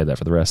I just played that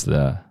for the rest of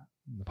the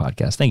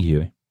podcast? Thank you,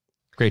 Huey.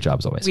 Great job,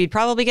 as always. We'd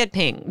probably get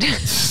pinged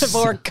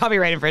for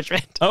copyright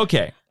infringement.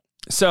 Okay,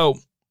 so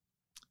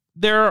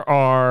there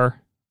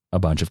are a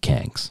bunch of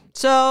Kangs.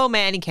 So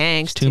many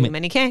Kangs. Too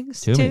many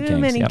Kangs. Too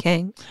many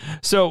Kangs.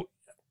 So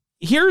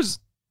here's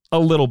a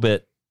little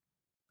bit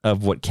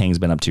of what Kang's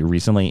been up to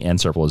recently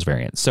and several of his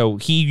variants. So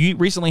he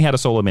recently had a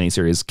solo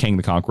miniseries, Kang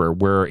the Conqueror,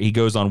 where he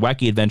goes on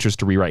wacky adventures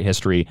to rewrite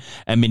history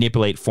and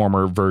manipulate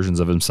former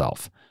versions of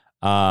himself.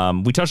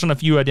 We touched on a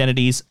few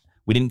identities.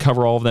 We didn't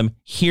cover all of them.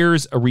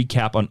 Here's a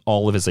recap on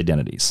all of his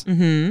identities,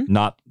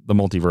 not the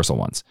multiversal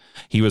ones.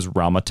 He was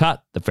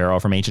Rama-Tut, the pharaoh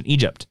from ancient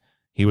Egypt.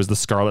 He was the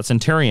Scarlet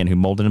Centurion who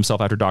molded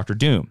himself after Dr.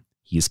 Doom.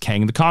 He is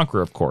Kang the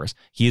Conqueror, of course.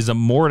 He is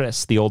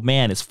Immortus, the old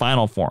man, his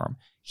final form.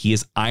 He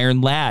is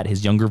Iron Lad,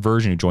 his younger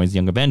version who joins the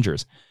Young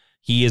Avengers.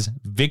 He is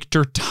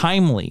Victor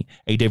Timely,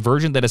 a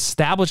divergent that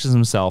establishes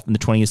himself in the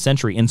 20th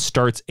century and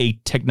starts a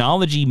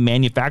technology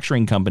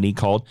manufacturing company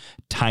called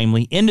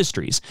Timely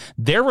Industries.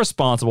 They're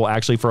responsible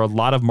actually for a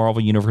lot of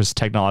Marvel Universe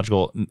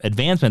technological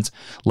advancements,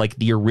 like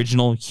the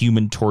original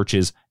Human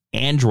Torch's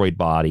android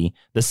body,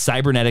 the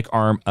cybernetic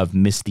arm of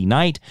Misty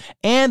Knight,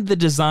 and the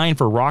design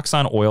for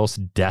Roxxon Oil's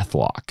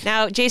Deathlock.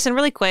 Now, Jason,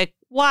 really quick,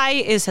 why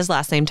is his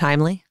last name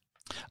Timely?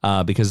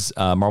 Because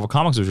Marvel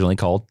Comics was originally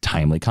called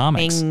Timely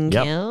Comics. Thank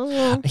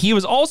you. He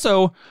was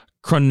also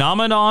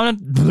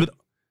Chronomonitor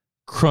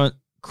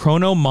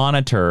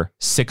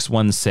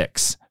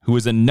 616, who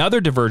is another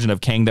diversion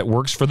of Kang that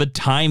works for the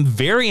Time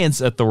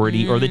Variance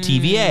Authority, or the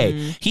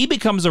TVA. He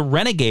becomes a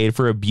renegade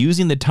for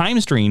abusing the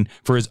time stream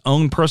for his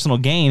own personal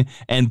gain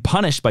and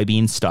punished by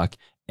being stuck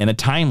in a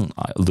time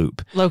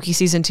loop. Loki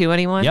season 2,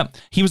 anyone? Yep.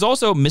 He was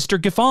also Mr.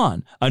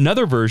 Giffon,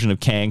 another version of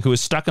Kang who is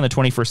stuck in the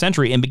 21st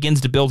century and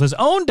begins to build his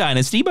own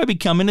dynasty by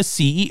becoming a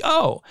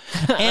CEO.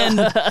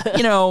 And,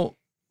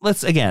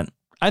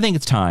 I think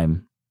it's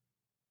time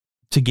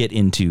to get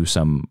into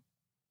some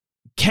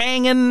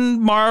Kang and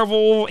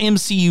Marvel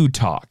MCU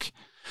talk.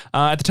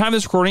 At the time of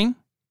this recording,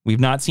 we've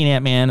not seen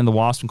Ant-Man and the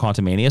Wasp and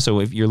Quantumania, so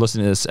if you're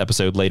listening to this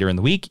episode later in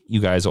the week, you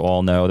guys will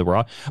all know that we're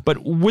off.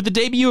 But with the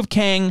debut of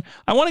Kang,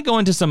 I want to go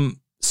into some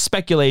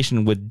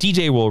speculation with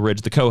DJ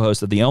Woolridge, the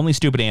co-host of the Only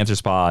Stupid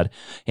Answers Pod,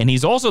 and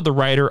he's also the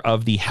writer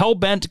of the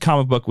Hellbent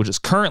comic book, which is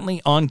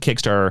currently on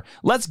Kickstarter.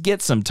 Let's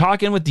get some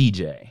talking with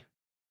DJ.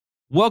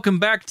 Welcome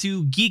back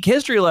to Geek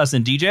History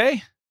Lesson,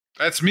 DJ.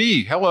 That's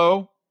me.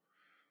 Hello.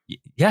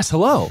 Yes,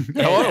 hello.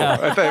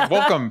 Hello.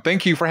 Welcome.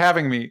 Thank you for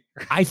having me.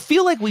 I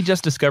feel like we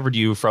just discovered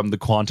you from the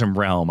quantum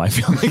realm. I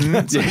feel like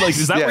that's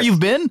is that where you've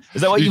been?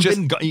 Is that what you've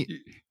been?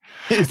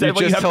 Is that you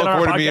what just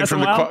teleported me in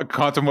from the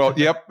quantum world.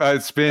 Yep.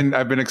 I've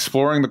been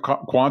exploring the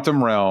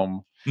quantum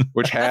realm,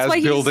 which has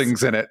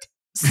buildings in it.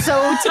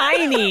 So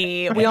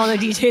tiny. We all know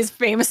DJ is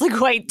famously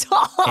quite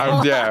tall.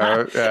 So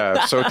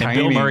tiny. And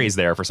Bill Murray's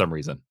there for some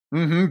reason.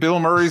 Bill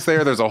Murray's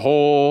there. There's a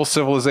whole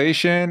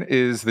civilization.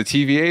 Is the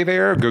TVA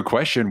there? Good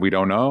question. We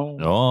don't know.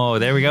 Oh,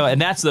 there we go. And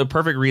that's the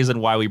perfect reason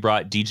why we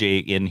brought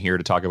DJ in here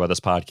to talk about this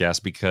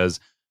podcast, because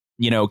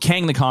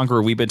Kang the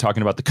Conqueror, we've been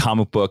talking about the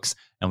comic books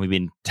and we've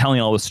been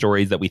telling all the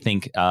stories that we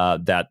think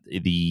that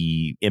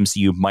the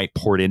MCU might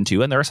port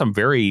into. And there are some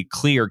very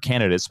clear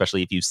candidates,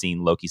 especially if you've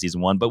seen Loki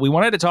season 1. But we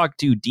wanted to talk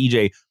to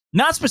DJ,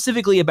 not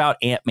specifically about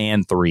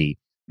Ant-Man 3,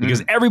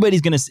 because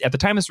everybody's going to, at the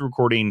time of this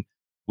recording,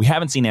 we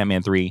haven't seen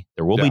Ant-Man 3.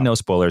 There will be no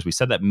spoilers. We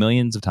said that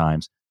millions of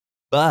times.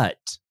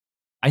 But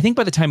I think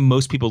by the time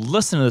most people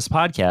listen to this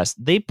podcast,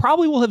 they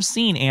probably will have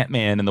seen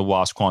Ant-Man and the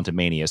Wasp: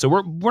 Quantumania. So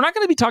we're not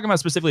going to be talking about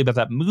specifically about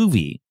that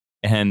movie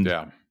and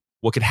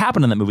what could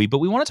happen in that movie. But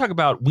we want to talk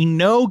about, we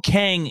know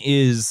Kang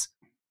is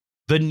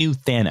the new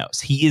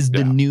Thanos. He is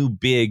the new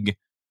big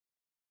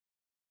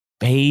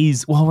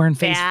phase. Well, we're in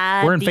phase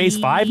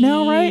 5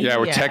 now, right? Yeah,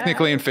 we're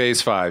technically in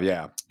phase 5.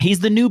 Yeah. He's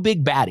the new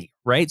big baddie,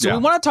 right? So we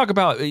want to talk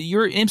about,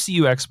 you're an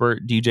MCU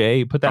expert,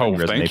 DJ. Put that on your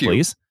resume,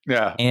 please.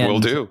 Yeah, will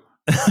do.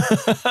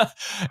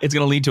 It's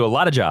going to lead to a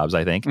lot of jobs,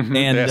 I think.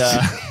 And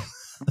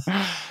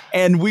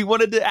and we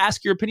wanted to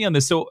ask your opinion on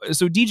this. So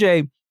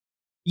DJ,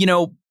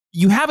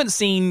 you haven't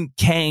seen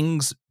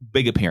Kang's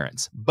big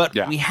appearance, but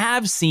we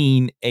have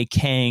seen a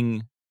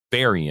Kang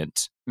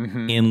variant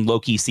in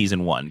Loki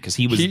season 1, because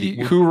he was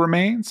Who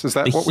Remains. Is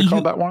that what we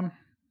call that one?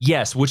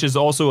 Yes, which is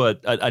also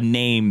a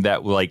name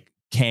that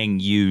Kang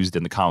used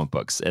in the comic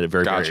books at a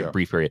very, very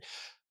brief period.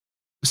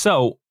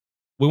 So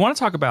we want to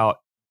talk about,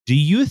 do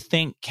you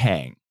think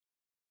Kang,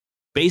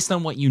 based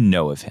on what you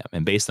know of him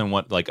and based on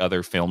what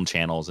other film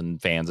channels and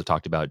fans have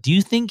talked about, do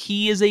you think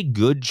he is a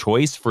good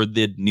choice for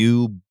the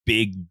new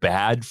big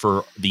bad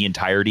for the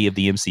entirety of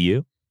the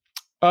MCU?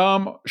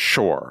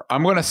 Sure.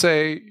 I'm going to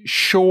say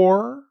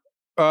sure.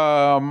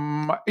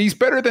 He's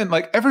better than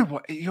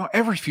everyone.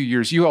 Every few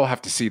years, you all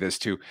have to see this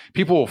too.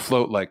 People will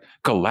float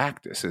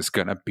Galactus is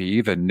going to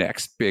be the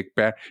next big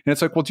bad, and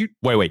it's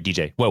well, wait,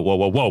 DJ,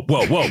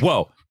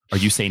 whoa. Are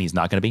you saying he's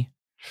not going to be?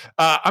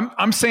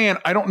 I'm saying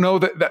I don't know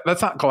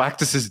that's not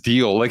Galactus's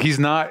deal. He's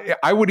not.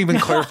 I wouldn't even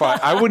clarify.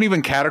 I wouldn't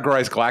even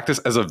categorize Galactus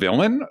as a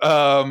villain.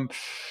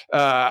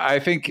 I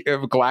think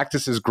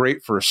Galactus is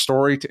great for a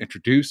story to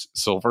introduce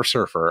Silver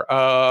Surfer.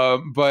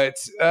 But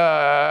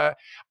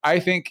I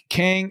think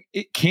Kang,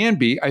 it can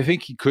be. I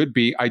think he could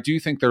be. I do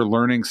think they're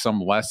learning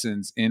some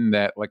lessons in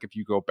that. If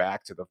you go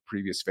back to the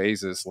previous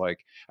phases,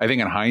 I think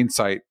in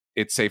hindsight,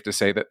 it's safe to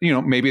say that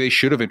maybe they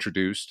should have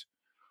introduced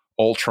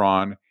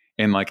Ultron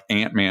and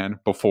Ant-Man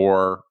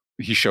before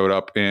he showed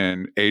up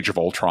in Age of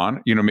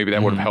Ultron. Maybe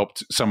that would have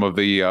helped some of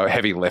the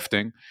heavy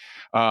lifting.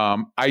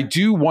 I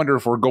do wonder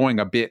if we're going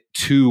a bit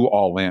too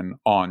all in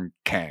on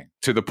Kang,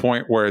 to the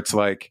point where it's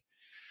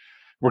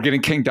we're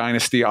getting Kang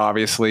Dynasty,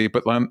 obviously,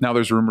 but now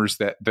there's rumors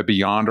that the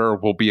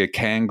Beyonder will be a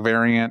Kang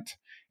variant.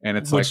 And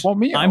it's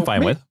I'm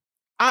fine with.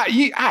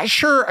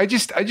 Sure. I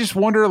just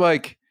wonder,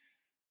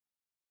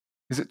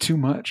 is it too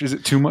much? Is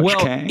it too much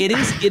Kang? It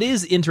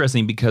is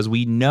interesting because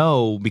we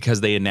know,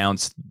 because they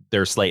announced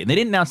their slate, and they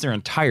didn't announce their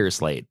entire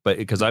slate, but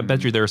because I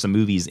bet you there are some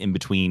movies in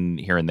between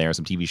here and there,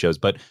 some TV shows,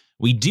 but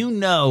we do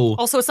know.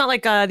 Also, it's not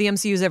like the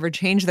MCU's ever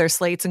changed their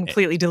slates and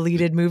completely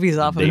deleted movies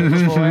off of it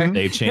before.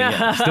 They've changed.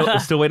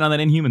 Still waiting on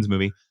that Inhumans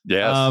movie.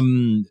 Yes.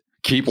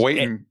 Keep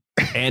waiting.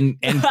 And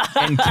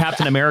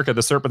Captain America: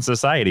 The Serpent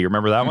Society.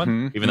 Remember that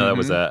one? Even though that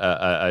was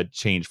a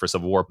change for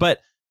Civil War, but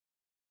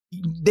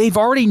they've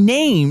already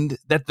named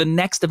that the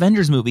next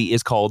Avengers movie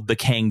is called The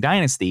Kang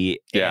Dynasty.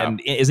 Yeah.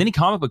 And as any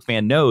comic book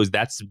fan knows,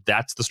 that's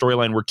the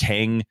storyline where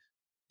Kang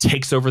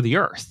takes over the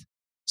Earth.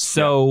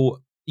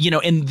 So,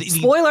 and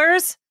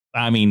spoilers.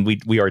 I mean, we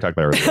already talked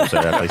about it earlier. So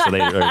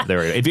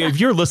if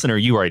you're a listener,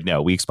 you already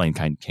know. We explained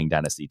Kang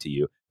Dynasty to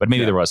you, but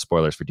maybe there was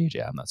spoilers for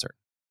DJ. I'm not certain.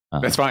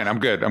 That's fine. I'm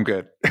good.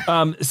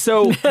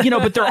 So,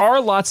 but there are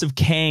lots of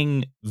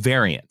Kang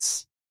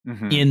variants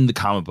in the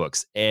comic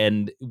books.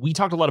 And we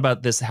talked a lot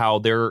about this,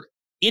 how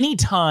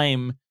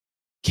anytime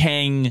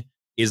Kang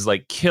is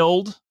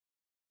killed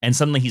and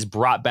suddenly he's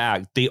brought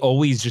back, they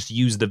always just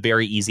use the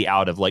very easy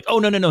out of oh,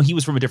 no, he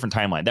was from a different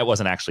timeline. That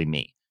wasn't actually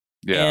me.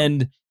 Yeah.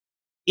 And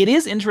it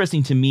is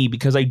interesting to me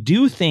because I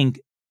do think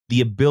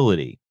the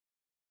ability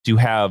to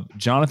have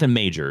Jonathan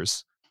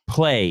Majors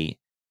play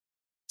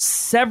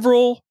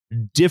several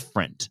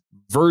different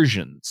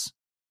versions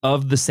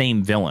of the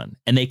same villain,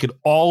 and they could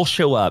all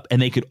show up and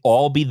they could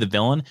all be the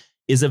villain,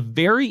 is a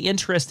very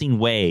interesting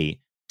way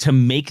to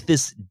make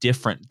this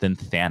different than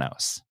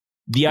Thanos.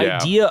 The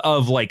idea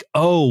of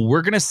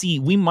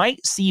we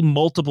might see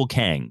multiple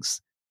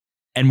Kangs,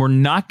 and we're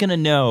not going to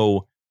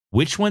know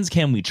which ones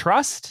can we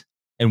trust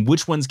and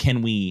which ones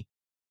can we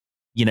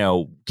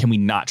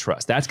not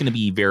trust. That's going to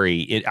be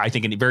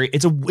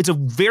it's a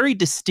very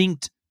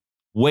distinct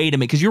way to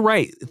make, because you're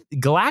right,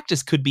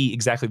 Galactus could be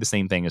exactly the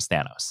same thing as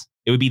Thanos.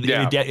 It would be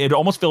it'd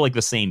almost feel like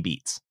the same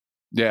beats.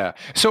 Yeah.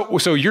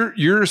 So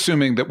you're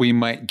assuming that we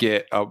might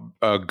get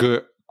a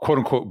good, quote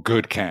unquote,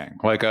 good Kang,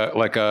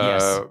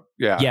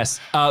 yes.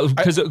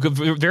 Because a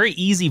very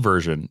easy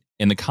version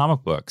in the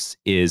comic books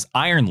is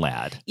Iron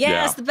Lad.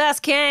 Yes, the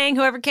best Kang,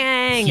 whoever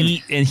Kang.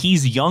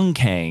 He's young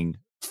Kang,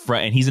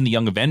 and he's in the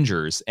Young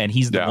Avengers, and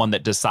he's the one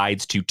that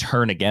decides to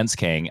turn against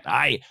Kang.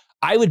 I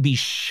would be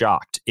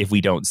shocked if we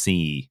don't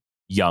see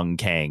young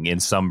Kang in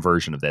some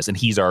version of this, and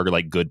he's our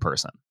like good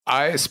person.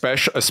 I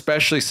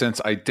especially since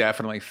I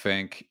definitely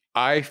think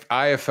I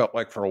have felt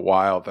like for a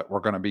while that we're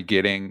going to be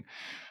getting.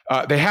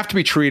 They have to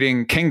be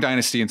treating Kang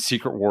Dynasty and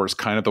Secret Wars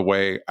kind of the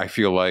way I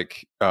feel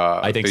like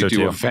I think they so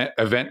do too.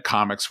 event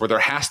comics, where there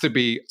has to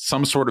be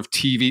some sort of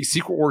TV.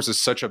 Secret Wars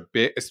is such a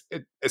big,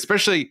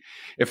 especially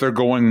if they're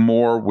going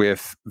more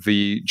with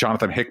the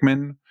Jonathan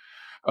Hickman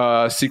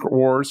Secret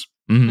Wars.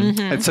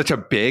 It's such a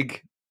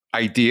big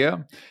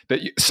idea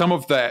that some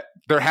of that,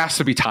 there has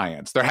to be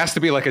tie-ins. There has to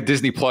be like a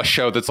Disney Plus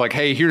show that's like,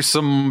 hey, here's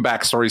some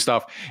backstory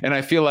stuff. And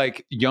I feel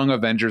like Young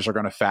Avengers are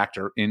going to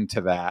factor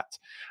into that.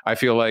 I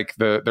feel like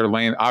they've been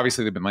laying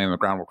the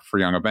groundwork for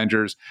Young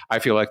Avengers. I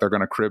feel like they're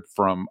going to crib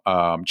from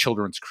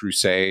Children's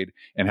Crusade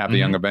and have the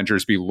Young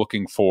Avengers be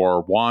looking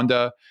for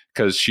Wanda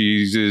because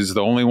she is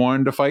the only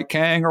one to fight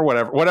Kang or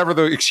whatever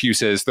the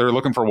excuse is. They're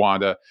looking for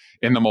Wanda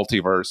in the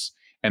multiverse.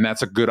 And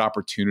that's a good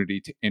opportunity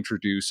to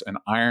introduce an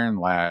Iron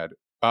Lad.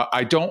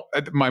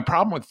 My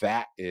problem with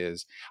that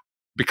is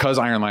because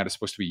Iron Lad is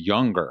supposed to be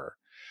younger,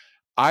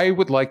 I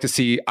would like to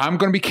see, I'm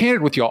going to be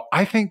candid with y'all.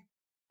 I think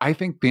the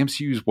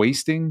MCU is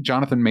wasting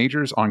Jonathan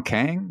Majors on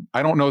Kang.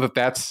 I don't know that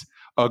that's,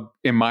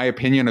 in my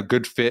opinion, a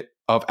good fit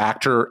of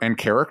actor and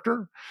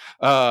character.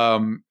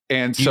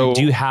 And so,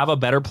 do you have a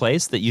better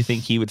place that you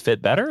think he would fit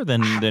better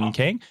than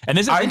Kang? And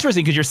this is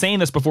interesting because you're saying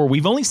this before.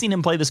 We've only seen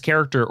him play this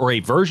character or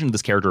a version of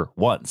this character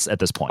once at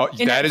this point.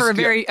 For a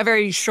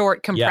very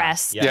short,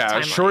 compressed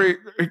short,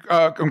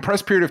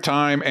 compressed period of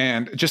time,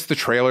 and just the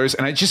trailers.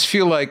 And I just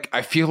feel like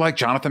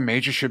Jonathan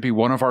Majors should be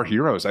one of our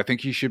heroes. I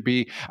think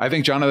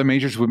Jonathan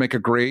Majors would make a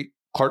great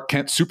Clark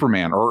Kent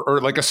Superman or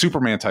like a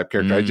Superman type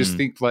character. I just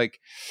think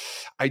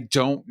I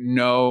don't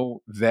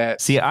know that.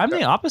 See, I'm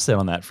the opposite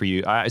on that for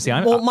you.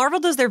 Marvel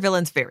does their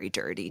villains very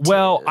dirty too.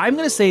 Well, I'm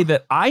going to say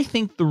that I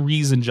think the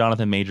reason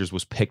Jonathan Majors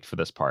was picked for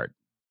this part,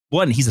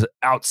 one, he's an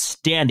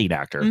outstanding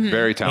actor,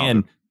 very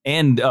talented,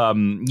 and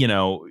you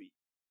know,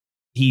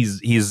 he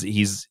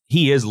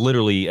is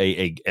literally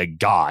a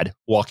god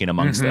walking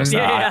amongst us.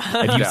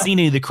 If you've seen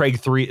any of the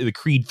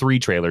Creed 3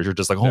 trailers, you're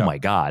just like, oh my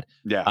god.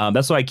 Yeah.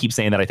 That's why I keep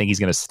saying that I think he's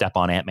going to step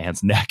on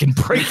Ant-Man's neck and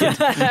break it.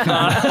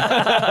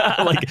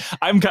 I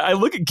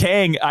look at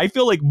Kang, I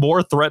feel like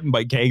more threatened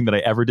by Kang than I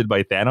ever did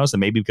by Thanos,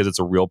 and maybe because it's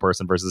a real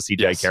person versus a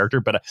CGI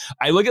character. But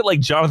I look at like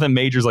Jonathan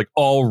Majors like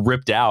all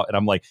ripped out, and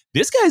I'm like,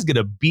 this guy's going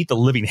to beat the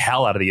living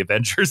hell out of the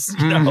Avengers.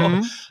 You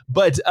know?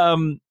 But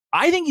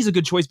I think he's a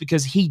good choice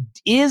because he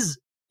is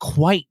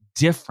quite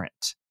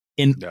different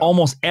in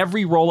almost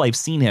every role I've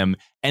seen him.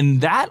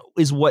 And that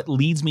is what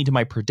leads me to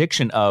my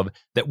prediction of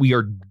that we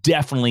are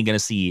definitely going to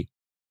see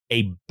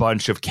a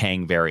bunch of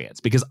Kang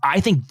variants, because I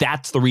think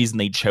that's the reason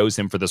they chose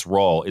him for this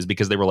role, is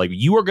because they were like,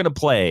 you are going to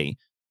play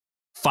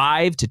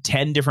 5 to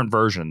 10 different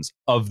versions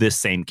of this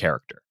same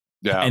character.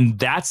 Yeah.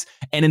 And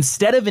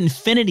instead of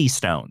Infinity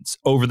Stones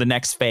over the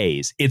next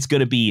phase, it's going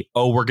to be,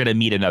 we're going to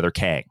meet another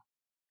Kang.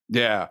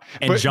 Yeah.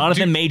 And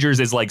Jonathan Majors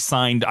is like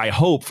signed, I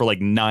hope, for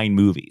like 9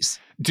 movies.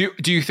 Do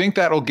you think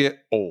that'll get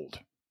old?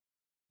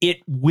 It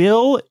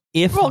will.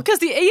 Because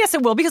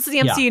it will, because of the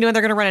MCU, and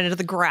they're going to run it into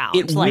the ground.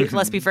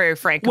 Let's be very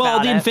frank about it. Well,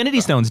 the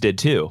Infinity Stones did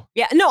too.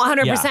 Yeah, no,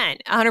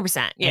 100%.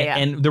 100%. Yeah,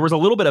 and there was a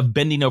little bit of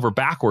bending over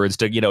backwards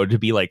to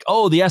be like,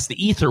 the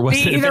ether was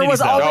the ether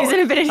was always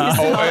an Infinity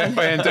Stone.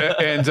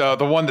 And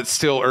the one that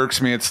still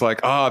irks me, it's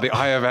like, the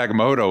Eye of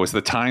Agamotto is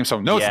the time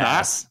stone. No,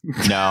 it's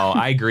not. No,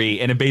 I agree.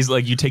 And it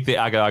basically, like, you take the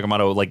Eye of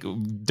Agamotto, like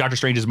Doctor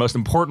Strange's most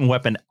important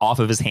weapon, off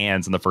of his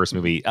hands in the first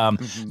movie.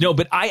 No,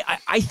 but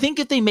I think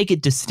if they make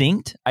it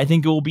distinct, I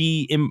think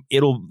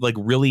it'll like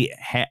really,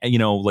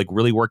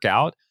 really work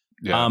out.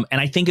 Yeah. And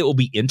I think it will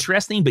be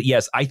interesting. But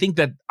yes, I think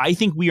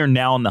we are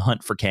now on the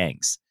hunt for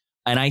Kangs.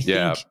 And I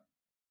think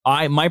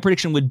my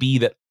prediction would be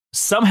that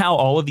somehow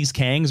all of these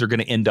Kangs are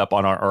going to end up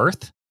on our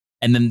Earth.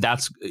 And then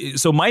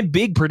so my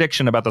big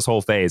prediction about this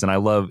whole phase, and I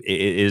love it,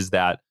 is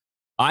that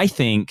I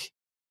think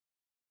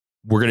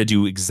we're going to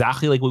do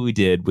exactly like what we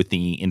did with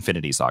the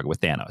Infinity Saga with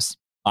Thanos.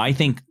 I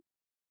think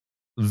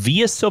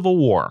via Civil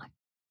War,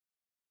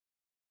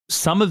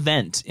 some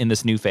event in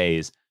this new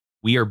phase,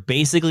 we are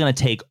basically going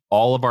to take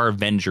all of our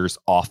Avengers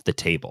off the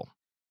table.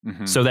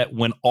 So that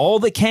when all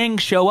the Kangs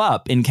show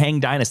up in Kang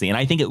Dynasty, and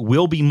I think it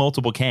will be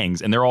multiple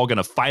Kangs, and they're all going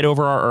to fight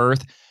over our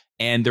Earth.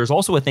 And there's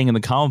also a thing in the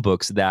comic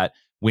books that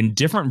when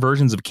different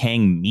versions of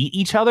Kang meet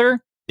each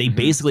other, they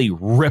basically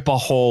rip a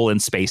hole in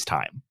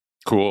space-time.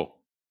 Cool.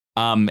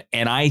 And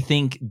I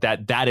think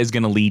that is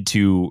going to lead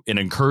to an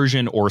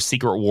incursion or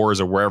Secret Wars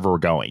or wherever we're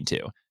going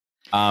to.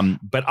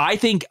 But I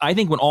think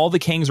when all the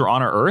Kangs are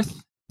on our Earth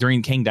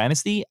during Kang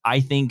Dynasty, I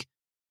think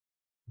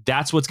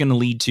that's what's going to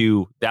lead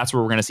to, that's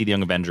where we're going to see the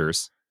Young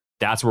Avengers.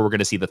 That's where we're going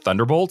to see the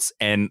Thunderbolts.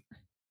 And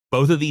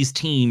both of these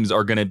teams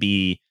are going to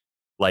be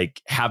like,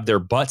 have their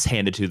butts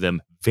handed to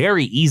them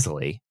very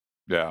easily.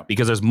 Yeah.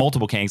 Because there's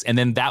multiple Kangs. And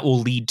then that will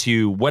lead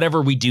to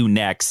whatever we do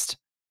next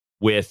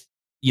with,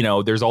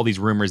 there's all these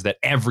rumors that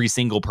every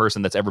single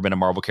person that's ever been a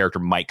Marvel character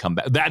might come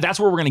back. That's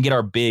where we're going to get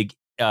our big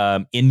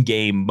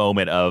in-game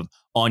moment of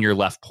on your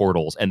left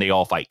portals, and they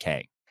all fight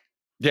Kang.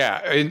 Yeah,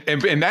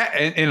 and that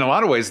in a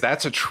lot of ways,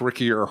 that's a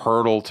trickier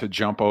hurdle to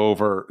jump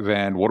over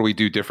than what do we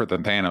do different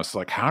than Thanos?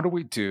 Like, how do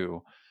we beat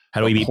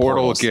portal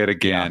portals? get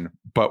again? Yeah.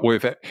 But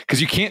with it,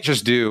 because you can't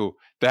just do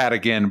that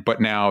again.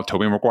 But now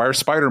Tobey Maguire's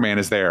Spider-Man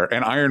is there,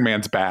 and Iron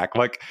Man's back.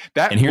 Like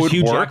that, and here's would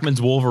Hugh work.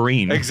 Jackman's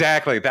Wolverine.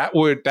 Exactly. That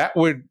would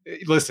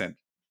listen.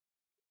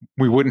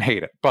 We wouldn't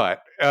hate it,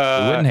 but we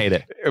wouldn't hate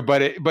it.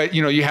 But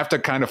you have to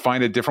kind of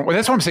find a different way.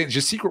 That's what I'm saying.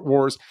 Just Secret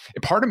Wars.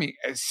 Part of me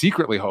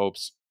secretly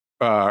hopes.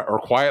 Or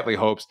quietly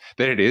hopes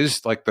that it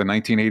is like the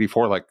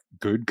 1984, like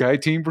good guy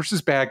team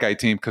versus bad guy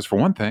team. Because for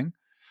one thing,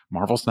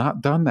 Marvel's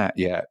not done that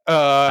yet.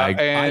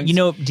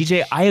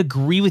 DJ, I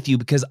agree with you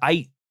because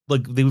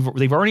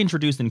they've already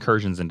introduced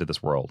incursions into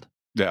this world.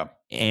 Yeah,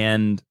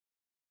 and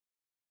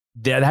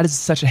that is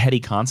such a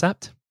heady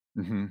concept.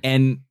 Mm-hmm.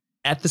 And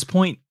at this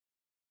point,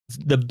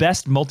 the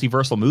best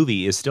multiversal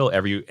movie is still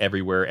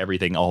Everywhere,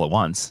 Everything, All at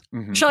Once.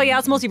 Mm-hmm. Michelle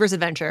Yeoh's Multiverse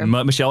Adventure.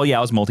 Michelle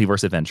Yeoh's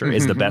Multiverse Adventure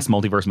is the best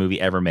multiverse movie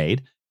ever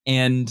made.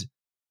 And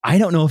I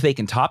don't know if they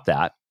can top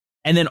that.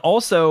 And then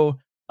also,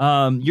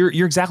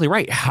 you're exactly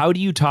right. How do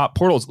you top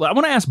portals? I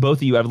want to ask both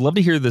of you. I would love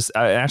to hear this.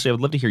 Actually, I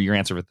would love to hear your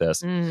answer with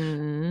this.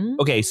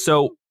 Mm-hmm. Okay,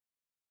 so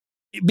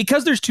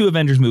because there's 2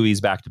 Avengers movies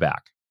back to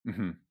back,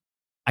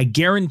 I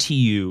guarantee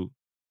you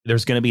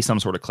there's going to be some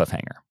sort of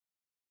cliffhanger.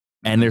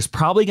 And there's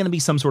probably going to be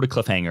some sort of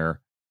cliffhanger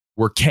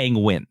where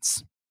Kang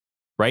wins,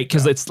 right?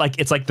 Because it's like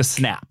the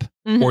snap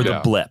or the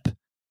blip.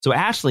 So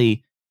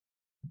Ashley,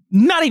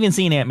 not even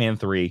seeing Ant-Man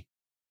 3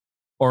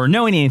 or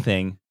knowing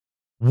anything,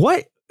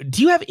 what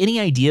do you have any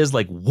ideas?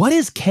 Like, what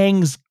is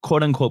Kang's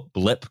quote unquote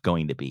blip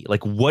going to be?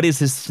 Like, what is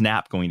his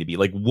snap going to be?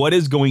 Like, what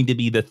is going to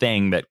be the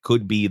thing that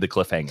could be the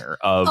cliffhanger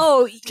of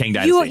Kang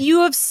Dynasty?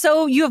 You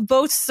have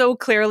both so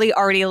clearly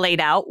already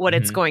laid out what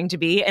it's going to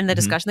be in the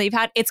discussion that you've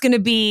had. It's going to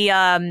be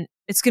a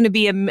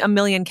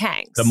million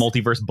Kangs. The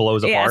multiverse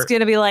blows apart. Yeah, it's going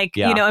to be like,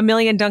 a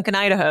million Duncan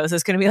Idahos.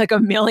 It's going to be like a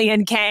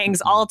million Kangs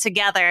all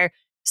together.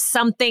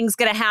 Something's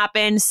going to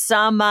happen.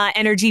 Some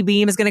energy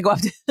beam is going to go up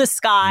to the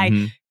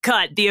sky.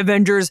 Cut. The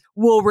Avengers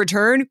will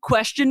return, ?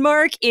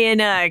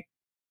 In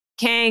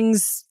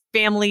Kang's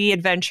family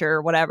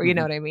adventure, whatever. You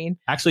know what I mean?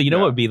 Actually,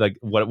 what would be like,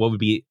 what would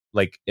be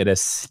like an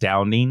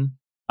astounding,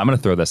 I'm going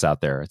to throw this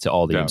out there to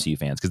all the MCU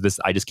fans, because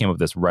I just came up with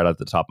this right at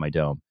the top of my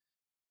dome.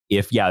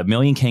 If, a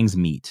million Kangs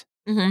meet,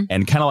 and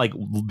kind of like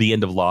the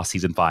end of Lost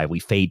season 5, we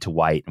fade to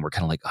white and we're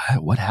kind of like,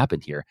 what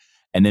happened here?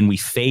 And then we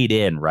fade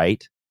in,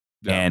 right?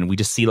 Yeah. And we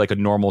just see like a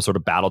normal sort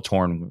of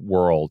battle-torn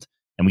world,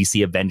 and we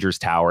see Avengers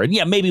Tower,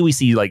 and maybe we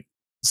see like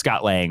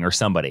Scott Lang or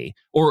somebody,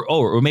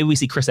 or maybe we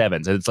see Chris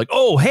Evans, and it's like,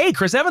 oh, hey,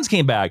 Chris Evans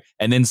came back,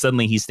 and then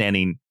suddenly he's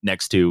standing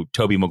next to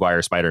Tobey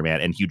Maguire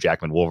Spider-Man and Hugh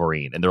Jackman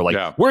Wolverine, and they're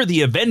like, we're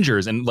the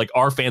Avengers, and like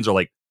our fans are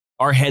like,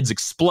 our heads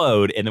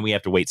explode, and then we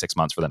have to wait 6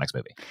 months for the next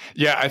movie.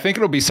 Yeah, I think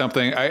it'll be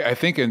something. I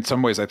think in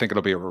some ways, I think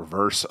it'll be a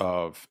reverse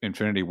of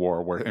Infinity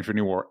War, where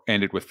Infinity War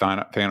ended with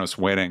Thanos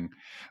winning.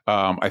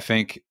 I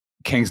think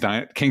King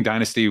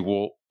Dynasty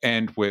will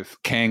end with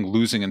Kang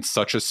losing in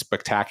such a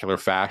spectacular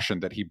fashion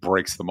that he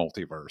breaks the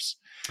multiverse.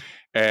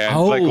 And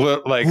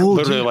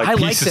literally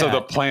pieces of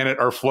the planet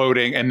are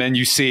floating, and then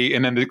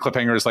the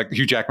cliffhanger is like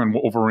Hugh Jackman,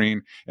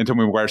 Wolverine, and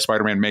Tobey Maguire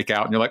Spider-Man make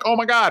out, and you're like, oh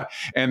my god!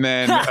 And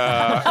then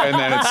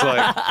it's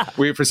like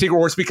wait for Secret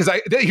Wars, because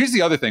here's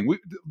the other thing,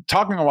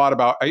 talking a lot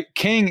about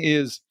Kang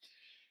is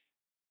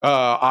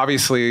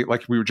obviously,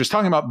 like we were just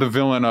talking about, the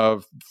villain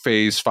of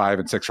Phase 5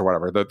 and 6 or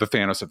whatever, the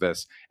Thanos of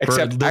this,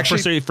 except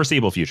the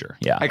foreseeable future.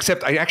 Yeah,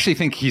 except I actually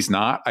think he's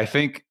not. I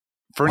think.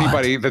 For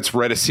anybody that's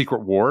read a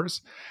Secret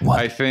Wars,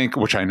 I think,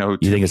 which I know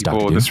you think it's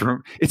people in this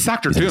room, it's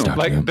Doctor Doom.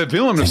 The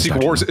villain of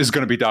Secret Wars is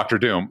going to be Doctor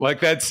Doom.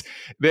 Like that's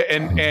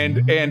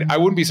and I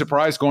wouldn't be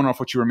surprised, going off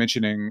what you were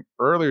mentioning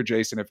earlier,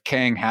 Jason, if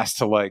Kang has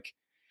to like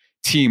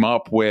team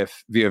up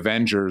with the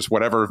Avengers,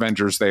 whatever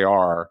Avengers they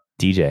are,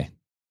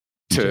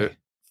 to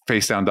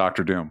face down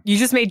Doctor Doom. You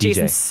just made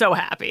Jason so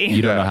happy.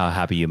 You don't know how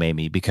happy you made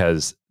me,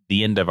 because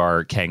the end of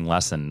our Kang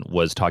lesson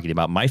was talking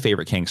about my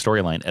favorite Kang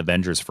storyline,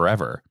 Avengers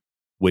Forever,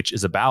 which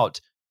is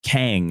about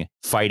Kang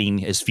fighting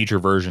his future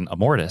version,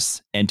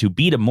 Immortus. And to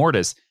beat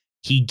Immortus,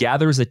 he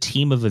gathers a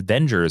team of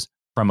Avengers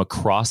from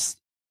across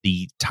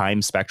the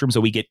time spectrum. So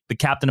we get the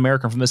Captain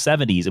America from the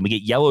 70s, and we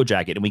get Yellow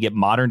Jacket, and we get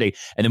modern day,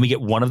 and then we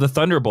get one of the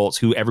Thunderbolts,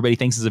 who everybody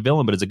thinks is a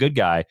villain, but is a good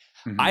guy.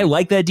 I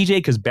like that, DJ,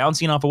 because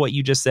bouncing off of what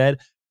you just said,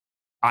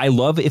 I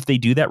love if they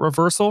do that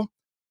reversal.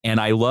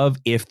 And I love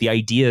if the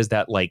idea is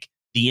that, like,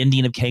 the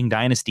ending of Kang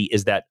Dynasty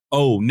is that,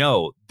 oh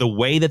no, the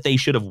way that they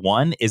should have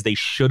won is they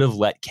should have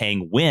let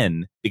Kang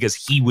win, because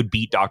he would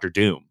beat Doctor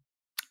Doom.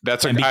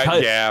 That's I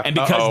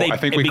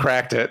think we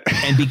cracked it.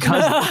 And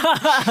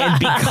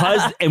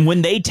and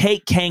when they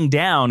take Kang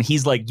down,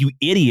 he's like, you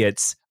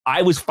idiots,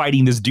 I was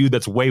fighting this dude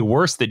that's way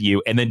worse than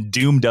you. And then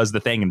Doom does the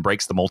thing and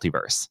breaks the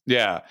multiverse.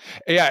 Yeah.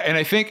 And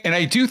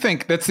I do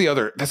think that's the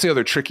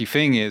other tricky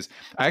thing is,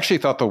 I actually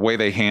thought the way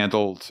they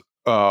handled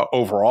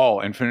overall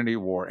Infinity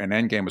War and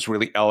Endgame was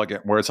really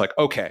elegant, where it's like,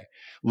 okay,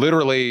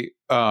 literally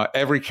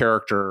every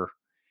character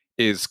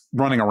is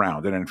running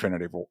around in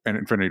Infinity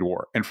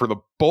War, and for the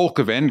bulk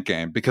of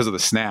Endgame, because of the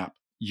snap,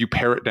 you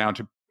pare it down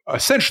to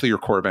essentially your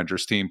core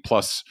Avengers team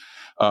plus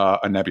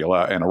a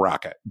Nebula and a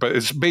Rocket. But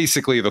it's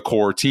basically the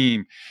core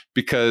team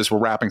because we're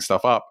wrapping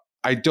stuff up.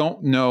 I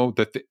don't know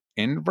that the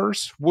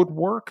inverse would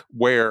work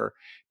where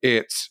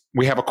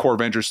we have a core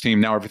Avengers team,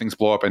 now everything's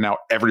blow up and now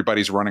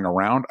everybody's running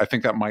around. I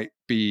think that might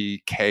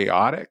be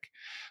chaotic.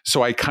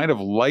 So I kind of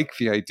like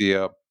the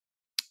idea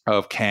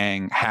of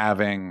Kang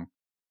having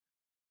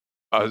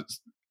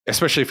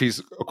especially if he's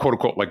a quote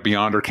unquote like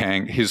Beyonder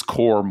Kang, his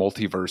core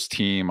multiverse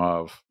team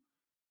of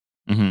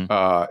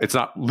it's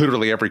not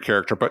literally every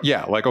character, but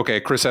yeah, like, okay,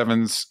 Chris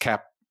Evans,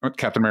 Captain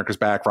America's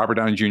back, Robert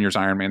Downey Jr.'s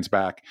Iron Man's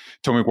back,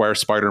 Tobey Maguire's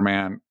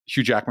Spider-Man,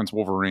 Hugh Jackman's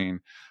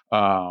Wolverine.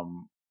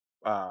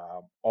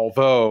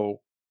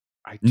 Although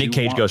Nick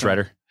Cage Ghost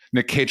Rider.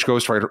 Nick Cage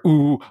Ghost Rider.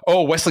 Ooh.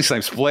 Oh, Wesley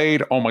Snipes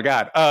Blade. Oh my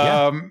God.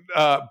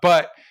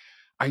 But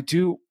I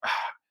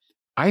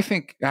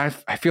think I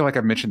feel like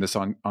I've mentioned this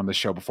on the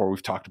show before.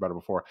 We've talked about it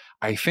before.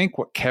 I think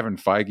what Kevin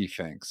Feige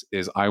thinks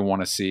is I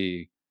want to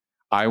see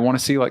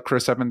like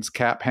Chris Evans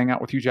Cap hang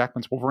out with Hugh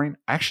Jackman's Wolverine.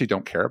 I actually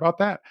don't care about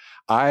that.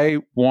 I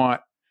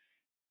want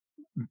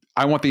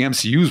the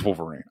MCU's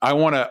Wolverine. I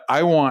want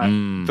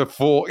the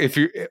full.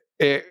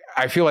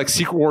 I feel like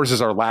Secret Wars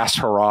is our last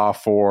hurrah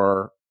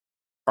for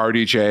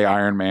RDJ,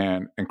 Iron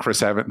Man, and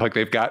Chris Evans. Like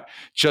they've got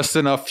just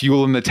enough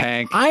fuel in the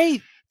tank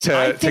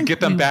to get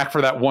them back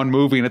for that one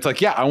movie. And it's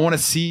like, yeah, I want to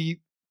see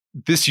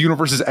this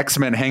universe's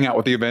X-Men hang out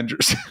with the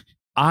Avengers.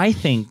 I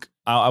think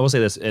I will say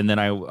this, and then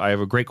I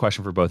have a great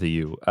question for both of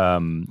you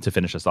to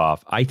finish us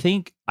off. I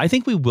think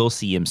we will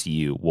see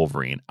MCU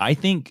Wolverine. I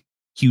think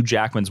Hugh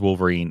Jackman's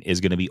Wolverine is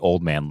going to be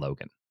Old Man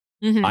Logan.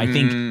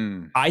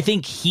 Mm-hmm. I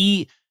think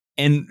he,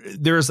 and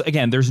there's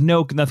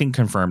nothing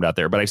confirmed out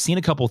there, but I've seen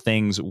a couple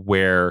things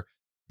where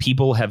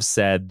people have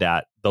said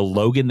that the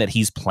Logan that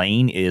he's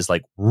playing is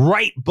like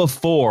right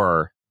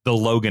before the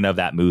Logan of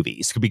that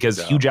movie,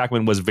 because Hugh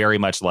Jackman was very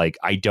much like,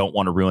 I don't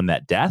want to ruin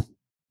that death.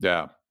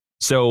 Yeah.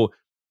 So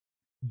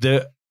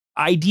the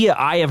idea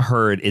I have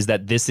heard is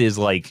that this is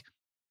like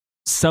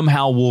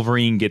somehow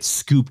Wolverine gets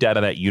scooped out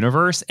of that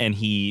universe and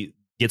he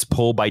gets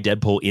pulled by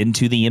Deadpool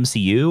into the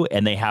MCU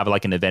and they have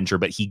like an adventure,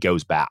 but he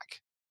goes back.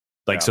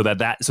 So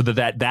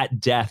that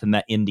death and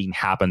that ending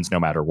happens no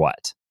matter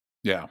what.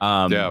 Yeah.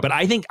 But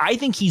I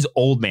think he's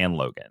Old Man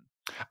Logan.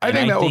 I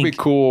think that would be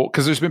cool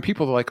because there's been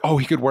people that are like, oh,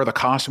 he could wear the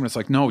costume. It's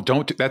like, no,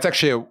 don't. That's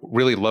actually a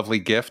really lovely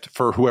gift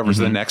for whoever's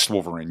the next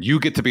Wolverine. You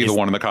get to be the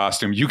one in the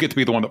costume. You get to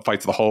be the one that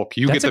fights the Hulk.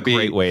 That's a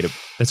great way to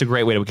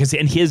because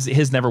and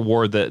his never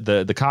wore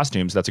the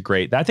costumes. That's a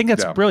great. I think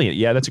that's brilliant.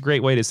 Yeah, that's a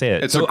great way to say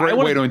it. It's a great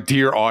way to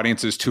endear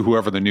audiences to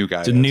whoever the new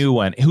guy is. The new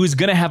one who's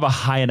going to have a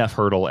high enough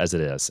hurdle as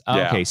it is.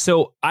 Okay,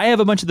 so I have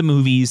a bunch of the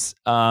movies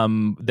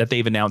that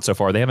they've announced so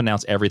far. They have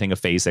announced everything of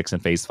Phase 6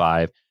 and Phase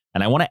 5.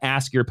 And I want to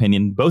ask your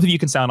opinion. Both of you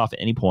can sound off at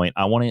any point.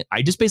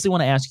 I just basically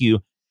want to ask you,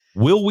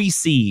 will we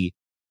see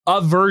a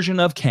version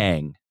of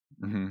Kang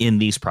in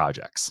these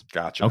projects?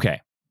 Gotcha.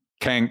 Okay.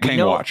 Kang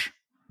watch.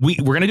 We're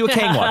going to do a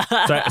Kang watch.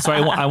 So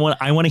I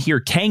want to hear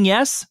Kang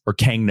yes or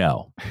Kang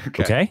no.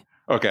 Okay.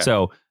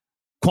 So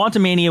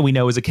Quantumania we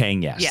know is a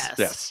Kang yes.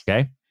 Yes.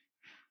 Okay.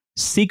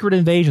 Secret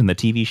Invasion, the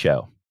TV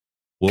show.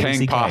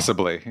 Kang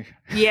possibly.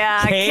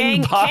 Yeah,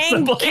 Kang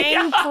possibly.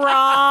 Kang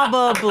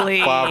probably.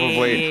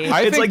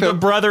 It's like the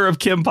brother of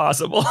Kim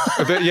Possible.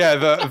 The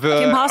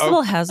Kim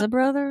Possible has a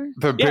brother?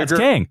 It's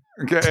Kang.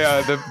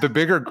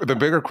 The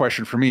bigger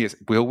question for me is,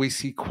 will we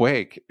see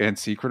Quake and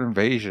Secret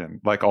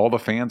Invasion like all the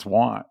fans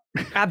want?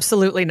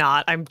 Absolutely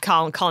not. I'm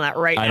calling that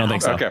right now. I don't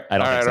think so. Okay. I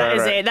don't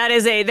think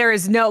so. There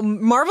is no,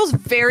 Marvel's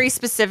very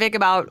specific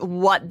about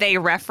what they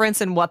reference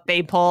and what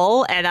they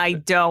pull, and I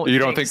don't You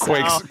don't think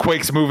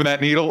Quake's moving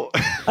that needle?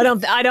 I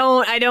don't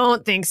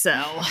think so.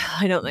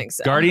 I don't think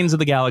so. Guardians of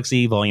the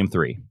Galaxy Volume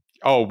 3.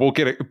 Oh, we'll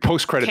get a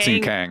post-credit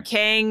scene Kang.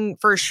 Kang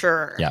for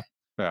sure. Yeah.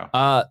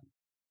 I'm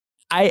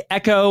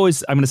going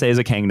to say is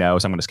a Kang no,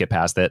 so I'm going to skip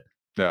past it.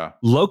 Yeah.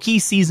 Loki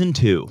season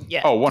 2.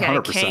 Yeah. Oh,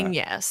 100%. Kang,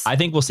 yes. I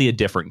think we'll see a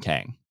different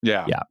Kang.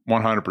 Yeah.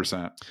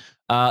 100%.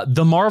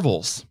 The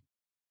Marvels.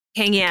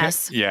 Kang,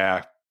 yes.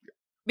 Yeah.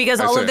 Because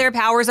all of their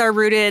powers are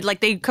rooted,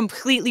 like they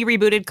completely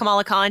rebooted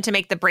Kamala Khan to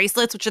make the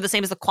bracelets, which are the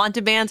same as the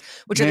quantum bands,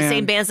 which are the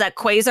same bands that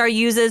Quasar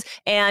uses.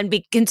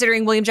 And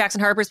considering William Jackson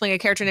Harper's playing a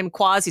character named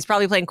Quaz, he's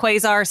probably playing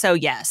Quasar. So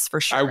yes,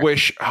 for sure. I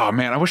wish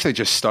they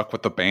just stuck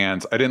with the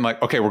bands. I didn't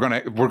like, okay, we're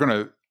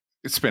gonna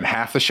spend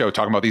half the show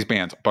talking about these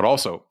bands, but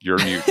also you're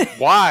a mutant.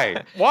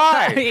 Why?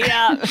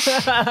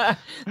 Yeah.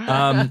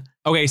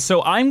 Okay,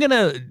 so I'm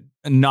gonna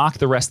knock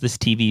the rest of this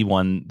the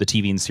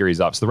TV series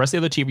off. So the rest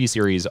of the other TV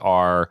series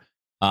are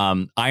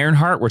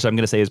Ironheart, which I'm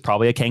going to say is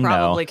probably a Kang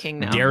probably King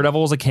no.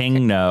 Daredevil is a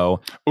Kang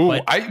no. Ooh,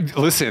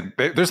 listen.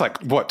 There's like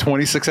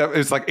 26.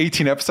 It's like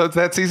 18 episodes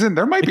that season.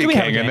 There might be a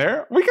Kang in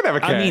there. We could have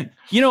a Kang. I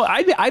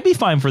mean, I'd be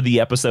fine for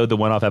the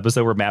one-off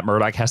episode where Matt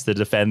Murdock has to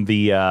defend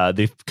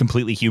the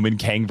completely human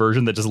Kang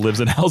version that just lives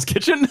in Hell's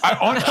Kitchen.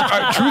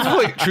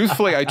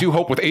 Truthfully, I do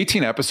hope with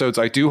 18 episodes,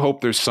 I do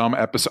hope there's some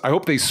episode. I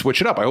hope they switch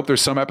it up. I hope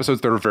there's some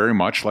episodes that are very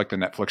much like the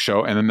Netflix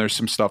show, and then there's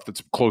some stuff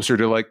that's closer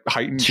to like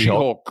heightened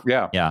She-Hulk.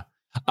 Yeah.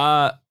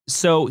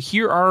 So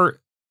here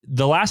are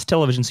the last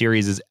television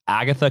series is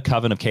Agatha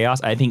Coven of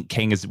Chaos. I think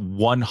Kang is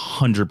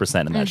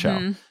 100% in that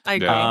show. I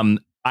agree.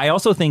 I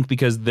also think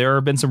because there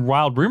have been some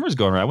wild rumors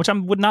going around, which I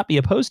would not be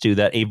opposed to,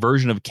 that a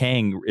version of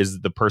Kang is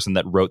the person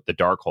that wrote the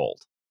Darkhold.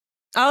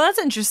 Oh, that's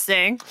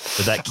interesting.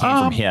 So that came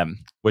from him,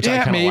 which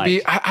I kind of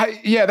maybe. like.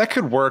 Yeah, that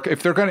could work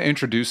if they're going to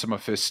introduce a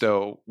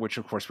Mephisto, which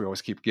of course we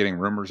always keep getting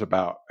rumors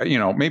about.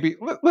 Maybe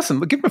listen,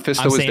 give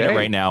Mephisto I'm his saying day. it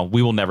right now.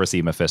 We will never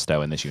see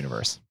Mephisto in this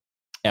universe,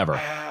 ever.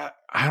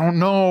 I don't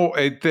know.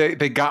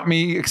 They got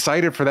me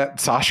excited for that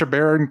Sacha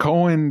Baron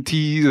Cohen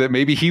tease that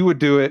maybe he would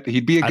do it.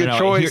 He'd be a good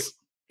choice.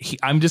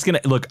 I'm just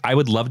gonna look. I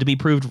would love to be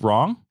proved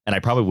wrong, and I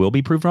probably will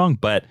be proved wrong.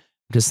 But I'm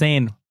just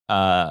saying,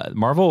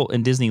 Marvel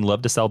and Disney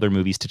love to sell their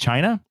movies to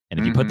China, and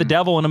if you put the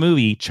devil in a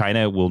movie,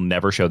 China will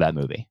never show that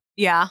movie.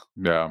 Yeah.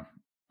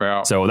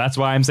 So that's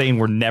why I'm saying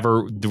we'll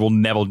never.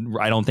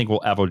 I don't think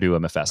we'll ever do a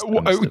Mephisto.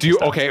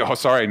 Okay. Oh,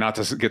 sorry, not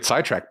to get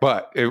sidetracked,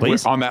 but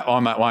on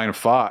that line of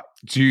thought,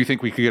 do you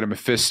think we could get a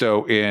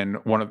Mephisto in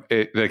one of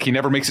it? Like he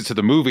never makes it to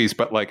the movies,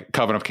 but like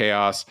Coven of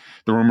Chaos,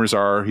 the rumors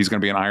are he's going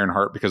to be an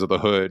Ironheart because of the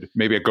Hood,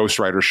 maybe a Ghost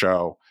Rider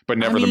show, but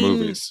never the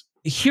movies.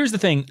 Here's the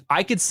thing: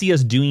 I could see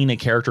us doing a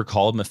character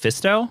called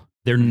Mephisto.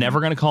 They're never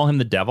going to call him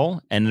the devil,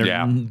 and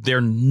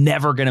they're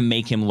never going to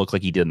make him look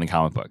like he did in the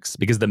comic books,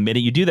 because the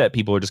minute you do that,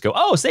 people would just go,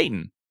 "Oh,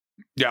 Satan."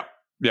 Yeah.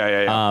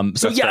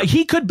 So fair.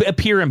 He could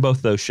appear in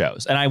both those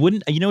shows, and I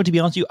wouldn't. To be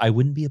honest with you, I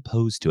wouldn't be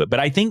opposed to it. But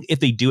I think if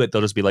they do it,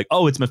 they'll just be like,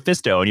 "Oh, it's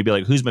Mephisto," and you'd be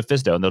like, "Who's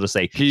Mephisto?" And they'll just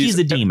say, "He's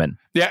a demon."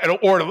 Yeah,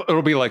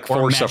 it'll be like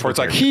Thor stuff where it's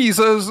like he's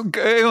an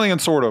alien,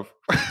 sort of.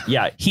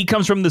 Yeah, he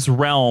comes from this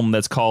realm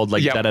that's called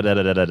like da da da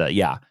da da da.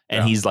 Yeah,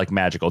 and he's like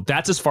magical.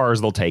 That's as far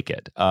as they'll take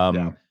it.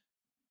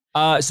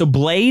 So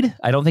Blade,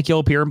 I don't think he'll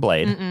appear in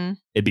Blade.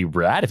 It'd be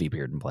rad if he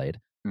appeared in Blade.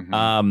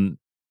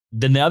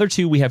 Then the other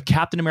two, we have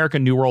Captain America: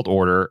 New World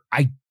Order.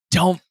 I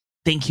don't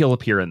think he'll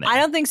appear in there. I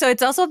don't think so.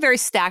 It's also a very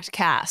stacked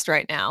cast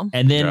right now.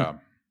 And then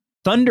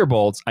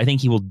Thunderbolts, I think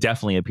he will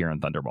definitely appear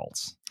in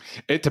Thunderbolts.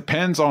 It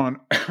depends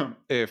on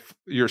if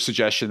your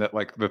suggestion that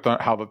like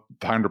how the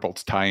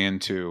Thunderbolts tie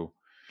into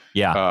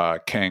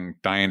Kang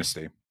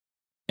Dynasty.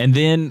 And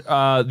then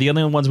the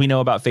only ones we know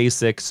about Phase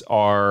 6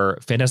 are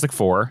Fantastic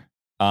Four.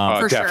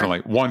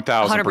 Definitely,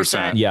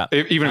 1,000%. Yeah,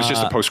 even if it's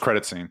just a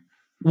post-credit scene.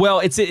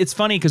 Well, it's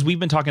funny because we've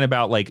been talking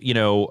about in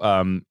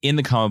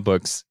the comic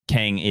books,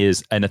 Kang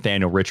is a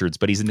Nathaniel Richards,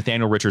 but he's a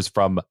Nathaniel Richards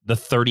from the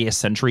 30th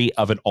century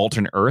of an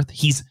alternate Earth.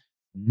 He's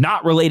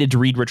not related to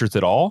Reed Richards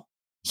at all.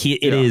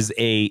 It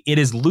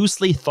is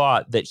loosely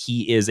thought that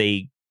he is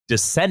a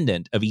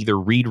descendant of either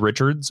Reed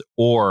Richards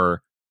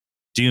or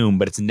Doom,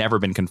 but it's never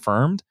been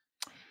confirmed.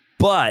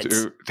 But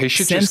dude, they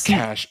should just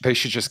cast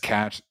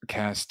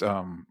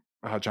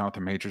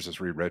Jonathan Majors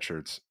as Reed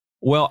Richards.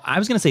 Well, I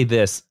was going to say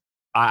this.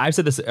 I've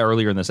said this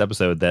earlier in this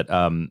episode that,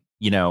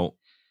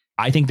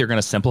 I think they're going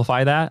to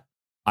simplify that.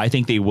 I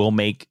think they will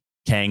make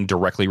Kang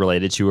directly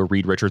related to a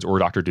Reed Richards or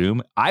Dr.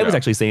 Doom. I was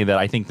actually saying that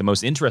I think the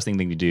most interesting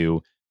thing to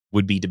do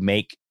would be to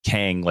make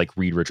Kang like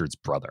Reed Richards'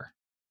 brother.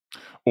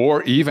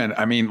 Or even,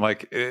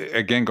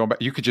 again, going back,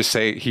 you could just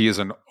say he is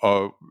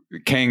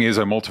Kang is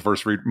a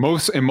multiverse.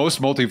 In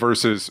most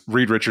multiverses,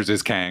 Reed Richards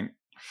is Kang.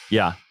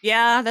 Yeah.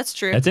 Yeah, that's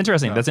true. That's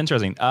interesting. Yeah. That's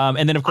interesting.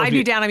 And then, of course, I'd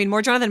be down.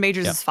 More Jonathan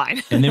Majors is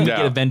fine. And then we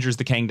get Avengers,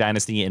 the Kang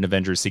Dynasty, and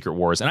Avengers Secret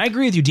Wars. And I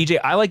agree with you, DJ.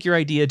 I like your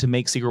idea to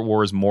make Secret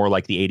Wars more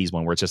like the 80s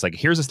one, where it's just like,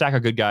 here's a stack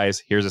of good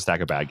guys, here's a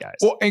stack of bad guys.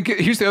 Well, and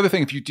here's the other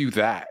thing. If you do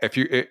that,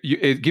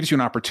 it gives you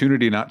an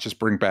opportunity to not just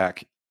bring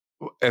back,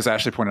 as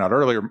Ashley pointed out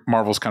earlier,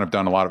 Marvel's kind of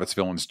done a lot of its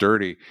villains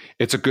dirty.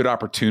 It's a good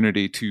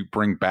opportunity to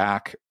bring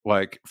back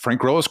like Frank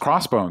Grillo's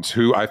Crossbones,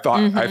 who I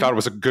thought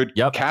was a good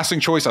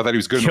casting choice. I thought he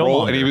was good in the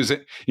role, and he was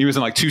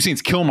in like 2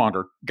 scenes.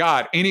 Killmonger,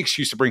 God, any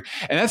excuse to bring.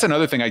 And that's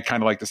another thing I'd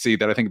kind of like to see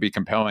that I think would be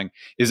compelling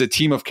is a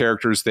team of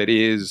characters that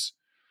is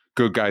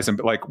good guys. And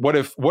like, what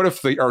if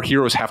our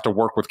heroes have to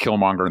work with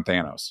Killmonger and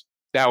Thanos?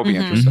 That would be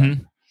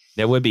interesting.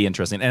 That would be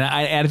interesting, and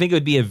I think it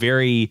would be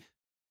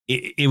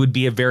it would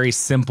be a very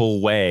simple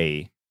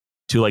way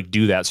to like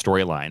do that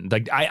storyline.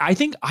 Like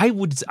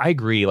I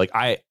agree. Like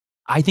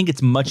I think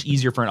it's much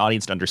easier for an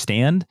audience to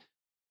understand,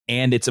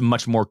 and it's a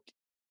much more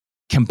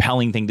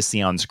compelling thing to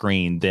see on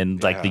screen than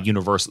like the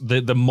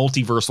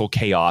multiversal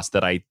chaos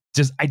that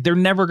they're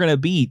never going to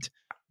beat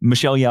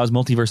Michelle Yeoh's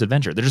Multiverse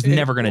Adventure. They're just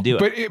never going to do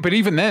it. But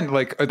even then,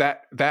 like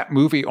that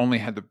movie only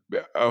had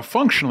to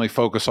functionally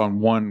focus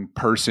on one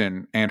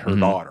person and her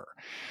daughter.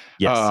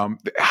 Yes.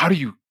 How do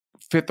you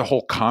fit the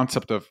whole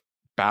concept of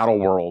Battle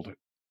World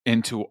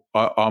into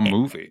a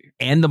movie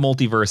and the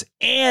multiverse,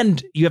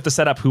 and you have to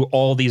set up who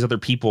all these other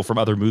people from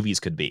other movies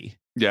could be?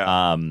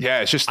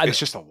 It's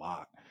just a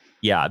lot.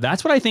 Yeah,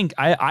 that's what I think.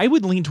 I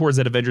would lean towards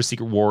that Avengers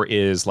Secret War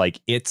is like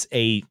it's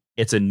a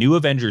new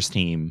Avengers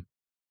team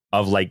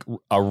of like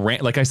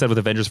like I said with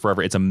Avengers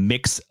Forever, it's a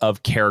mix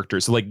of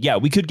characters. So like, yeah,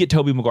 we could get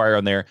Tobey Maguire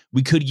on there.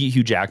 We could get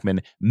Hugh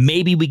Jackman.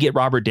 Maybe we get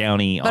Robert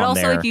Downey on there. But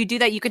also, if you do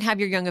that, you can have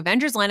your Young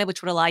Avengers lineup,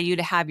 which would allow you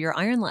to have your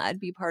Iron Lad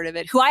be part of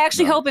it. Who I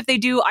actually hope if they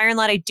do Iron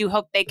Lad, I do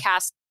hope they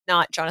cast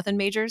not Jonathan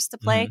Majors to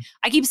play.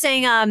 I keep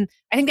saying, I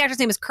think the actor's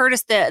name is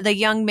Curtis, the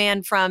young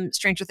man from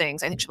Stranger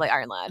Things. I think should play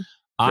Iron Lad.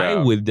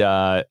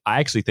 I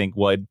actually think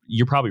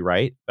you're probably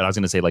right, but I was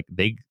going to say like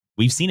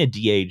we've seen a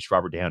de-aged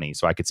Robert Downey,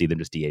 so I could see them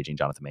just de-aging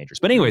Jonathan Majors.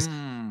 But anyways,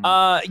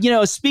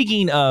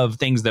 speaking of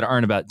things that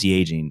aren't about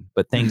de-aging,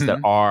 but things that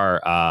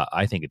are,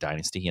 I think, a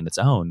dynasty in its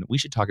own, we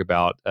should talk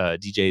about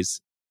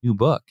DJ's new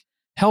book,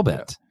 Hellbent.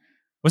 Yeah.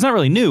 Well, it's not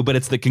really new, but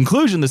it's the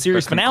conclusion, the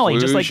series finale.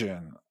 Just like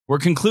we're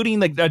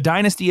concluding a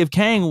dynasty of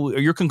Kang,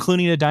 you're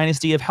concluding a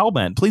dynasty of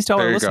Hellbent. Please tell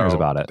our listeners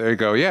about it. There you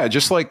go. Yeah,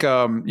 just like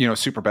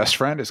Super Best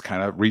Friend is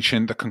kind of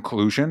reaching the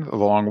conclusion, the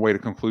long way to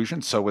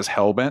conclusion. So is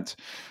Hellbent.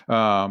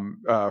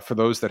 For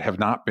those that have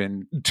not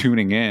been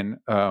tuning in,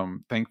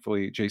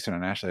 thankfully Jason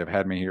and Ashley have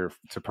had me here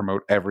to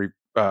promote every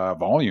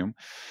volume.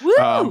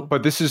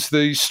 But this is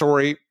the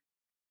story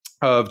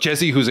of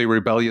Jezzy, who's a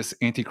rebellious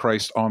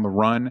antichrist on the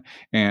run,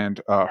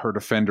 and her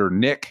defender,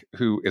 Nick,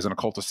 who is an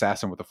occult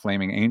assassin with a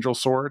flaming angel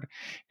sword.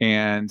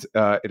 And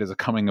it is a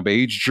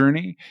coming-of-age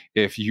journey.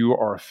 If you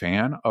are a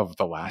fan of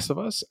The Last of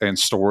Us and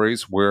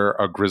stories where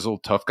a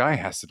grizzled tough guy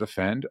has to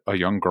defend a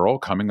young girl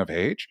coming of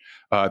age,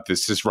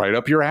 this is right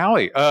up your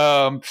alley.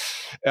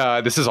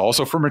 This is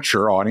also for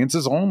mature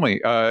audiences only.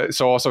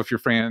 So also, if you're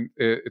a fan,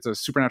 it's a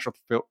supernatural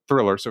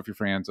thriller. So if you're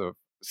fans of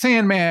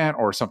Sandman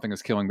or Something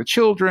is Killing the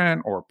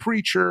Children or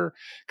Preacher,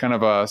 kind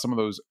of some of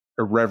those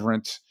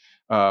irreverent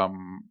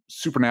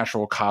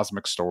supernatural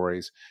cosmic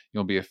stories,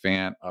 you'll be a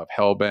fan of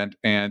Hellbent.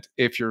 And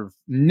if you've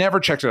never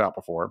checked it out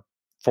before,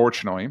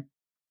 fortunately,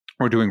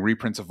 we're doing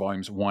reprints of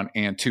volumes 1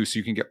 and 2, so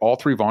you can get all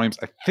 3 volumes.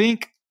 I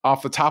think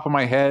off the top of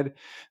my head,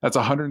 that's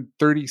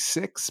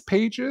 136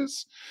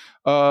 pages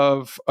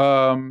of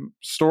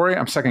story.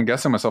 I'm second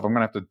guessing myself. I'm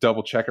gonna have to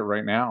double check it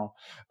right now.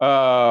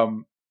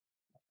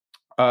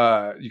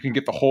 You can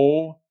get the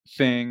whole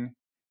thing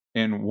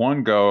in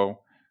one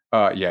go.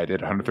 I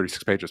did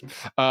 136 pages.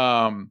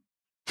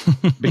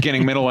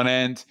 Beginning, middle, and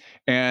end.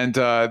 And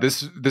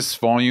this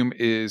volume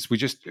is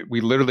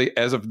we literally,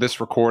 as of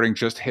this recording,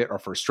 just hit our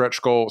first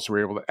stretch goal. So we're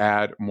able to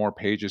add more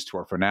pages to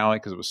our finale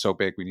because it was so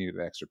big we needed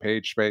extra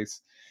page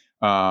space.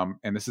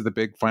 And this is the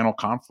big final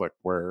conflict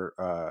where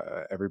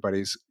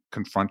everybody's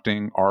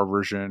confronting our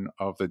version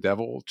of the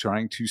devil,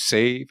 trying to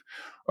save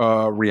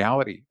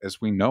reality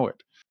as we know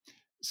it.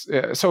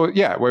 I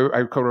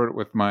co-wrote it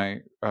with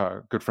my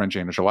good friend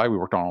Jana July. We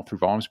worked on all 3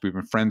 volumes. We've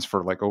been friends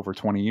for like over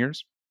 20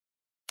 years.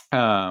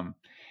 And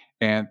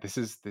this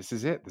is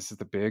it. This is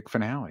the big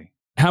finale.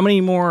 How many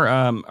more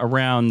how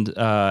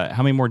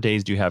many more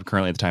days do you have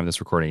currently at the time of this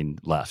recording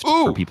left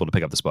for people to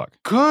pick up this book?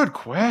 Good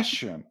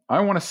question.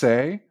 I want to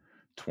say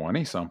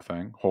 20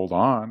 something. Hold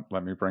on.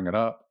 Let me bring it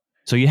up.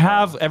 So you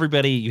have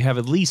you have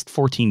at least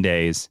 14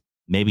 days,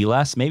 maybe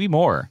less, maybe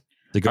more.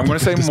 I'm going to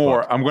say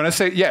more. I'm going to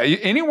say,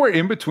 anywhere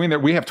in between there.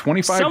 We have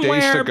 25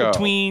 days to go.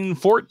 Between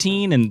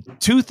 14 and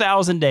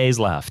 2,000 days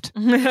left to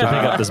pick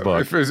up this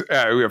book.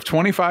 We have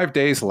 25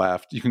 days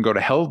left. You can go to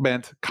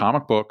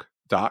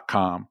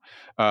hellbentcomicbook.com.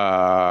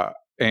 Or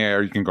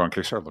you can go on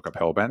Kickstarter, look up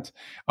Hellbent.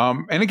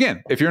 And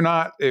again, if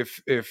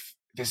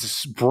this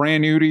is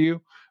brand new to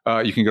you,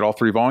 you can get all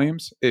 3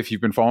 volumes. If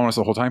you've been following us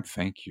the whole time,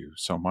 thank you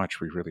so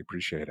much. We really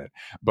appreciate it.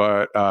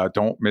 But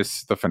don't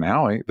miss the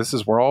finale. This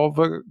is where all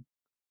the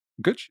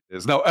good shit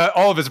is. No,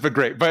 all of it's been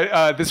great.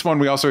 But this one,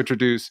 we also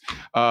introduce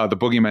the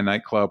Boogeyman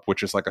Nightclub,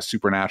 which is like a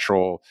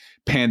supernatural,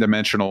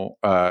 pan-dimensional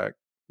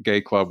gay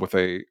club with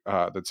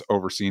that's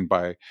overseen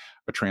by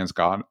a trans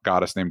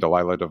goddess named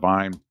Delilah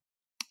Divine,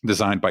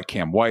 designed by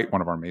Cam White,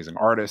 one of our amazing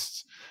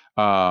artists.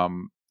 A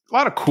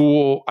lot of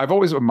cool. I've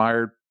always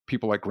admired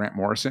people like Grant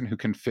Morrison who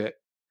can fit,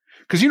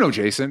 because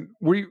Jason,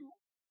 we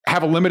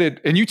have a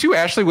limited, and you too,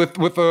 Ashley, with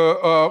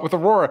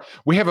Aurora,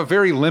 we have a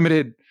very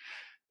limited.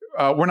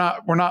 We're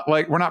not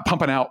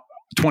pumping out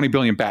 20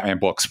 billion Batman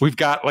books. We've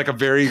got like a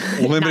very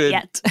limited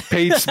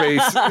page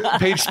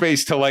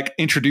space to like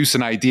introduce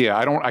an idea.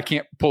 I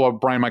can't pull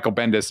up Brian Michael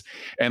Bendis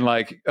and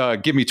like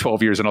give me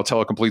 12 years and I'll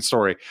tell a complete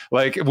story.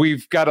 Like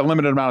we've got a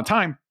limited amount of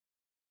time.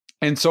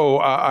 And so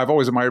I've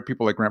always admired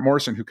people like Grant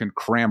Morrison who can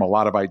cram a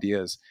lot of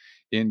ideas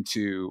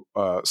into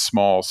a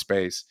small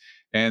space.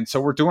 And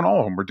so we're doing all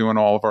of them. We're doing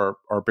all of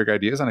our big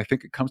ideas. And I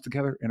think it comes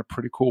together in a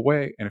pretty cool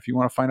way. And if you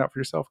want to find out for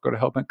yourself, go to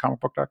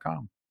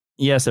hellbentcomicbook.com.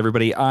 Yes,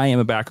 everybody, I am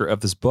a backer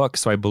of this book,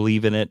 so I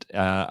believe in it.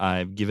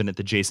 I've given it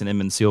the Jason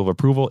Inman seal of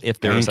approval,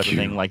 if there is such a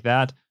thing like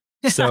that.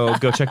 So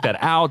go check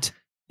that out.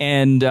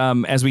 And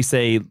as we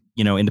say,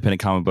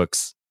 independent comic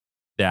books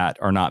that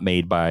are not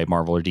made by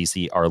Marvel or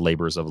DC are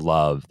labors of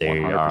love. They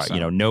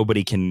 100%. Are,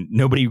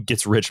 nobody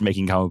gets rich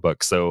making comic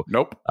books. So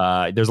nope.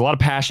 There's a lot of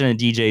passion in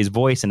DJ's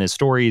voice and his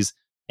stories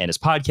and his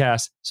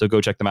podcast. So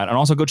go check them out. And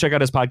also go check out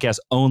his podcast,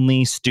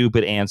 Only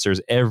Stupid Answers.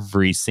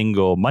 Every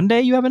single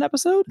Monday you have an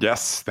episode.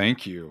 Yes.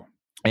 Thank you.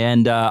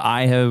 And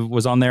I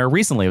was on there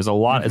recently. It was a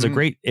lot. Mm-hmm. It's a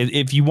great,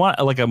 if you want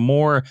like a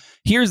more,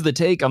 here's the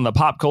take on the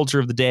pop culture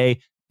of the day,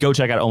 go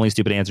check out Only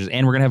Stupid Answers.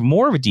 And we're going to have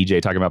more of a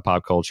DJ talking about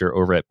pop culture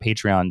over at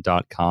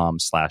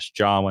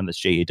patreon.com/Jawin.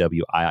 That's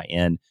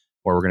JAWIN.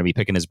 where we're going to be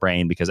picking his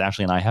brain because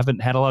Ashley and I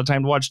haven't had a lot of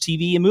time to watch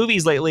TV and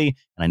movies lately.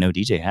 And I know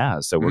DJ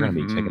has. So we're going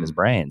to be picking his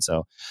brain.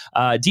 So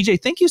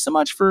DJ, thank you so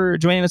much for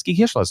joining us, Geek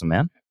History Lesson,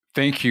 man.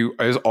 Thank you,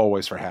 as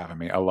always, for having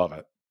me. I love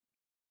it.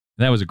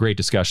 That was a great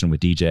discussion with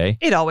DJ.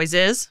 It always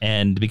is.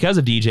 And because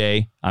of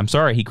DJ, I'm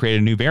sorry, he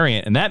created a new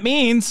variant. And that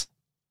means...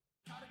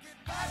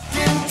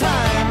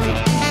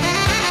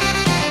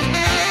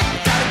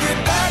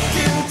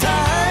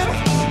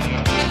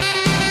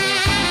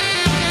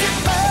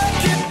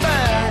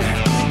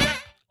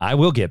 I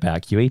will get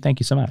back, Huey. Thank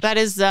you so much. That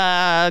is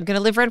going to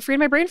live rent free in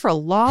my brain for a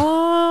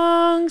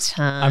long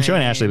time. I'm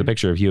showing Ashley the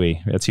picture of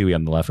Huey. That's Huey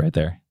on the left right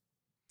there.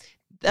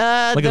 Look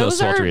at those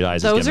sultry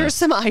eyes. Those are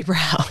some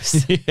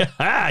eyebrows.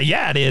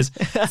 Yeah, it is.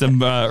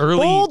 Some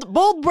early...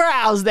 bold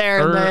brows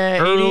there in the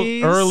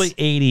 80s. Early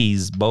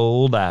 80s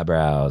bold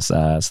eyebrows.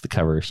 It's the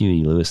cover of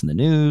Huey Lewis in the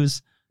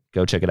News.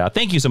 Go check it out.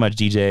 Thank you so much,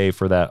 DJ,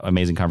 for that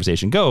amazing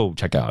conversation. Go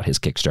check out his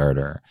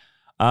Kickstarter.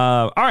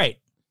 All right.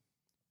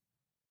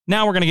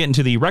 Now we're going to get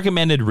into the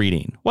recommended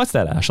reading. What's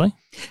that, Ashley?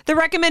 The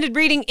recommended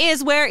reading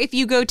is where if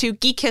you go to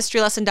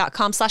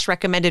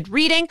geekhistorylesson.com/recommended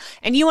reading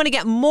and you want to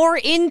get more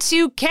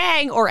into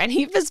Kang or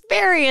any of his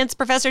variants,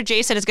 Professor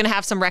Jason is going to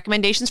have some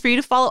recommendations for you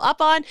to follow up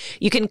on.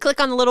 You can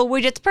click on the little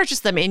widgets, purchase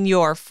them in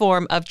your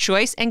form of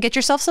choice, and get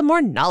yourself some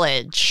more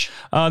knowledge.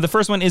 The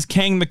first one is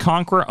Kang the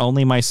Conqueror,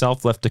 Only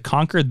Myself Left to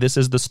Conquer. This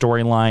is the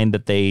storyline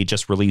that they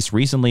just released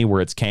recently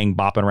where it's Kang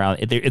bopping around.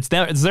 It's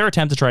their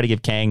attempt to try to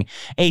give Kang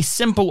a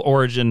simple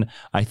origin,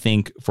 I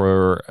think,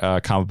 for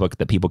a comic book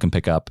that people can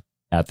pick up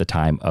at the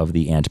time of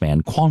the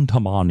Ant-Man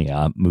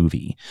Quantumania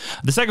movie.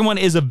 The second one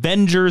is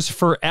Avengers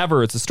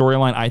Forever. It's a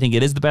storyline. I think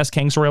it is the best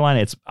Kang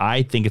storyline.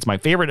 I think it's my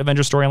favorite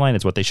Avengers storyline.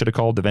 It's what they should have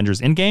called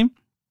Avengers Endgame.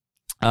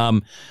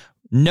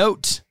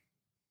 Note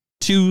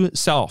to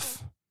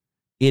self,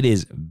 it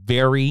is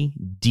very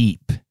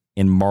deep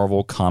in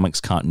Marvel Comics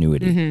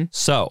continuity. Mm-hmm.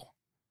 So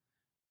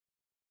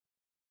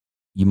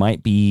you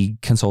might be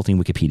consulting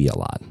Wikipedia a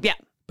lot. Yeah.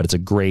 But it's a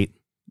great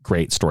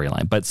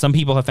storyline, but some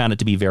people have found it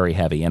to be very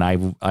heavy, and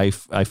I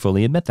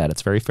fully admit that.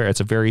 It's very fair.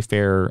 It's a very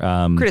fair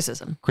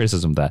criticism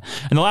of that.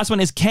 And the last one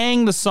is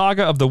Kang, the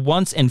Saga of the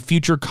Once and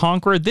Future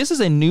Conqueror. This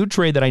is a new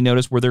trade that I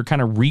noticed where they're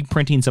kind of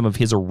reprinting some of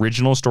his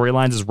original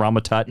storylines as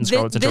Rama Tut and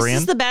Scarlet Centurion.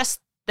 This is the best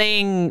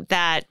thing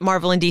that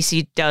Marvel and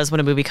DC does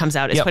when a movie comes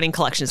out is putting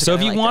collections together.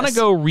 So if you want to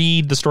go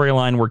read the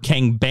storyline where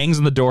Kang bangs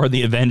on the door of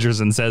the Avengers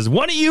and says,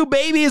 "One of you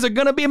babies are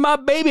going to be my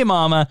baby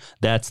mama,"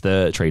 that's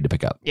the trade to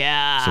pick up.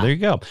 Yeah. So there you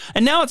go.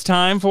 And now it's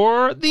time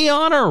for the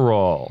honor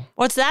roll.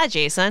 What's that,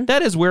 Jason?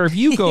 That is where if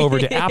you go over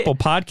to Apple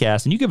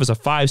Podcasts and you give us a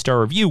 5-star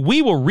review,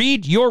 we will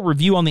read your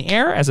review on the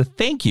air as a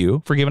thank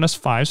you for giving us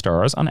 5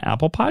 stars on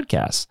Apple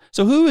Podcasts.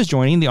 So who is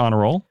joining the honor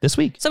roll this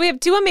week? So we have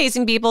 2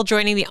 amazing people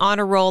joining the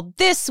honor roll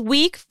this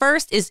week.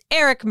 First is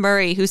Eric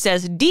Murray, who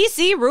says,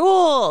 DC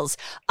rules.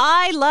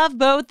 I love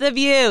both of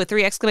you.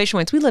 3 exclamation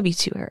points. We love you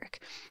too,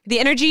 Eric. The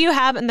energy you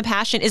have and the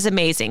passion is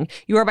amazing.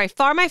 You are by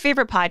far my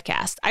favorite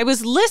podcast. I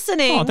was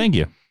listening. Oh, thank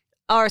you.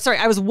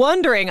 I was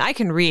wondering, I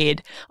can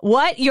read,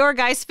 what your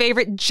guys'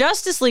 favorite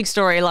Justice League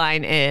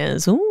storyline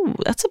is. Ooh,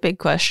 that's a big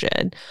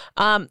question.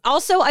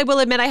 Also, I will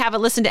admit I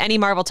haven't listened to any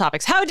Marvel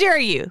topics. How dare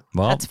you?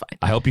 Well, that's fine.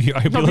 I hope you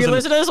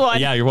listen to this one.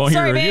 Yeah, you're won't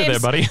hear a review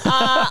there, buddy.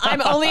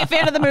 I'm only a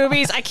fan of the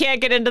movies. I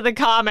can't get into the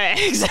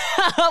comics.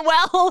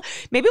 Well,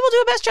 maybe we'll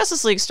do a best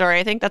Justice League story.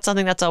 I think that's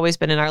something that's always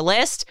been in our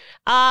list.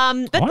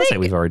 I want to say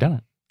we've already done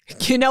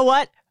it. You know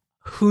what?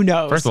 Who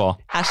knows? First of all,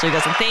 Ashley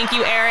doesn't. Thank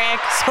you, Eric.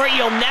 Sorry,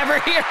 you'll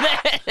never hear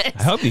this.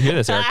 I hope you hear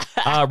this, Eric.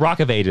 Rock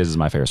of Ages is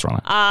my favorite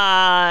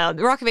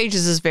storyline. Rock of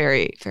Ages is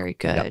very, very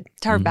good. Yep.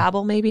 Tower of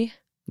Babel, maybe.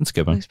 That's a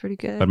good one. Looks pretty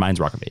good. But mine's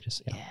Rock of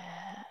Ages. Yeah.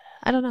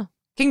 I don't know.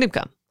 Kingdom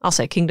Come. I'll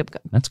say Kingdom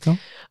Come. That's cool.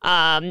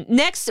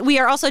 Next, we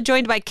are also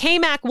joined by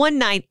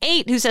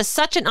KMac198, who says,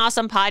 such an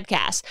awesome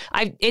podcast.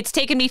 It's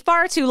taken me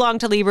far too long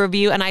to leave a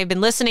review, and I've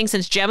been listening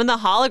since Gem and the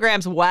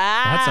Holograms.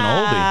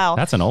 Wow.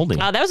 That's an oldie.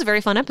 That was a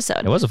very fun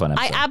episode. It was a fun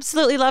episode. I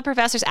absolutely love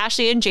Professors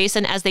Ashley and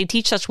Jason as they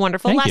teach such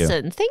wonderful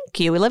lessons. Thank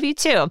you. We love you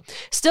too.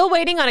 Still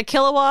waiting on a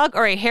Kilowog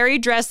or a Harry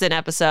Dresden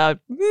episode.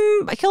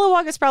 A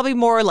Kilowog is probably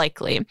more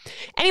likely.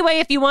 Anyway,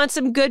 if you want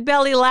some good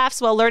belly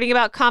laughs while learning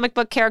about comic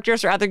book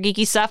characters or other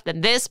geeky stuff,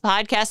 then this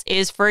podcast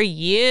is for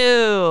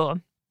you.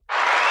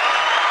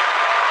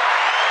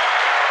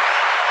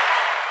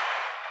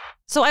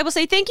 So I will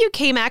say thank you,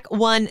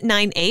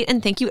 KMac198,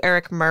 and thank you,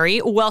 Eric Murray.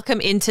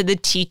 Welcome into the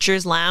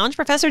Teacher's Lounge.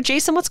 Professor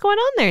Jason, what's going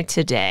on there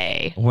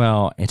today?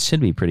 Well, it should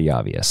be pretty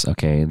obvious,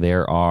 okay?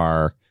 There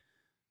are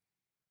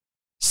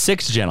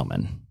 6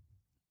 gentlemen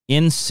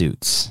in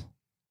suits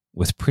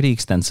with pretty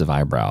extensive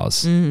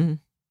eyebrows,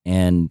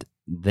 and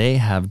they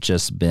have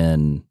just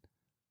been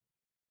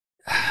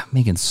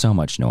making so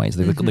much noise.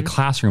 The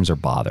classrooms are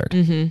bothered.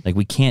 Like,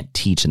 we can't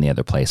teach in the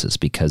other places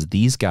because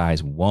these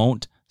guys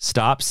won't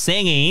stop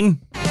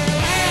singing.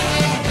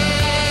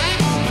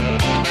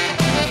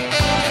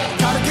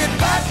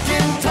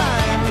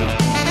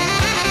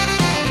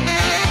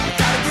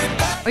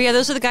 Oh, yeah,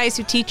 those are the guys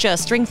who teach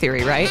string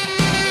theory, right?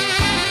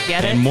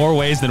 Get it? In more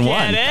ways than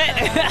one. Get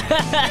it?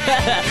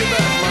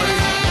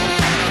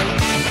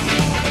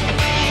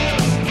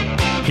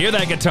 Hear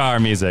that guitar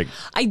music.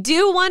 I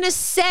do want to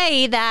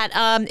say that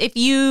if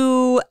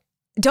you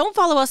don't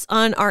follow us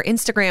on our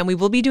Instagram, we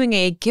will be doing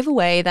a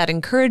giveaway that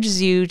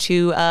encourages you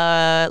to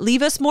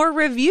leave us more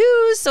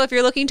reviews. So if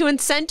you're looking to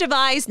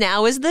incentivize,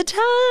 now is the time.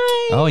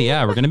 Oh,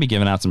 yeah. We're going to be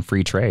giving out some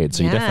free trades.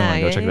 So you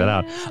definitely want to go check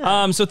that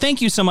out. So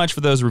thank you so much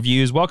for those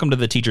reviews. Welcome to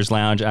the Teacher's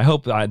Lounge. I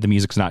hope the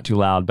music's not too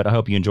loud, but I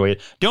hope you enjoy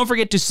it. Don't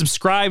forget to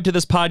subscribe to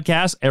this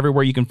podcast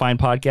everywhere you can find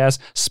podcasts.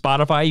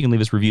 Spotify, you can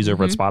leave us reviews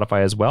over at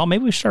Spotify as well.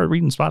 Maybe we should start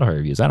reading Spotify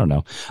reviews. I don't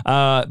know.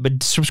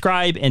 But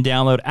subscribe and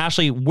download.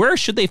 Ashley, where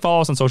should they follow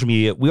us on social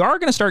media? We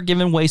are going to start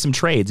giving away some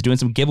trades, doing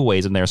some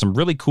giveaways in there, some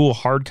really cool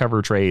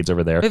hardcover trades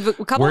over there. We have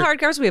a couple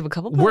hardcovers. We have a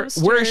couple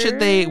posters. Where should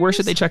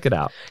they check it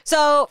out?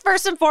 So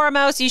first and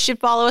foremost, you should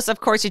follow us. Of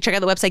course, you check out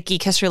the website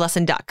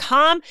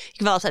geekhistorylesson.com. You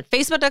can follow us at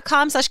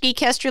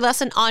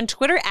facebook.com/geekhistorylesson, on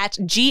Twitter at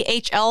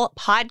GHL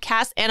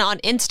Podcast, and on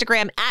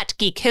Instagram at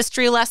Geek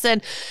History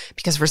Lesson.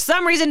 Because for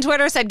some reason,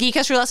 Twitter said Geek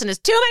History Lesson is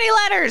too many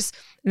letters,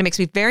 and it makes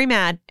me very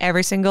mad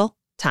every single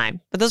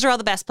time. But those are all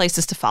the best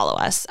places to follow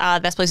us,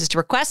 the best places to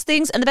request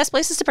things, and the best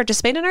places to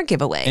participate in our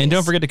giveaways. And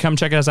don't forget to come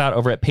check us out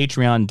over at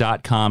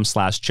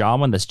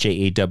patreon.com/Jawin. That's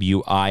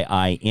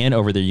JAWIIN.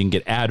 Over there you can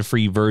get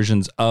ad-free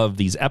versions of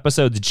these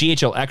episodes.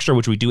 GHL Extra,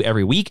 which we do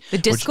every week. The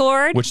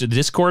Discord. Which the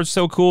Discord is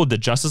so cool. The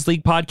Justice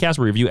League podcast,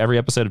 we review every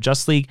episode of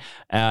Justice League.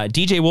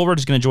 DJ Woolward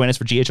is going to join us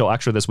for GHL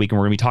Extra this week, and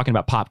we're going to be talking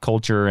about pop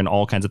culture and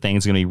all kinds of things.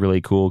 It's going to be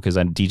really cool because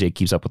DJ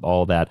keeps up with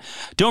all of that.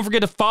 Don't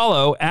forget to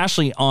follow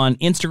Ashley on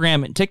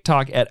Instagram and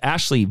TikTok at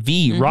Ashley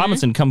V.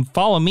 Robinson. Come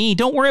follow me.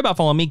 Don't worry about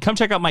following me. Come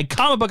check out my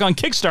comic book on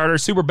Kickstarter,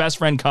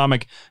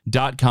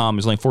 superbestfriendcomic.com.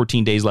 There's only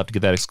 14 days left to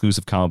get that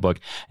exclusive comic book.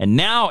 And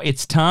now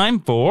it's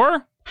time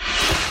for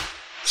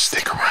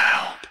Stick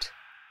Around.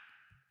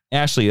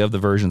 Ashley, of the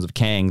versions of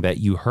Kang that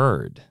you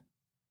heard.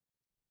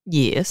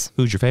 Yes.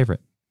 Who's your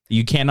favorite?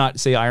 You cannot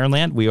say Iron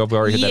Lad. We have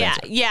already hit that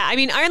answer. Yeah. I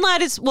mean, Iron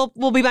Lad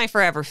will be my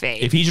forever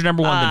fave. If he's your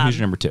number one, then who's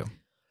your number two?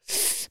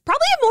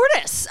 Probably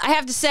Immortus, I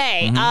have to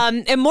say.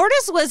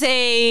 Immortus was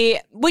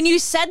when you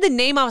said the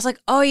name, I was like,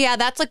 oh yeah,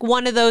 that's like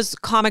one of those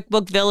comic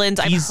book villains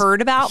I've heard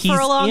about for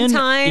a long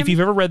time. If you've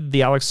ever read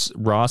the Alex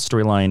Ross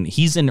storyline,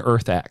 he's in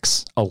Earth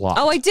X a lot.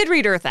 Oh, I did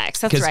read Earth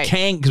X. That's right.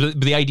 Because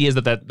the idea is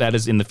that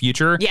is in the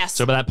future. Yes.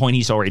 So by that point,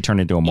 he's already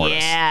turned into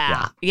Immortus.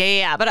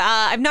 Yeah. But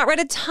I've not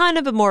read a ton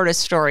of Immortus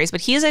stories,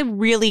 but he is a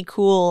really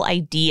cool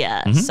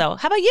idea. So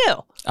how about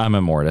you? I'm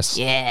Immortus.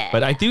 Yeah.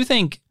 But I do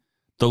think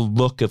the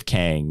look of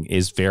Kang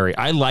is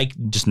I like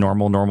just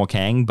normal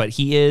Kang, but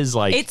he is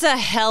like... It's a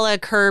hella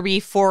Kirby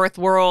Fourth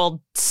World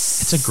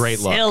It's a great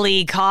look.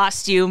 Silly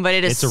costume, but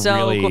it's so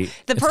really, cool.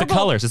 It's the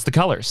colors.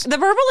 The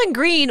purple and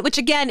green, which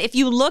again, if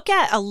you look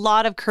at a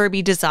lot of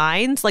Kirby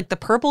designs, like the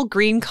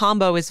purple-green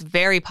combo is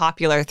very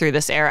popular through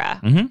this era.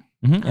 And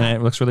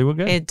it looks really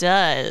good. It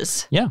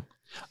does. Yeah.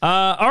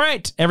 All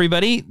right,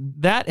 everybody.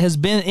 That has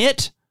been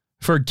it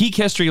for Geek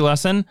History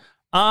Lesson.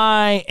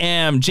 I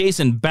am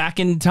Jason back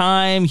in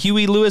time,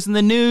 Huey Lewis in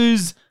the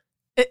news.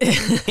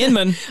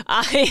 Inman.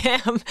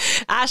 I am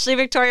Ashley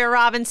Victoria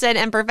Robinson,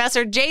 and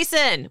Professor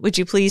Jason, would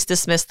you please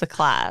dismiss the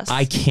class?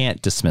 I can't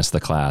dismiss the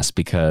class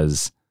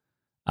because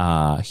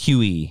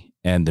Huey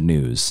and the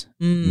news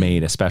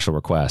made a special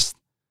request.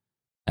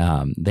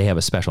 They have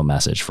a special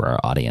message for our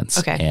audience.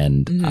 Okay.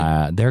 And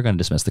they're going to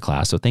dismiss the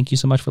class. So thank you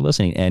so much for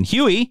listening. And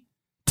Huey,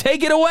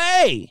 take it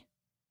away.